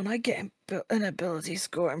 Bro, when I get an ability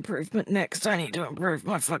score improvement next, I need to improve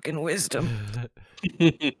my fucking wisdom.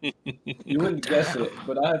 You wouldn't guess it,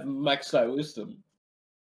 but I have maxed out wisdom.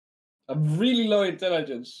 I'm really low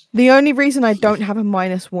intelligence. The only reason I don't have a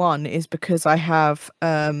 -1 is because I have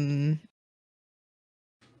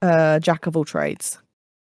jack of all trades.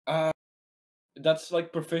 That's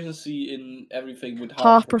like proficiency in everything with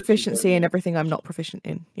Half proficiency in in everything I'm not proficient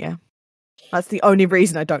in. Yeah, that's the only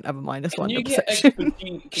reason I don't have a -1 Can to you get perception.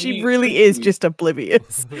 expertise? She really is just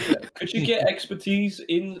oblivious. Could you get expertise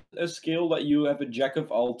in a skill that you have a jack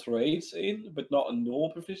of all trades in, but not a normal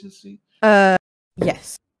proficiency?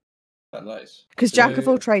 Yes, Nice. because jack of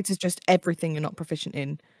Yeah. all trades is just everything you're not proficient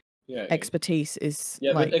in. Yeah. Expertise is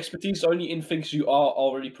Yeah, like but expertise only in things you are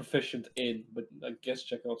already proficient in. But I guess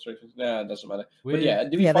jack of all trades. Nah, it doesn't matter. But yeah,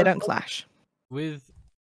 do we yeah, they find don't one? clash. With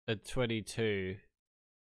a 22,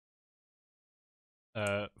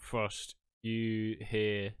 Frost, you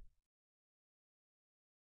hear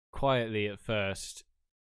quietly at first,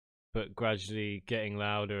 but gradually getting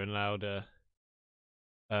louder and louder.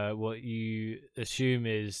 What you assume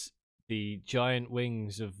is the giant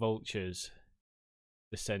wings of vultures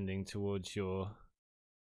descending towards your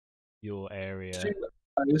area.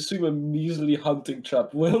 I assume a measly hunting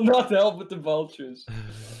trap will not help with the vultures.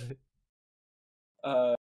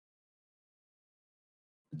 Do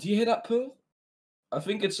you hear that, Pearl? I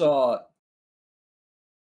think it's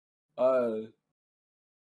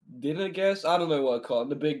dinner guess? I don't know what I call it.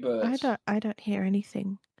 The big birds. I don't hear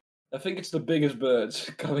anything. I think it's the biggest birds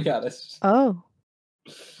coming at us. Oh.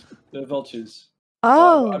 The vultures.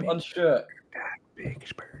 Oh. I'm unsure. Big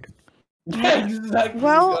bird. Yeah, exactly.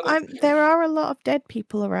 Well, you got it. there are a lot of dead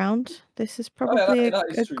people around. This is Oh, yeah, probably that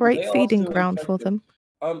is a true. great They are feeding still ground for infected.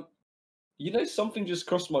 them. You know, something just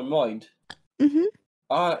crossed my mind. Hmm.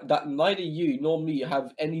 That neither you nor me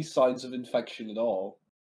have any signs of infection at all.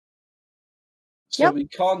 So Yep. we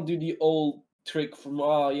can't do the old trick from,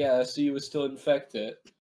 yeah, so you were still infected.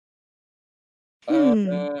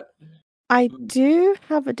 I Hmm. do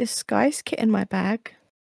have a disguise kit in my bag.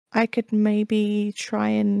 I could maybe try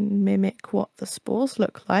and mimic what the spores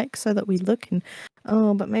look like so that we look and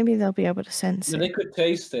but maybe they'll be able to sense Yeah, it. they could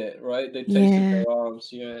taste it, right? They tasted Yeah. their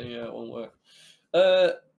arms. Yeah, it won't work.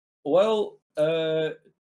 Well,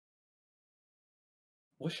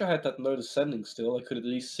 wish I had that note ascending still. I could at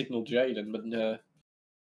least signal Jaden, but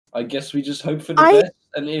I guess we just hope for the best.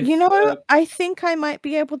 And if I think I might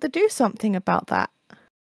be able to do something about that.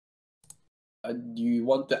 you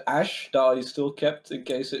want the ash that I still kept in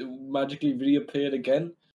case it magically reappeared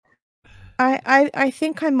again. I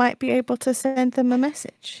think I might be able to send them a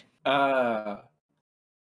message.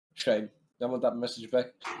 Shame. I want that message back.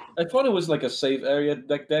 I thought it was like a safe area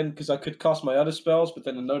back then because I could cast my other spells, but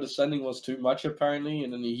then the note ascending was too much apparently,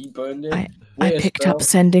 and then he burned it. I picked up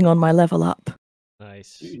sending on my level up.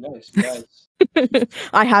 Nice. Ooh, nice.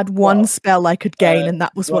 I had one spell I could gain, and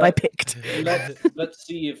that was what I right. picked. Let's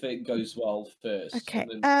see if it goes well first. Okay.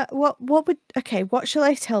 and then- What shall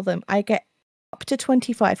I tell them? I get up to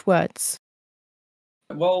 25 words.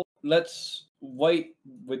 Well, let's wait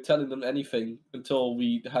with telling them anything until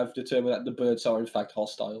we have determined that the birds are in fact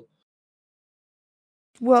hostile.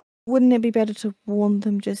 Well, wouldn't it be better to warn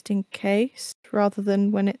them just in case, rather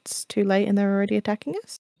than when it's too late and they're already attacking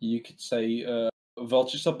us? You could say,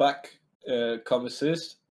 vultures are back, come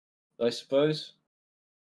assist, I suppose.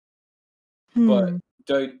 But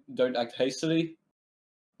don't act hastily.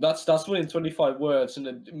 That's within 25 words, and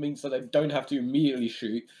it means that I don't have to immediately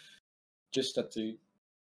shoot. Just have to.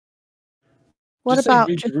 What just say about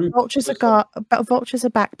regroup vultures are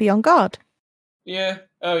back, be on guard? Yeah.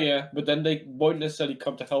 Oh, yeah. But then they won't necessarily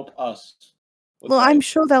come to help us. Well, I'm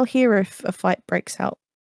sure they'll hear if a fight breaks out.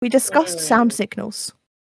 We discussed sound signals.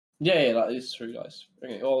 Yeah, that is true, guys.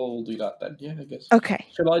 Okay, I'll do that then. Yeah, I guess. Okay.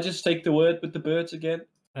 Shall I just take the word with the birds again?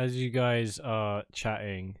 As you guys are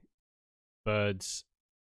chatting, birds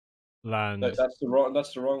land. No, that's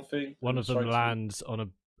the wrong thing. One of them lands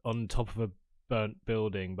on top of a burnt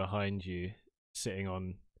building behind you, sitting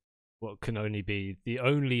on what can only be the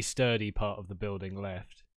only sturdy part of the building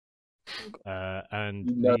left.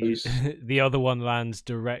 And the other one lands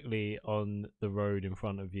directly on the road in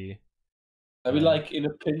front of you. Are we like in a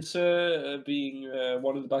pincer, being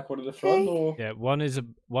one in the back, one in the front, or? Yeah, one is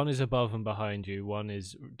above and behind you. One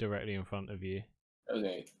is directly in front of you.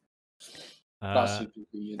 Okay.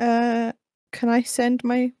 Can I send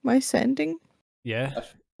my sending? Yeah.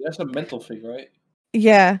 That's a mental thing, right?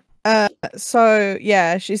 Yeah. So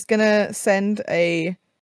yeah, she's gonna send a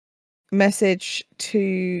message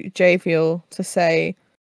to Javiel to say,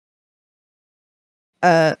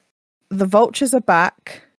 the vultures are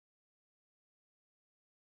back.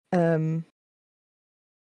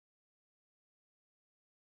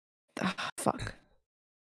 Fuck.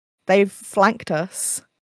 They've flanked us.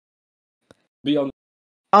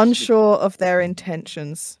 Unsure of their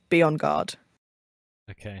intentions. Be on guard.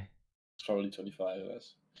 Okay. It's probably 25 of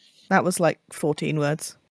us. That was like 14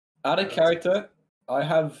 words. Out of character, I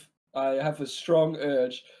have a strong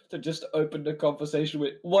urge to just open the conversation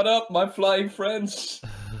with "What up, my flying friends?"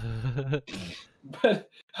 But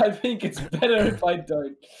I think it's better if I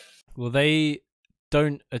don't. Well, they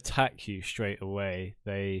don't attack you straight away.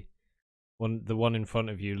 The one in front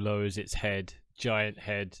of you lowers its head, giant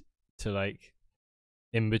head, to like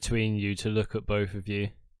in between you to look at both of you.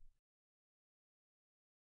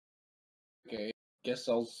 Okay, guess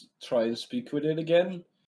I'll try and speak with it again.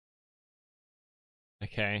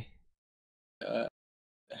 Okay.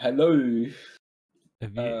 Hello.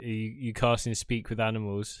 Are you casting Speak with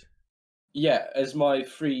Animals? Yeah, as my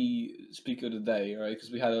free speaker of the day, right?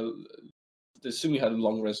 Because we had a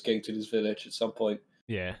long rest getting to this village at some point.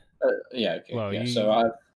 Yeah. Yeah. Okay. Well, yeah.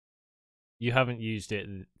 You haven't used it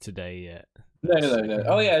today yet. No.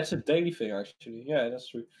 Oh yeah, it's a daily thing actually. Yeah, that's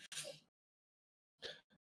true.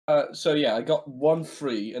 So yeah, I got one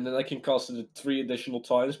free, and then I can cast it 3 additional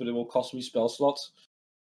times, but it will cost me spell slots.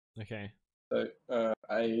 Okay. So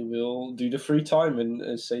I will do the free time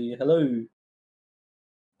and say hello.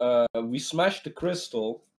 We smashed the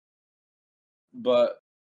crystal, but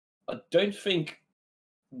I don't think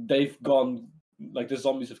they've gone. Like the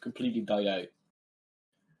zombies have completely died out.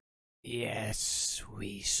 Yes,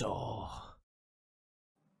 we saw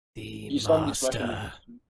the You saw me master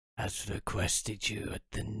has requested you at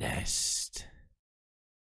the nest.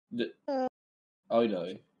 I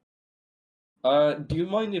know. Do you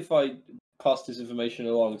mind if I pass this information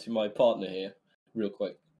along to my partner here, real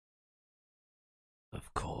quick?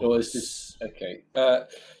 Of course. Or is this okay?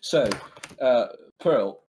 So,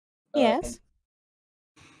 Pearl. Yes.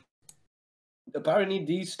 Apparently,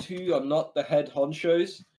 these two are not the head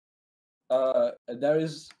honchos. There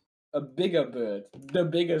is a bigger bird, the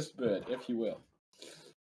biggest bird, if you will,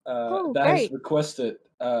 that has great. requested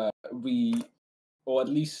we, or at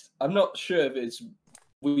least I'm not sure if it's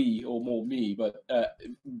we or more me, but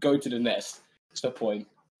go to the nest. That's the point.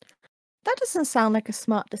 That doesn't sound like a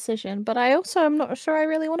smart decision, but I also am not sure I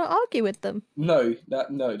really want to argue with them. No,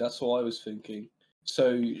 that's what I was thinking.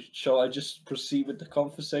 So, shall I just proceed with the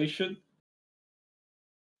conversation?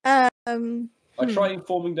 I try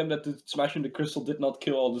informing them that the smashing the crystal did not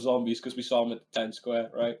kill all the zombies because we saw them at the town square,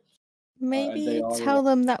 right? Maybe they are tell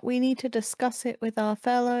them that we need to discuss it with our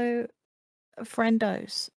fellow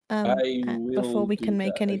friendos before we can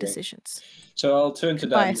make any decisions. So I'll turn to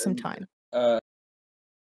Could them. buy us some time.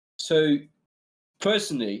 So,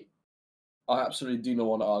 personally, I absolutely do not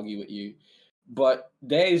want to argue with you. But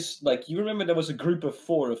there's, like, you remember there was a group of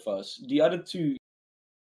 4 of us. The other 2,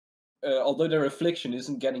 although their affliction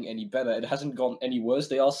isn't getting any better, it hasn't gone any worse,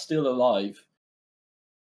 they are still alive.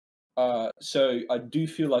 So I do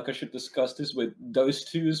feel like I should discuss this with those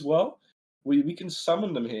 2 as well. We can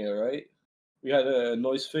summon them here, right? We had a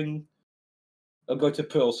noise thing. I'll go to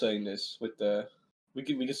Pearl saying this with the... We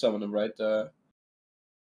can summon them, right?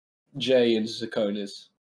 Jay and Zakonis.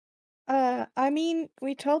 I mean,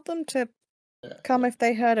 we told them to come if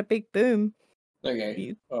they heard a big boom.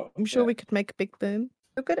 Okay. I'm sure we could make a big boom.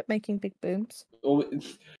 We're good at making big booms.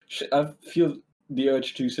 I feel the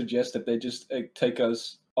urge to suggest that they just take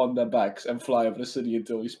us on their backs and fly over the city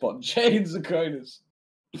until we spot Jay and Zakonis.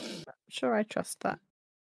 Sure, I trust that.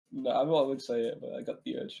 No, I wouldn't say it, but I got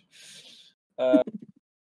the urge.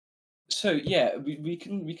 So yeah, we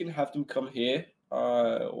can have them come here,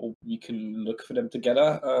 or we can look for them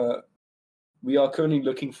together. We are currently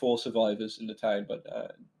looking for survivors in the town, but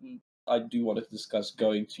I do want to discuss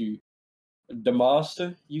going to the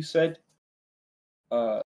master. You said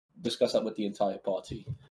discuss that with the entire party,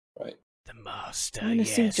 right? The master. I want to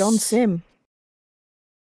see John Sim.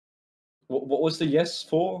 What was the yes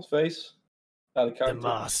for face? The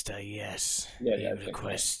master, yes. Yeah, he okay,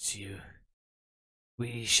 requests you.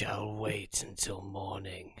 We shall wait until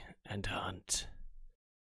morning and hunt.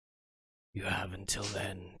 You have until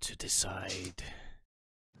then to decide.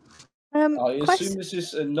 I assume this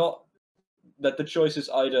is not that the choice is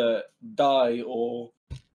either die or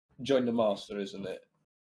join the master, isn't it?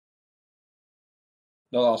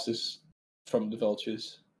 The last is from the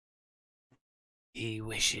vultures. He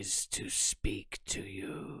wishes to speak to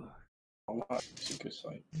you. That's a good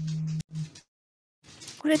sign.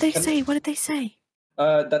 What did they say? What did they say?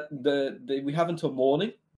 That we have until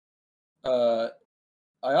morning. I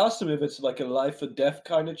asked him if it's like a life or death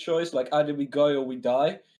kind of choice, like either we go or we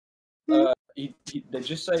die. They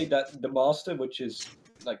just say that the master, which is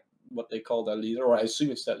like what they call their leader, or I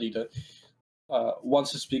assume it's that leader,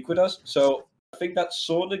 wants to speak with us. So I think that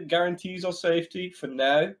sort of guarantees our safety for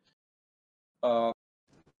now.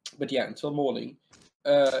 But yeah, until morning.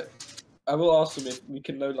 I will ask them if we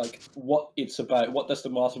can know like what it's about. What does the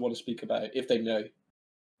master want to speak about? If they know.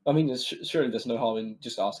 I mean, surely there's no harm in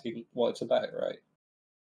just asking what it's about, right?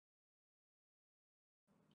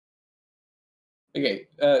 Okay,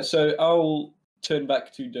 so I'll turn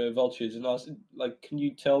back to the vultures and ask, like, can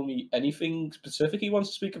you tell me anything specific he wants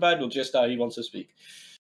to speak about, or just how he wants to speak?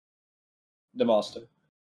 The master.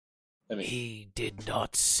 I mean, he did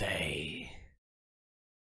not say.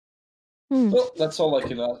 Well, that's all I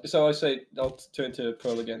can ask. So I say, I'll turn to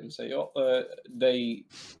Pearl again and say,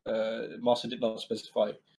 master did not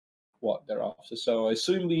specify what they're after. So I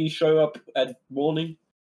assume we show up at morning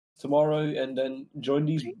tomorrow and then join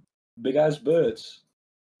these big ass birds.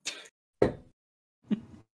 Yeah,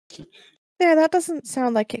 that doesn't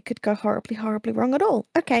sound like it could go horribly, horribly wrong at all.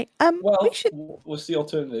 Okay, Well, we should... what's the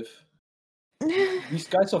alternative? These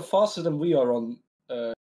guys are faster than we are on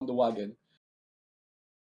the wagon.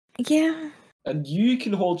 Yeah. And you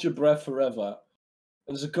can hold your breath forever,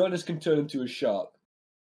 and Zakonis can turn into a shark.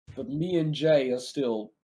 But me and Jay are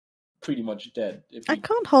still pretty much dead. I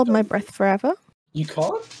can't hold my breath forever. You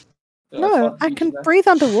can't? No, I can breathe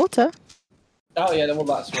underwater. Oh yeah, well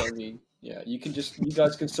that's what I mean. Yeah, you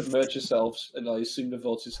guys can submerge yourselves, and I assume the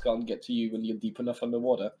vultures can't get to you when you're deep enough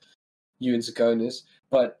underwater. You and Zakonis.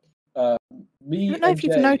 But me I don't know if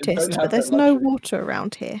you've noticed, but there's no water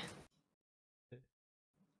around here.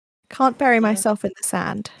 Can't bury myself in the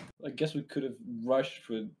sand. I guess we could have rushed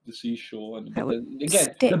for the seashore, and That but would then,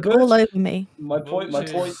 again, stick the birds. all over me. My point.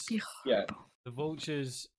 Vultures- Yeah, The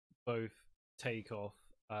vultures both take off.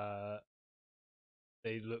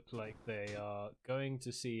 They look like they are going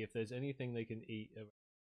to see if there's anything they can eat.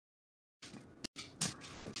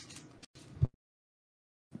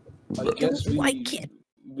 I guess don't like it.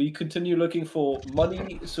 we continue looking for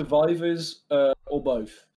money, survivors, or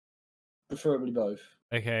both. Preferably both.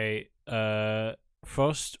 Okay,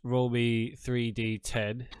 Frost, roll me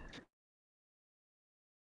 3d10.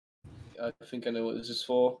 I think I know what this is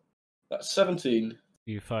for. That's 17.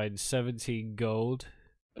 You find 17 gold.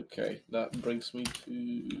 Okay, that brings me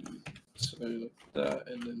to like that,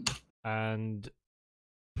 and then And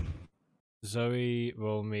Zoe,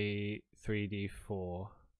 roll me 3d4.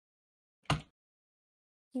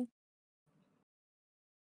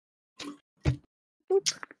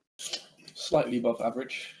 slightly above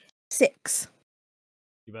average. 6.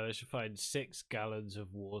 You managed to find 6 gallons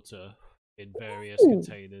of water in various Ooh.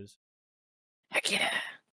 containers. Heck yeah.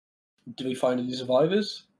 Do we find any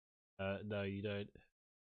survivors? No, you don't.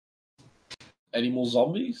 Any more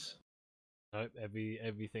zombies? Nope,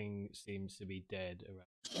 everything seems to be dead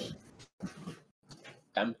around.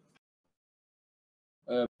 Damn.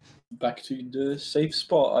 Back to the safe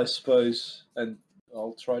spot, I suppose, and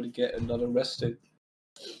I'll try to get another rest in.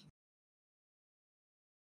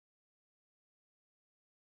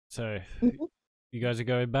 So, Mhm. you guys are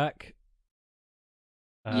going back?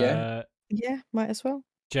 Yeah. Yeah, might as well.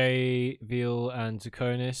 Jay, Veal, and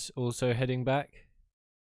Zakonis also heading back?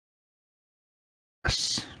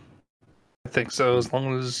 Yes. I think so, as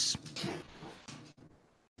long as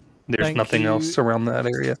there's Thank nothing you. else around that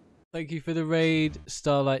area. Thank you for the raid,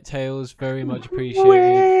 Starlight Tales. Very much appreciated.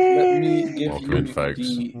 Let me give Welcome you in, folks.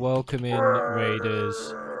 the. Welcome in,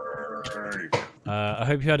 raiders. I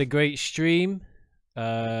hope you had a great stream.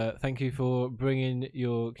 Thank you for bringing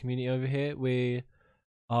your community over here. We're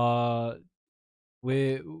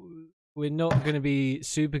not going to be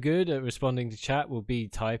super good at responding to chat. We'll be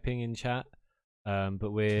typing in chat.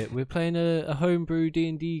 But we're playing a homebrew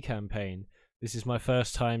D&D campaign. This is my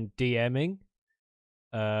first time DMing.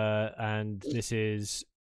 And this is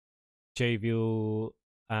Javiel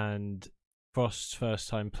and Frost's first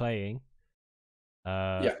time playing.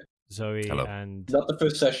 Yeah. Zoe Hello. and Not the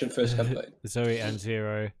first session, first campaign. Zoe and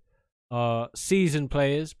Zero are seasoned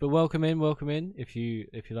players, but welcome in. If you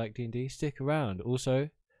like D&D, stick around. Also,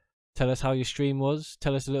 tell us how your stream was.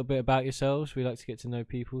 Tell us a little bit about yourselves. We like to get to know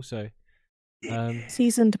people, so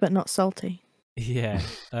Seasoned but not salty. yeah.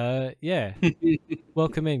 Yeah.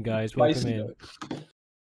 Welcome in, guys. Welcome Spicy in.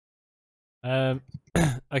 though.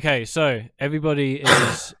 Okay, so everybody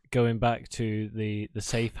is going back to the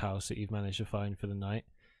safe house that you've managed to find for the night.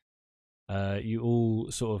 You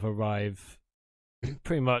all sort of arrive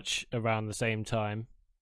pretty much around the same time.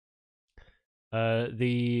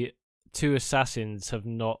 The 2 assassins have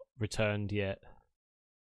not returned yet.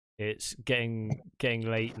 It's getting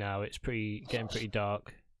late now. It's getting pretty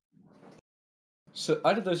dark. So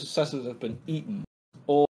either those assassins have been eaten,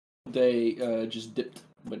 or they just dipped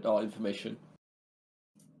with our information.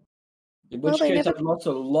 In which Well, they case, never- I've lost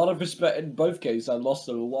a lot of respect. In both cases, I lost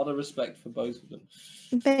a lot of respect for both of them.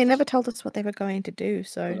 They never told us what they were going to do, But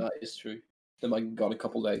so that is true. They might have gone a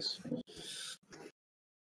couple days.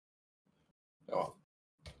 Oh.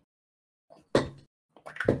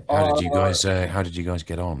 How did you guys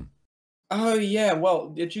get on? Oh yeah. Well,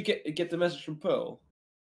 did you get the message from Pearl?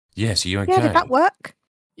 Yes, are you okay? yeah, did that work?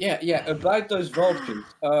 Yeah. About those vultures.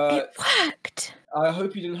 It worked. I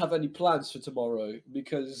hope you didn't have any plans for tomorrow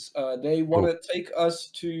because they want to take us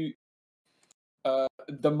to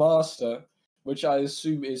the master, which I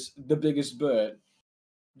assume is the biggest bird.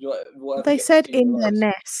 They said in their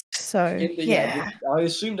nest, so yeah. I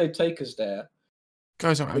assume they take us there,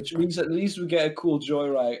 Guys, which means at least we get a cool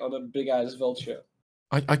joyride on a big ass vulture.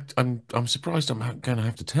 I'm surprised I'm going to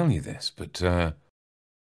have to tell you this, but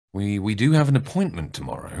we do have an appointment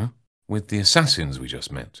tomorrow with the assassins we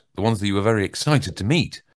just met, the ones that you were very excited to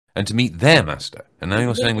meet, and to meet their master. And now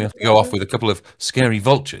you're saying we have to go off with a couple of scary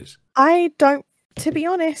vultures. To be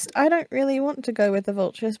honest, I don't really want to go with the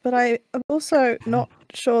vultures, but I am also not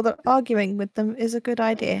sure that arguing with them is a good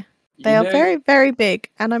idea. They are very, very big,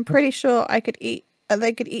 and I'm pretty sure they could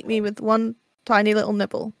eat me with one tiny little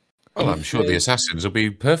nibble. Well, I'm sure the assassins will be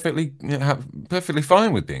perfectly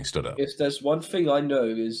fine with being stood up. If there's one thing I know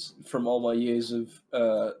is from all my years of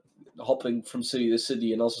hopping from city to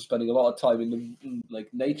city and also spending a lot of time in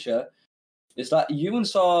nature, is that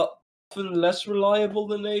humans are often less reliable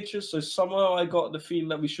than nature. So somehow I got the feeling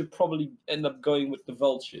that we should probably end up going with the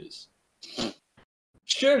vultures.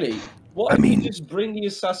 Surely, what I if mean- we just bring the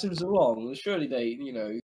assassins along? Surely they, you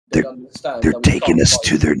know, They're- understand. They're that we taking can't us fight.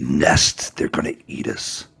 to their nest. They're gonna eat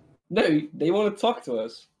us. No, they want to talk to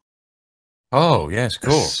us. Oh, yes, of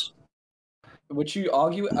course. Would you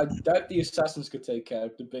argue? I doubt the assassins could take care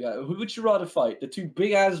of the big. Who would you rather fight? The two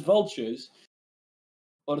big ass vultures,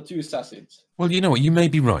 or the two assassins? Well, you know what? You may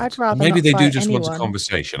be right. I'd rather Maybe not they do fight just want a anyone.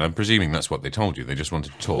 conversation. I'm presuming that's what they told you. They just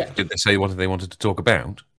wanted to talk. Yeah. Did they say what they wanted to talk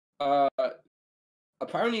about?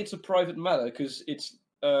 Apparently, it's a private matter because it's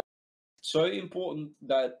so important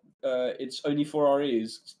that it's only for our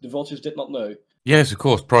ears. The vultures did not know. Yes, of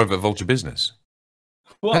course. Private vulture business.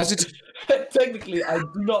 Well, Has it- technically, I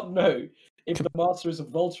do not know if the master is a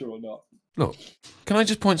vulture or not. Look, can I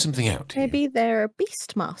just point something out to Maybe they're a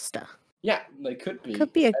beast master. Yeah, they could be.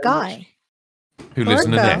 Could be a And guy. you? Who or lives a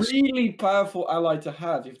in a girl. nest? Really powerful ally to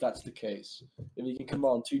have if that's the case. If you can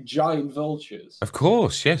command two giant vultures. Of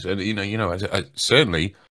course, yes. And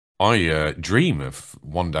certainly, I dream of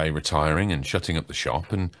one day retiring and shutting up the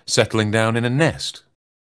shop and settling down in a nest.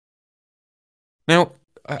 Now,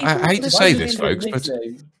 I hate to People say live this, in folks,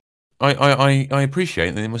 but I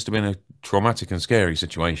appreciate that it must have been a traumatic and scary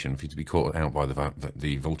situation for you to be caught out by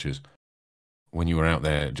the vultures when you were out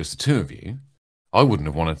there, just the two of you. I wouldn't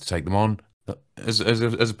have wanted to take them on as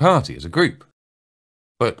a party, as a group.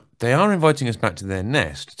 But they are inviting us back to their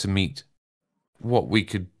nest to meet what we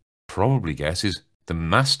could probably guess is the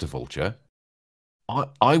master vulture.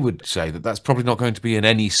 I would say that that's probably not going to be an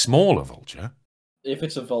any smaller vulture. If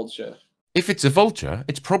it's a vulture. If it's a vulture,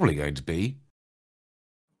 it's probably going to be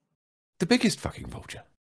the biggest fucking vulture.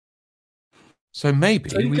 So maybe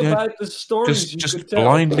we Think don't about the stories you just could tell.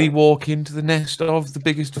 blindly walk into the nest of the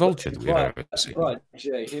biggest vulture that we've Right, ever seen. right,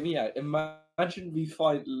 Jay, hear me out. Imagine we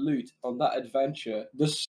find loot on that adventure.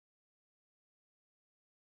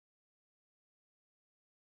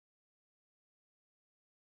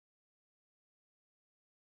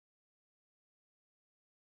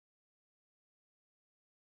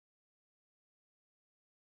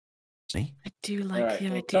 See? I do like Alright,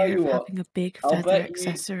 the I'll tell idea you of what, having a big I'll feather bet you-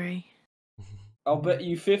 accessory. I'll bet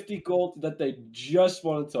you 50 gold that they just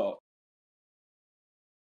want to talk.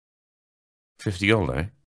 50 gold, eh?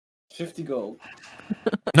 50 gold.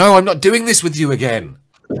 No, I'm not doing this with you again.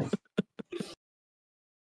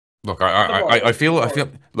 Look, I feel.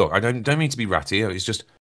 Look, I don't mean to be ratty. It's just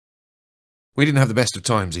we didn't have the best of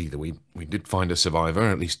times either. We did find a survivor,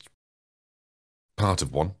 at least part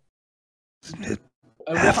of one.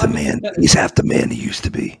 And Half what the happens man. if that- He's half the man he used to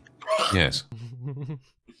be. Yes.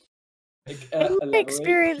 In my elaborate,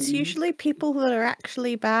 experience, please? usually people that are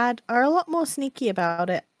actually bad are a lot more sneaky about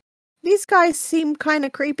it. These guys seem kind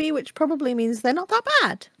of creepy, which probably means they're not that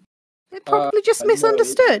bad. They're probably just I know,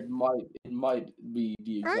 misunderstood. It might be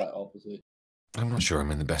the exact Right? opposite. I'm not sure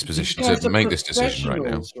I'm in the best These position guys to are make this decision right now.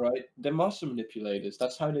 professionals, right? They're master manipulators.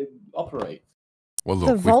 That's how they operate. Well, The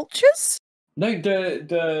look, vultures? No,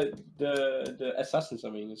 the assassins. I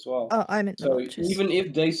mean, as well. Oh, I meant the So vultures. even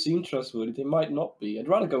if they seem trustworthy, they might not be. I'd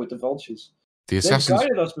rather go with the vultures. the They've assassins.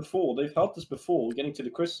 guided us before. They've helped us before getting to the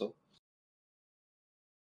crystal.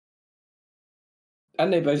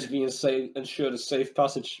 And they basically ensured a safe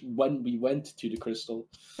passage when we went to the crystal.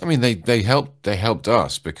 I mean, they helped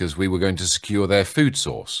us because we were going to secure their food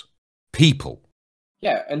source. People.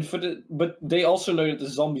 Yeah, and but they also know that the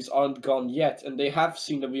zombies aren't gone yet, and they have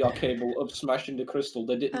seen that we are capable of smashing the crystal.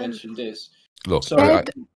 They did mention this. Look, So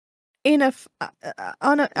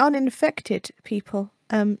Uninfected people.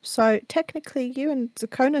 So technically, you and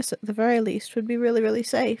Zakonis, at the very least, would be really, really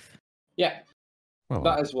safe. yeah, well,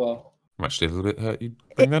 that as well. I'm actually a little bit hurt you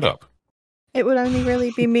bring that up. It would only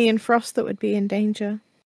really be me and Frost that would be in danger.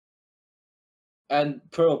 And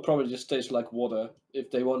Pearl probably just tastes like water.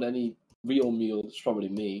 If they want any real meal, it's probably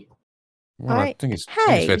me. Well, I think it's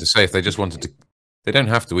fair to say if they just wanted to, they don't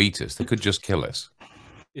have to eat us. They could just kill us.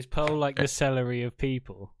 Is Pearl like the celery of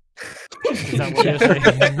people? Is that what you're saying?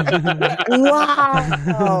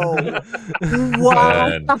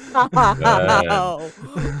 Wow!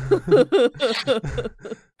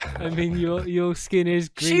 I mean, your skin is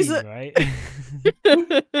green, She's a- right?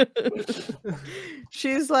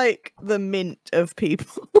 She's like the mint of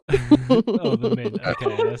people. Oh, the mint.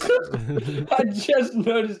 Okay. I just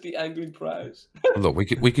noticed the angry prize. Look, we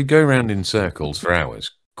could go around in circles for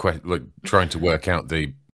hours, trying to work out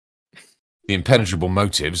the impenetrable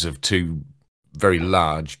motives of two very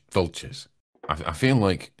large vultures. I feel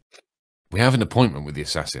like we have an appointment with the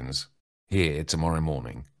assassins here tomorrow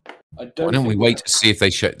morning. Why Why don't we wait to see if they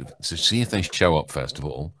show up first of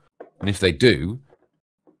all, and if they do,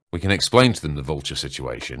 we can explain to them the vulture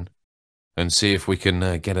situation and see if we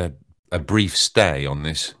can get a brief stay on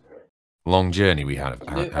this long journey we have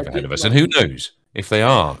ahead of us. And who knows, if they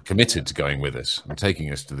are committed to going with us and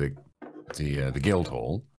taking us to the guild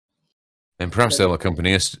hall, then perhaps they'll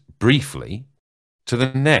accompany us briefly to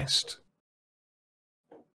the nest.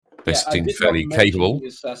 They seem fairly capable. The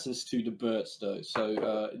assassins to the birds, though,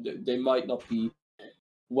 so they might not be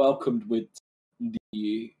welcomed with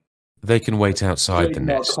the. They can wait outside the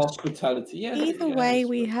nest. Hospitality. Yeah, Either way,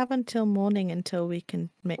 we have until morning until we can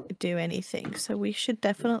do anything, so we should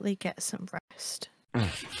definitely get some rest.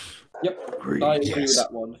 Yep, Agreed. I agree with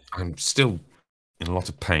that one. I'm still in a lot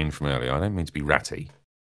of pain from earlier. I don't mean to be ratty.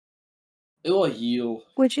 It'll heal.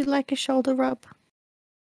 Would you like a shoulder rub?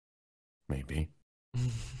 Maybe.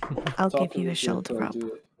 I'll give you a shoulder rub.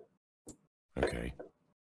 Okay.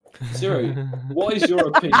 Zero, what is your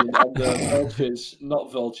opinion on the vultures,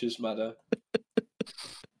 not vultures matter?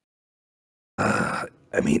 I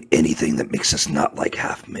mean, anything that makes us not like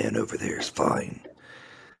half man over there is fine.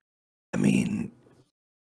 I mean,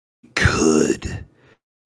 could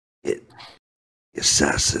it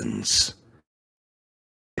assassins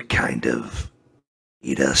kind of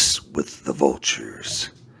eat us with the vultures?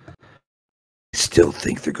 I still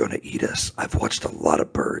think they're going to eat us. I've watched a lot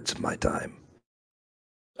of birds in my time.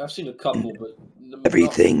 I've seen a couple, but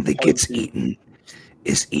Everything that gets eaten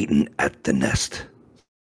is eaten at the nest.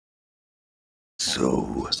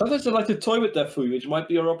 So sometimes they like to toy with their food, which might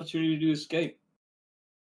be our opportunity to escape.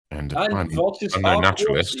 And vultures I'm no are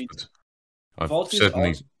naturalist, but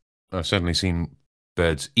I've certainly seen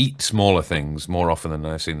birds eat smaller things more often than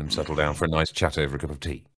I've seen them settle down for a nice chat over a cup of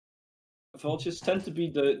tea. Vultures tend to be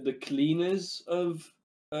the cleaners of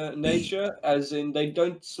nature, as in they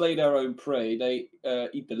don't slay their own prey; they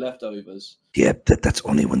eat the leftovers. yeah, that's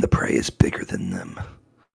only when the prey is bigger than them.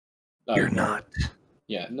 You're not.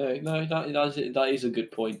 Yeah, no, that is a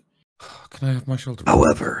good point. Can I have my shoulder?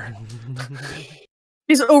 However,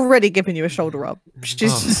 She's already given you a shoulder rub.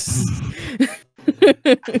 She's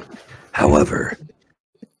however,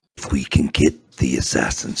 if we can get the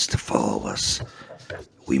assassins to follow us,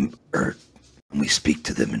 we speak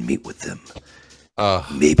to them and meet with them.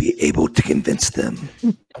 May be able to convince them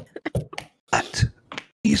that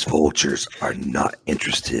these vultures are not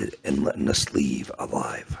interested in letting us leave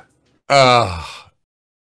alive.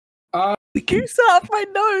 We can. You sat off my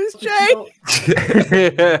nose, Jay.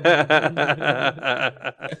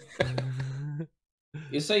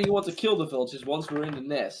 You say you want to kill the vultures once we're in the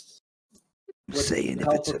nest. I'm saying if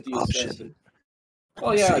it's an option. Assassin.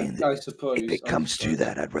 Oh yeah, I suppose. If it comes to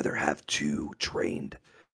that, I'd rather have 2 trained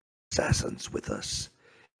assassins with us,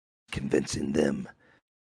 convincing them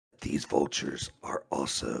that these vultures are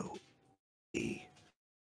also a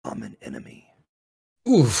common enemy.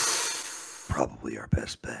 Oof. Probably our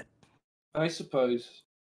best bet. I suppose.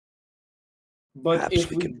 But Perhaps if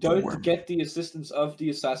we we can don't form- get the assistance of the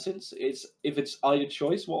assassins, if it's either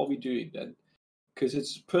choice, what are we doing then? Because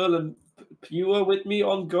it's Pearl and you were with me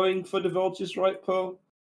on going for the vultures, right, Pearl?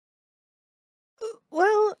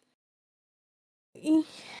 Well, Ooh,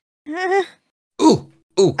 ooh,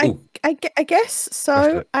 ooh. I guess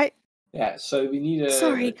so. Yeah, so we need a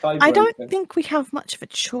Sorry, a tiebreaker. I don't think we have much of a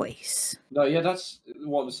choice. No, yeah, that's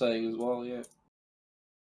what I'm saying as well, yeah.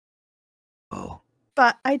 Oh,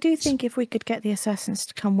 But I do think if we could get the assassins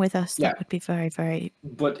to come with us, Yeah. that would be very, very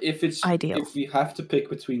But if it's ideal. if we have to pick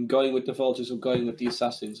between going with the vultures or going with the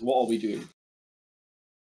assassins, what are we doing?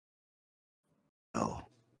 oh.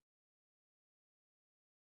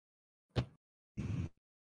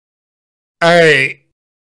 Hey.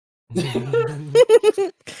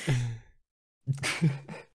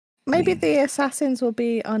 Maybe the assassins will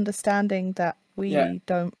be understanding that we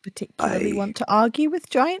don't particularly want to argue with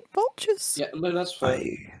giant vultures. Yeah, no, that's fair.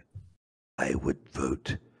 I would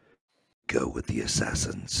vote go with the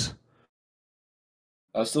assassins.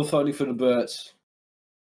 I'm still voting for the birds.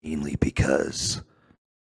 Mainly because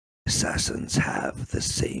assassins have the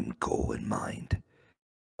same goal in mind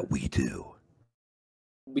that we do.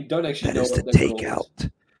 We don't actually That know is what to their take goal is. out.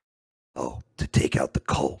 Oh, to take out the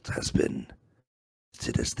cult has been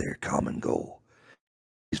listed as their common goal.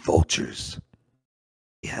 These vultures,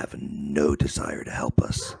 they have no desire to help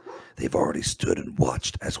us. They've already stood and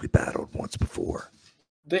watched as we battled once before.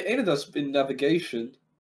 They aided us in navigation,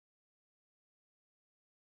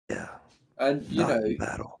 Yeah, and you not know, in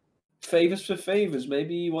battle. favors for favors.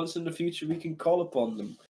 Maybe once in the future we can call upon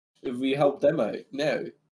them if we help them out. No,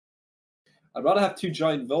 I'd rather have 2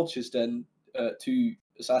 giant vultures than 2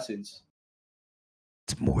 assassins.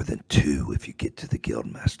 It's more than 2 if you get to the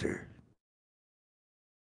guildmaster.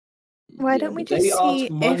 Why don't we but just they see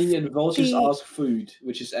ask money if and vultures the- ask food,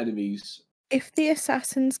 which is enemies. If the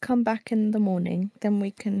assassins come back in the morning, then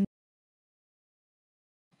we can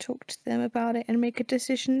talk to them about it and make a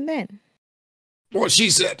decision then. What she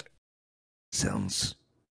said. Sounds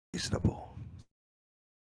reasonable.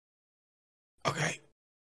 Okay.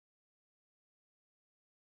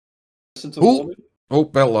 Listen to Ooh. warning. Oh,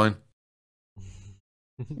 belt line.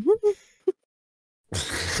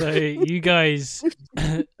 So you guys,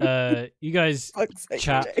 Fuck's sake,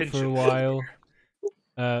 chat Jay. for a while.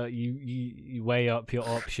 You weigh up your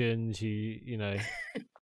options. You know,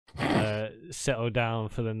 settle down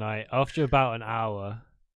for the night. After about an hour,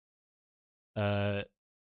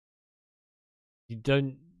 you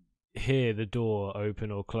don't hear the door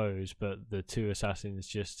open or close, but the two assassins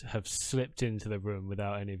just have slipped into the room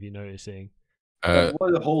without any of you noticing. What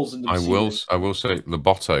are the holes in the I will ceiling? say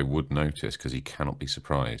Loboto would notice because he cannot be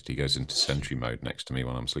surprised. He goes into sentry mode next to me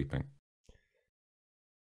when I'm sleeping.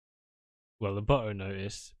 Well, the bottom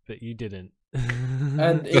noticed, but you didn't.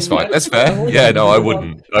 And That's in fine. that- That's fair. Hold Yeah, on, no, I hold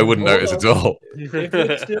wouldn't. on. I wouldn't Hold notice on. at all.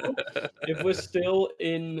 If we're still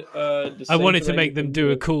in the I same wanted to terrain make as them the do a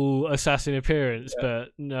wolf- cool assassin appearance, Yeah. but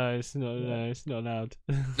no, it's not. No, it's not allowed.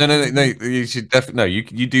 No. You should definitely no.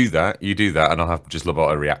 You do that. You do that, and I'll have just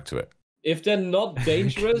Loboto react to it. If they're not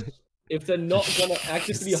dangerous, if they're not gonna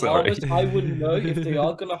actively harm Sorry. us, I wouldn't know. If they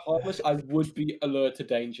are gonna harm us, I would be alert to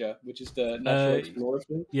danger, which is the natural explorer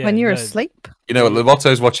thing. Yeah, When you're no, asleep? You know,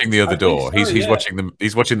 Loboto's watching the other I think door. so, He's yeah. watching them.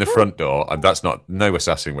 He's watching the front door, and that's not. No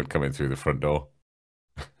assassin would come in through the front door.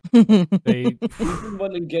 they Even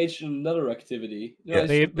when engaged in another activity, you know, Yeah.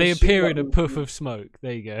 they I they assume appear that in a would- puff of smoke.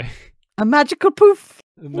 There you go. A magical poof.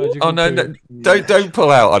 A magical Oh no, poof. don't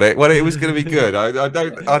pull out on it. Well, it was going to be good. I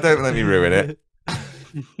don't let me ruin it.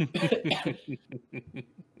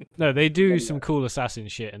 No, they do some cool assassin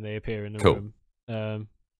shit, and they appear in the Cool. room.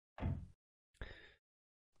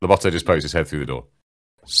 Loboto just pokes his head through the door.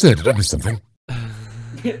 Sir, did I miss something?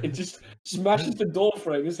 it just smashes the door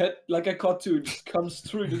frame. His head, like a cartoon, just comes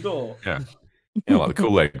through the door. Yeah, like the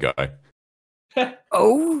Kool-Aid guy.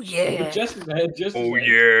 Oh, But yeah. just his head, just his Oh head.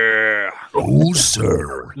 yeah. Oh,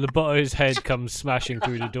 sir. Loboto's head comes smashing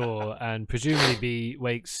through the door, and presumably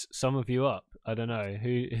wakes some of you up. I don't know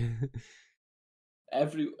who.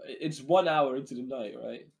 It's 1 hour into the night,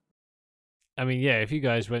 right? I mean, yeah. If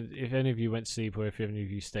any of you went to sleep, or if any of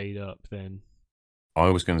you stayed up, then I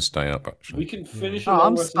was going to stay up We actually. can finish Oh, a I'm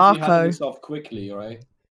long rest if we handle Starko. this off quickly, right?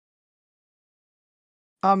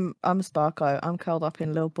 I'm Starko. I'm curled up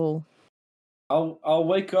in little ball. I'll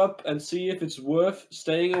wake up and see if it's worth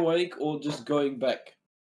staying awake or just going back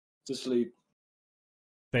to sleep.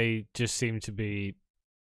 they just seem to be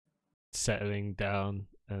settling down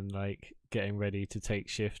and like getting ready to take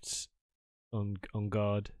shifts on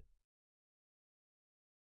guard.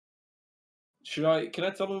 Can I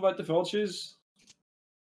tell them about the vultures?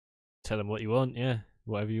 Tell them what you want, yeah,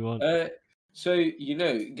 whatever you want. So you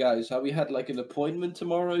know, guys, how we had like an appointment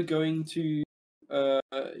tomorrow going to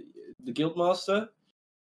the guildmaster.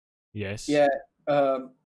 Yes. Yeah.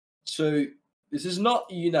 So this is not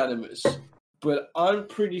unanimous, but I'm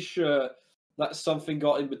pretty sure that something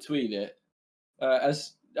got in between it.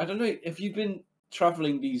 As I don't know if you've been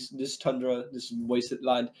traveling this tundra, this wasted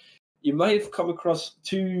land, you may have come across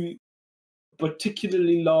two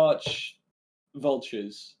particularly large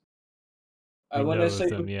vultures. We When know I of say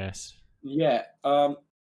them, yes. yeah,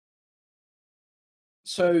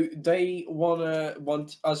 so they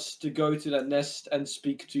want us to go to that nest and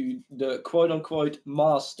speak to the quote unquote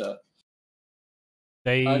master.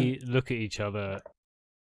 They look at each other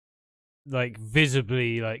like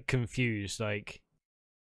visibly like confused, like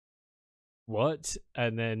what?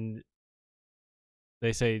 And then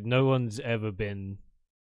they say no one's ever been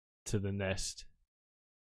to the nest.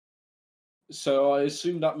 So I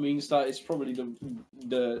assume that means that it's probably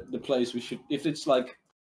the place we should, if it's like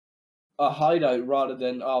a hideout rather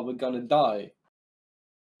than we're gonna die.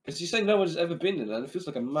 Because you say no one's ever been in there, and it feels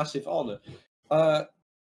like a massive honor. But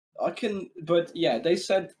yeah, they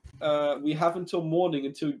said we have until morning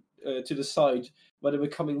until to decide whether we're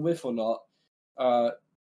coming with or not.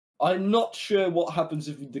 I'm not sure what happens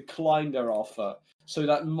if we decline their offer, so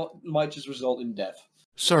that might just result in death.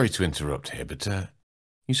 Sorry to interrupt here, but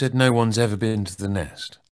you said no one's ever been to the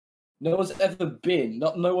nest. No one's ever been.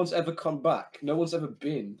 No one's ever come back. No one's ever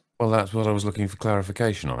been. Well, that's what I was looking for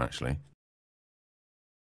clarification on, actually.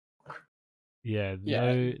 Yeah,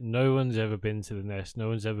 Yeah. no one's ever been to the nest. No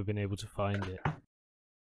one's ever been able to find it.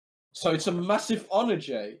 So it's a massive honor,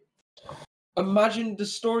 Jay. Imagine the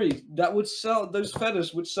story that would sell. Those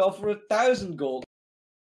feathers would sell for 1,000 gold.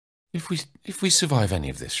 If we survive any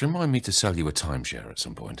of this, remind me to sell you a timeshare at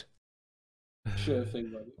some point. Sure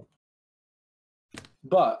thing, buddy.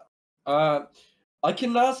 But I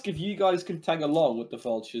can ask if you guys can tag along with the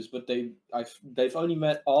vultures, but they've only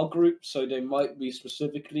met our group, so they might be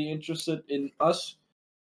specifically interested in us.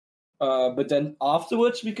 But then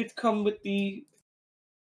afterwards, we could come with you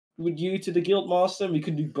to the guild master, and we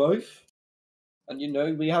could do both. And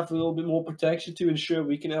we have a little bit more protection to ensure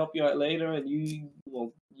we can help you out later. And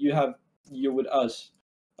you're with us.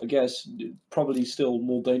 I guess probably still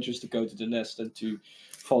more dangerous to go to the nest than to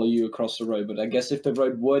follow you across the road. But I guess if the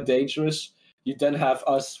road were dangerous, you then have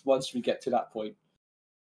us once we get to that point.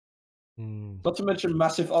 Not to mention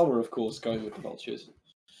massive armor, of course, going with the vultures.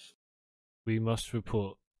 We must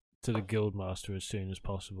report to the guildmaster as soon as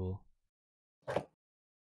possible.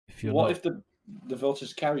 If the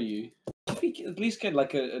vultures carry you? If we at least get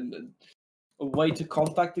like a way to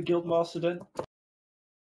contact the guildmaster, then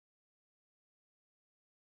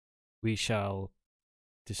we shall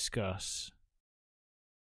discuss.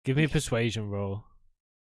 Give me a persuasion roll.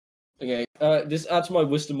 Okay, this adds my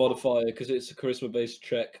wisdom modifier because it's a charisma-based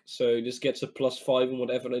check, so this gets a +5 on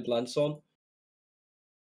whatever it lands on.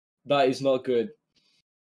 That is not good.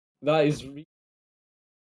 That is really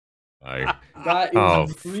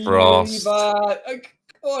Frost. bad.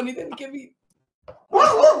 Come on, he didn't give me.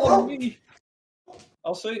 On me.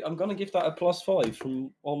 I'll say I'm gonna give that a +5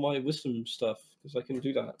 from all my wisdom stuff because I can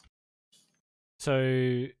do that.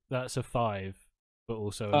 So that's a 5, but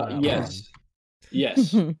also a nat yes.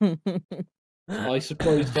 Yes. I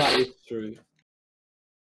suppose that is true.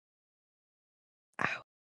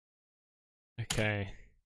 Okay.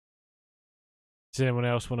 Does anyone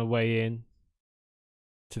else want to weigh in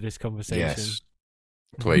to this conversation? Yes,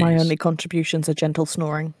 please. My only contributions are gentle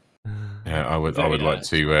snoring. Yeah, I would like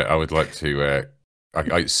to. I would like to.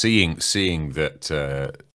 Seeing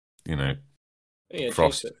that.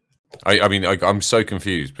 Frost. I'm so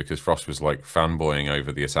confused because Frost was like fanboying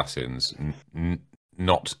over the assassins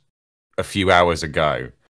not a few hours ago,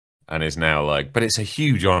 and is now like, but it's a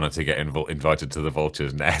huge honor to get invited to the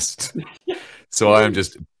vulture's nest. So I am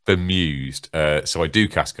just bemused. So I do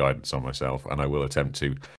cast guidance on myself, and I will attempt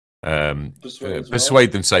to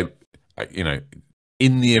persuade them. Say,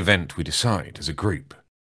 in the event we decide as a group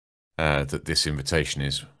that this invitation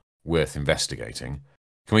is worth investigating,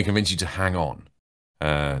 can we convince you to hang on?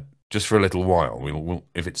 Just for a little while. We'll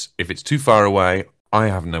if it's too far away, I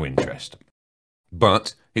have no interest.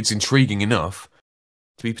 But it's intriguing enough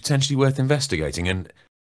to be potentially worth investigating. And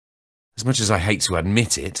as much as I hate to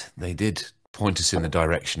admit it, they did point us in the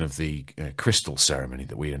direction of the crystal ceremony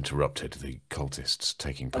that we interrupted, the cultists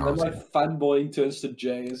taking part in. And then my fanboying turns to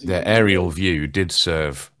Jay. Their aerial view did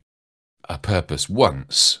serve a purpose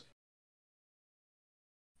once.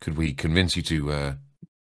 Could we convince you to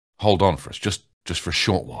hold on for us, just for a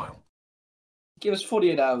short while? Give us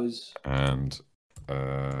 48 hours. And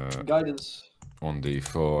guidance.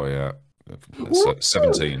 1d4, yeah. That's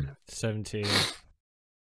 17. 17.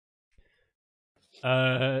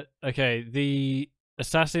 Okay, the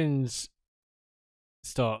assassins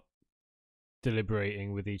start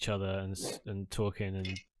deliberating with each other and talking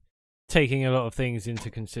and taking a lot of things into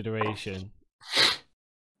consideration.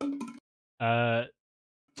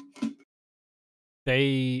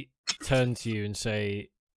 They turn to you and say,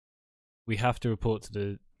 we have to report to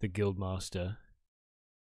the guildmaster,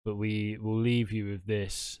 but we will leave you with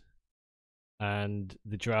this. And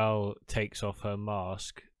the drow takes off her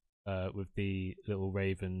mask with the little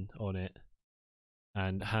raven on it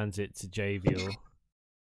and hands it to Javiel.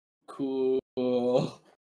 Cool.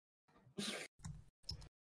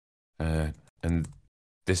 And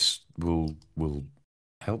this will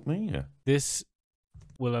help me? Yeah. This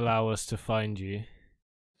will allow us to find you.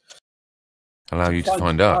 Allow you to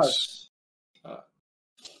find us?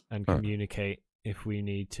 And communicate if we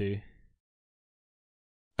need to.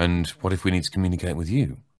 And what if we need to communicate with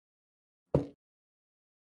you?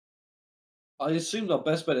 I assume our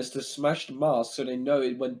best bet is to smash the mask so they know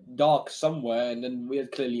it went dark somewhere and then we're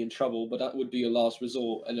clearly in trouble, but that would be a last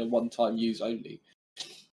resort and a one-time use only.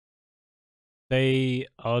 They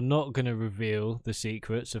are not going to reveal the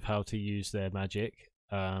secrets of how to use their magic,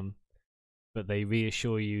 but they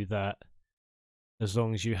reassure you that as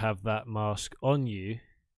long as you have that mask on you,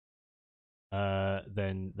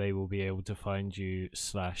 then they will be able to find you /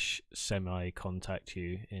 semi-contact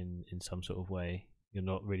you in some sort of way. You're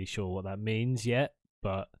not really sure what that means yet,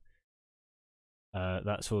 but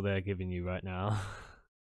that's all they're giving you right now.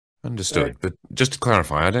 Understood. But just to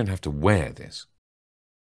clarify, I don't have to wear this.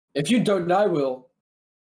 If you don't, I will.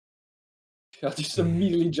 I'll just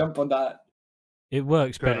immediately jump on that. It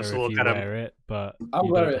works better if you wear it, but I'll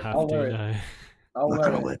you wear don't it. have I'll to. wear it. No. I'll wear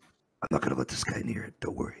it. I'm not gonna let this guy near it.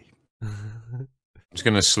 Don't worry. I'm just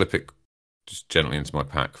going to slip it just gently into my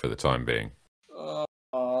pack for the time being.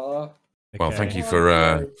 Well, thank Okay. you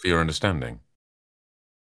for your understanding.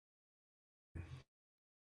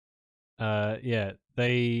 Yeah,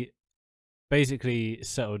 they basically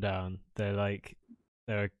settle down. They're like,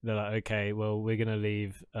 okay, well, we're gonna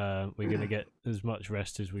leave. We're gonna get as much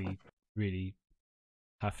rest as we really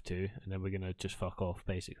have to, and then we're gonna just fuck off,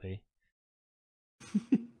 basically.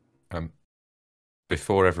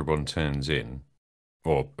 Before everyone turns in,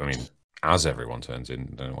 or I mean, as everyone turns in,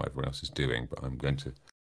 I don't know what everyone else is doing, but I'm going to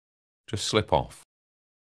just slip off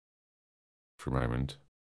for a moment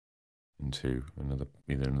into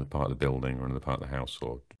either another part of the building or another part of the house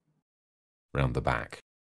or round the back.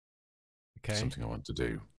 Okay. Something I want to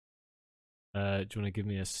do. Do you want to give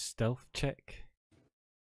me a stealth check?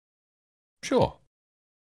 Sure.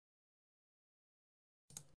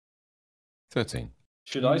 13.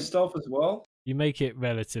 Should I stealth as well? You make it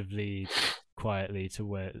relatively quietly to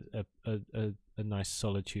where a nice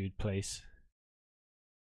solitude place.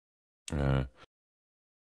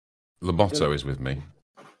 Loboto is with me,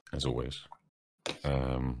 as always.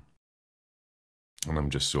 And I'm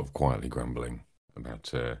just sort of quietly grumbling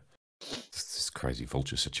about this crazy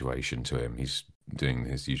vulture situation to him. He's doing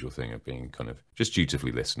his usual thing of being kind of just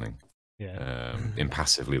dutifully listening,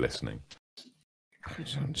 impassively listening.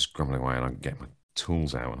 So I'm just grumbling away, and I get my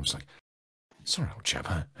tools out, and I'm just like, sorry, old chap,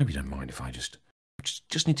 I hope you don't mind if I just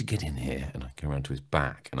need to get in here. And I go around to his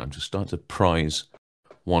back, and I'm just starting to prise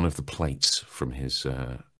one of the plates from his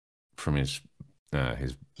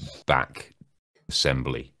back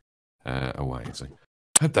assembly away. It's like,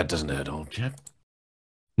 hope that doesn't hurt, old chap.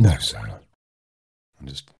 No, sir. And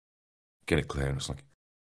just get it clear, and it's like,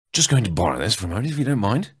 just going to borrow this for a moment, if you don't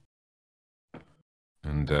mind.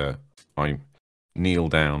 And I kneel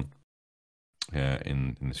down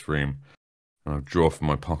in this room, and I draw from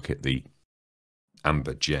my pocket the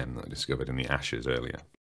amber gem that I discovered in the ashes earlier.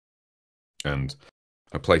 And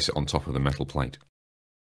I place it on top of the metal plate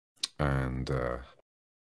and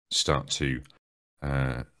start to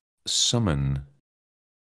summon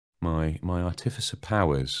my artificer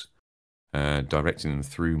powers, directing them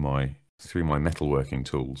through my metalworking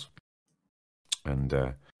tools. And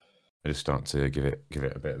I just start to give it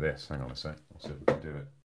a bit of this. Hang on a sec. I'll see if we can do it.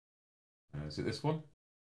 Is it this one?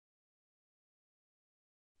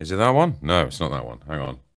 Is it that one? No, it's not that one. Hang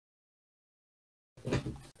on.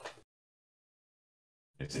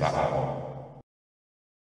 It's that one.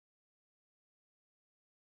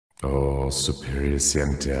 Oh, superior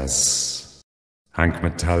scientias. Hanc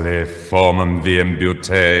metalli formam viam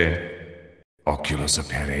beaute. Oculos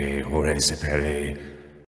aperi, ores aperi.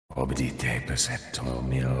 Obedite percepto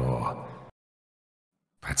meo.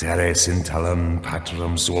 Patere sintalum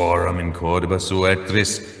patrum suorum in cordibus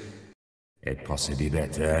uetris. Et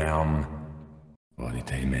possidibet eam.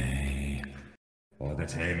 Audite me.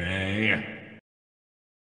 Audite me.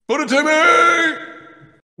 Audite me!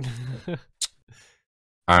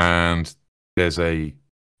 And there's a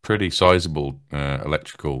pretty sizable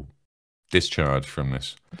electrical discharge from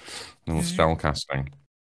this little spell casting.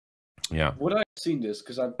 Yeah. Would I have seen this?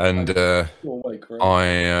 Because I'm awake,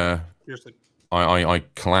 right? I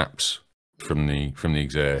collapse from the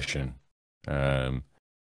exertion, and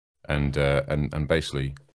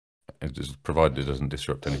basically, provided it doesn't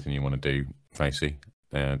disrupt anything you want to do, Facey,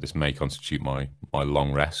 this may constitute my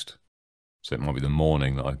long rest. So it might be the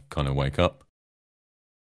morning that I kind of wake up.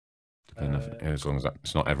 As long as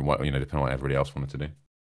it's not everyone, depending on what everybody else wanted to do.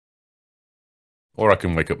 Or I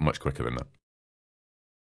can wake up much quicker than that.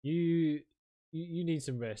 You need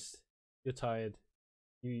some rest. You're tired.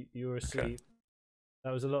 You're asleep. Okay.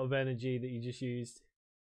 That was a lot of energy that you just used.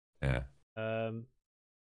 Yeah.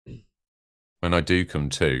 When I do come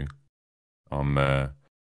to, I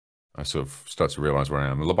sort of start to realise where I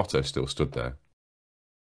am. The Loboto still stood there.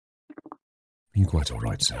 Are you quite all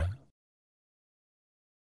right, sir?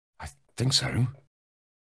 I think so.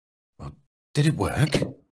 Well, did it work?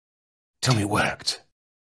 Tell me it worked.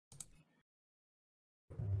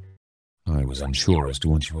 I was unsure as to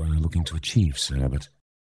what you were looking to achieve, sir, but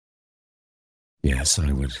yes,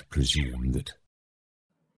 I would presume that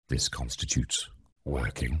this constitutes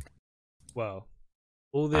working. Well,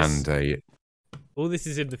 all this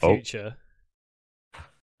is in the future,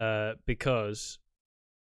 because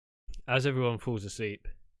as everyone falls asleep,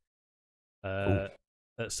 at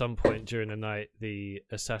some point during the night, the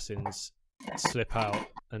assassins slip out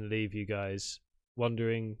and leave you guys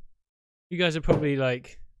wondering. You guys are probably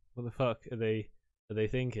like, what the fuck are they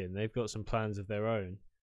thinking? They've got some plans of their own,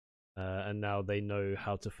 and now they know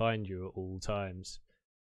how to find you at all times.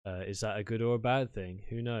 Is that a good or a bad thing?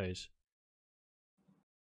 Who knows?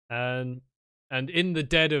 And in the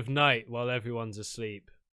dead of night, while everyone's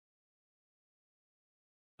asleep,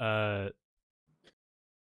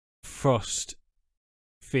 Frost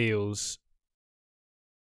feels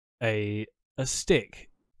a stick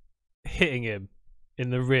hitting him in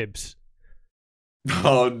the ribs.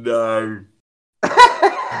 Oh no!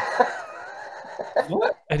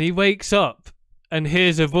 What? And he wakes up and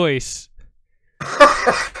hears a voice.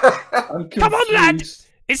 I'm confused. Come on, lad!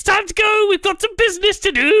 It's time to go! We've got some business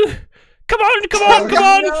to do! Come on, come on, come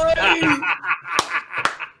on!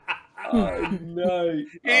 Oh no!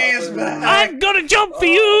 He's Oh, back. I've got a job for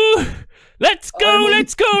you! Let's go,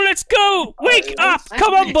 let's go, let's go! Wake up!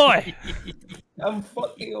 Come on, boy! I'm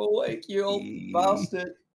fucking awake, you old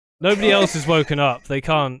bastard. Nobody else has woken up. They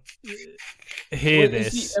can't hear Wait,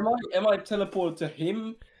 is this. am I teleported to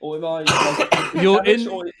him, or am I? Like, You're damaged, in-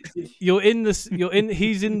 or is- You're in this.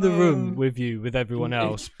 He's in the room with you, with everyone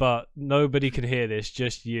else, but nobody can hear this.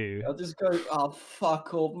 Just you. I'll just go. Oh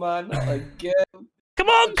fuck, old man, not again. Come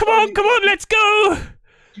on, come on, come on! Let's go!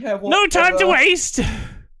 Yeah, No time to whatever. waste.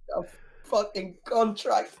 Fucking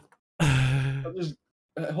contract. I'll just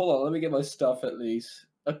hold on. Let me get my stuff at least.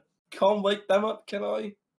 I can't wake them up, can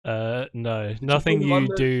I? No, nothing put him you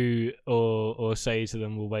under- do or say to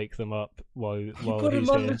them will wake them up while You put he's him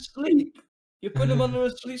under here. sleep. You put him under a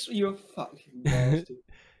sleep. So you're a fucking bastard.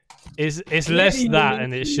 It's Maybe less you that, need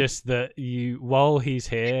and it's to- just that while he's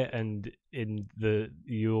here and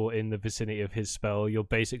you're in the vicinity of his spell, you're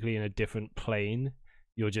basically in a different plane.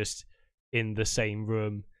 You're just in the same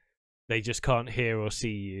room. They just can't hear or see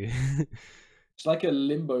you. It's like a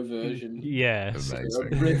limbo version. Yeah.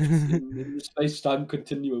 Amazing. A rift in the space-time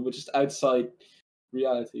continuum, which is outside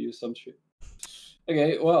reality or some shit.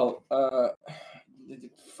 Okay, well,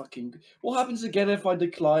 fucking. What happens again if I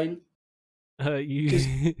decline?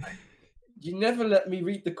 You You never let me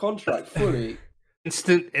read the contract fully.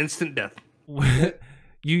 Instant death.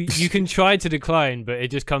 you can try to decline, but it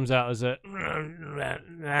just comes out as a.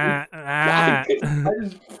 I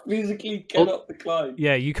just physically cannot decline.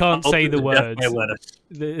 Yeah, you can't I'll say do the death by words.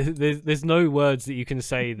 lettuce. There's no words that you can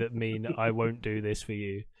say that mean I won't do this for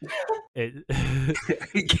you. It...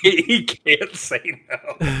 He can't say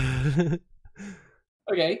no.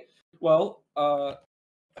 Okay, well,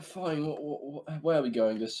 fine. Where are we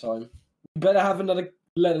going this time? You better have another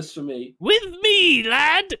lettuce for me. With me,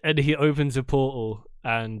 lad! And he opens a portal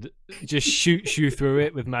and just shoots you through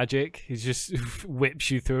it with magic. He just whips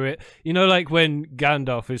you through it. You know, like when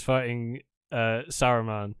Gandalf is fighting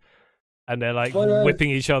Saruman, and they're like whipping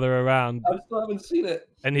each other around, I still haven't seen it.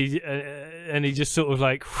 and he just sort of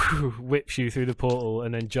like whips you through the portal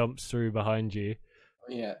and then jumps through behind you.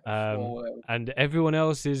 Yeah. And everyone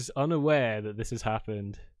else is unaware that this has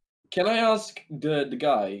happened. Can I ask the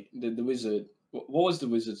guy, the wizard? What was the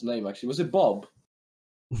wizard's name actually? Was it Bob?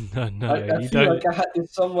 No, I you feel don't. like I had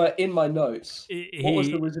this somewhere in my notes. What was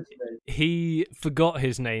the He wizard's name? he forgot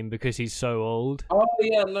his name because he's so old. Oh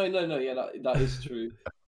yeah, no, yeah, that is true.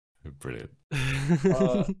 Brilliant.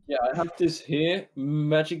 Yeah, I have this here,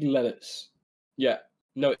 magic lettuce. Yeah,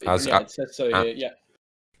 no, it As- says so here. Yeah.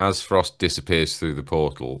 As Frost disappears through the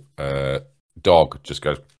portal, Dog just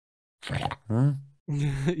goes.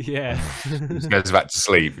 Yeah. Just goes back to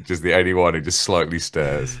sleep, which is the only one who just slightly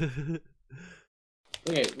stirs.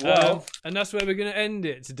 Okay, well. And that's where we're gonna end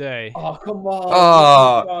it today. Oh come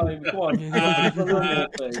on! Come on!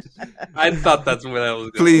 I thought that's where I was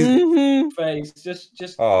going. Please. Mhm. Face,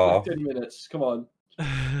 just Aw. like 30 minutes. Come on,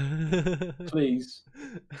 please.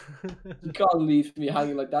 You can't leave me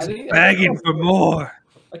hanging like that. Begging for more.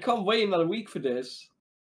 I can't wait another week for this.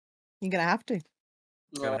 You're gonna have to.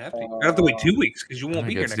 You're gonna have to. I have to wait 2 weeks because you I won't don't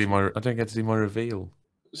be here get to next do week. I don't get to do my reveal.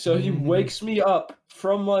 So he wakes me up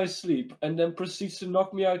from my sleep and then proceeds to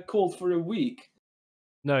knock me out cold for a week.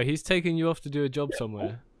 No, he's taking you off to do a job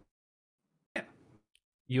somewhere.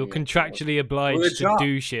 You're Yeah, contractually obliged to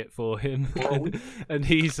do shit for him, and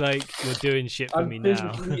he's like, "You're doing shit for I'm me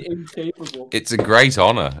now." physically incapable. It's a great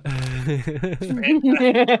honor.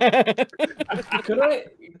 Could I?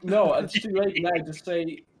 No, it's too late now to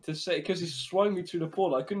say because he swung me through the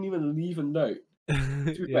portal. I couldn't even leave a note.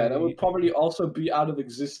 Too Yeah, bad. I would probably also be out of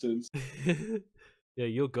existence. yeah,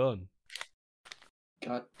 you're gone.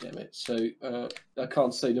 God damn it! So I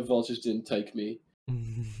can't say the vultures didn't take me.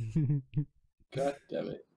 God damn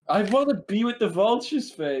it! I want to be with the vultures,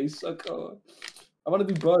 face. I can't. I want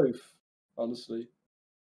to do both, honestly.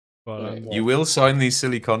 Well, You will sign these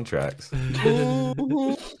silly contracts.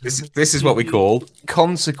 Mhm. This is what we call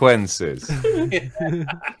consequences.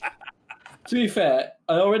 To be fair,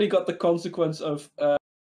 I already got the consequence of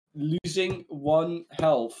losing 1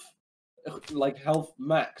 health, like health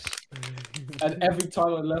max, and every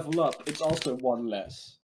time I level up, it's also 1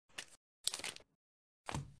 less.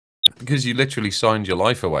 Because you literally signed your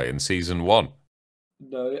life away in season 1.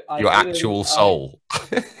 No, I Your didn't- actual soul.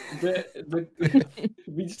 We still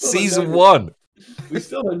don't Season know 1. this. We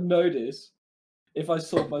still don't know this. If I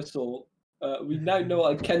sold my soul, we now know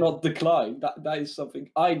I cannot decline. That is something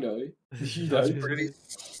I know. You That's don't. pretty.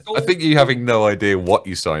 I think you having no idea what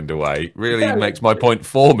you signed away really Yeah. makes my point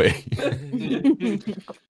for me.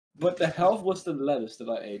 But the health was the lettuce that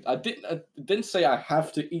I ate. I didn't say I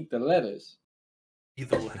have to eat the lettuce. Eat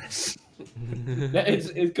the lettuce.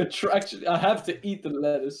 It's contractually. I have to eat the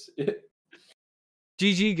lettuce.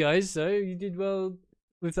 GG guys, so you did well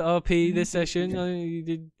with the RP this session. You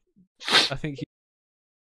did. I think you.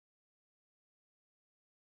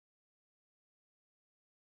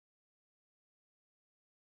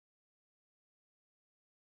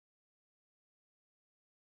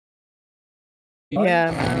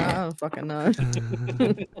 Yeah, man, I don't fucking know.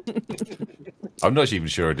 I'm not even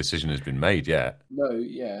sure a decision has been made yet. No,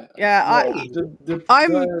 yeah. Yeah, Well,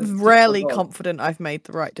 I'm the rarely TikTok- confident I've made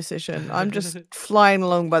the right decision. I'm just flying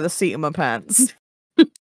along by the seat of my pants.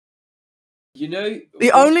 You know,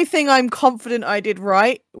 The only thing I'm confident I did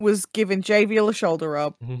right was giving JV a shoulder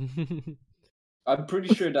rub. I'm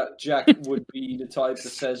pretty sure that Jack would be the type that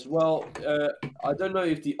says, "Well, I don't know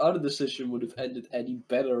if the other decision would have ended any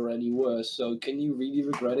better or any worse. So, can you really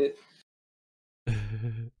regret it?"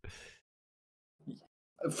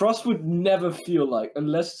 Frost would never feel like,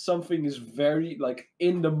 unless something is very like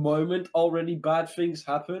in the moment already bad things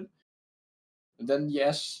happen. Then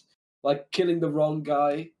yes, like killing the wrong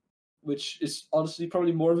guy, which is honestly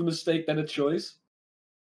probably more of a mistake than a choice.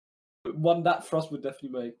 One that Frost would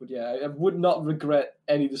definitely make, but yeah, I would not regret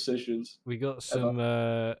any decisions. We got some.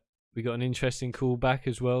 We got an interesting callback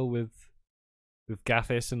as well with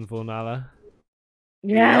Gathis and Vornala.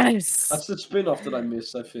 Yes. That's the spin-off that I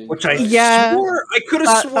missed, I think. Which I Yeah. swore I could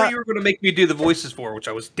have swore you were going to make me do the voices for, which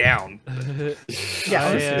I was down. Yeah,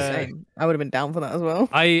 honestly, I, same. I would have been down for that as well.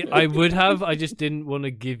 I would have. I just didn't want to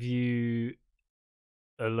give you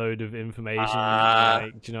a load of information.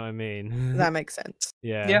 Like, do you know what I mean? That makes sense.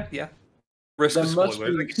 Yeah. Yeah. Risk There of must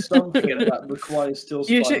spoiler. be something that requires still.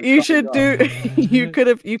 You should do. You could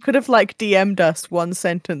have like DM'd us one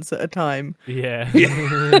sentence at a time. Yeah.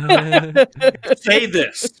 Say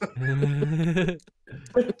this. Read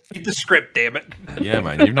the script, damn it. Yeah,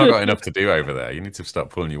 man, you've not got enough to do over there. You need to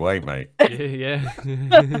start pulling your weight, mate. Yeah.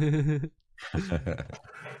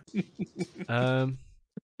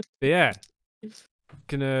 But yeah.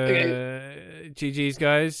 GG's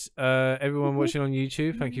guys. Everyone watching on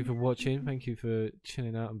YouTube, thank you for watching. Thank you for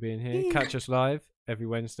chilling out and being here. Catch us live every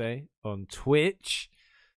Wednesday on Twitch,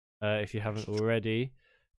 if you haven't already.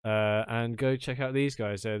 And go check out these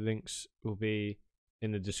guys. Their links will be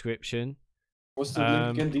in the description. What's the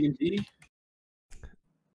link again? D&D?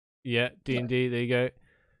 Yeah, D&D. There you go.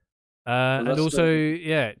 And also,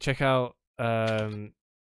 yeah, check out Starfinder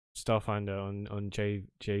on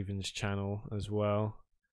Javen's channel as well.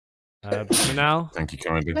 But for now, Thank you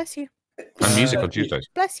kindly. Bless you. And music on Tuesdays.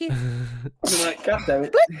 Bless you. God damn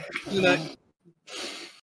it.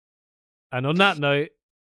 and on that note,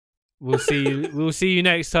 we'll see you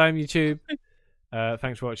next time, YouTube.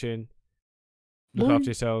 Thanks for watching. Look after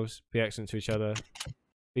yourselves. Be excellent to each other.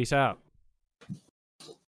 Peace out.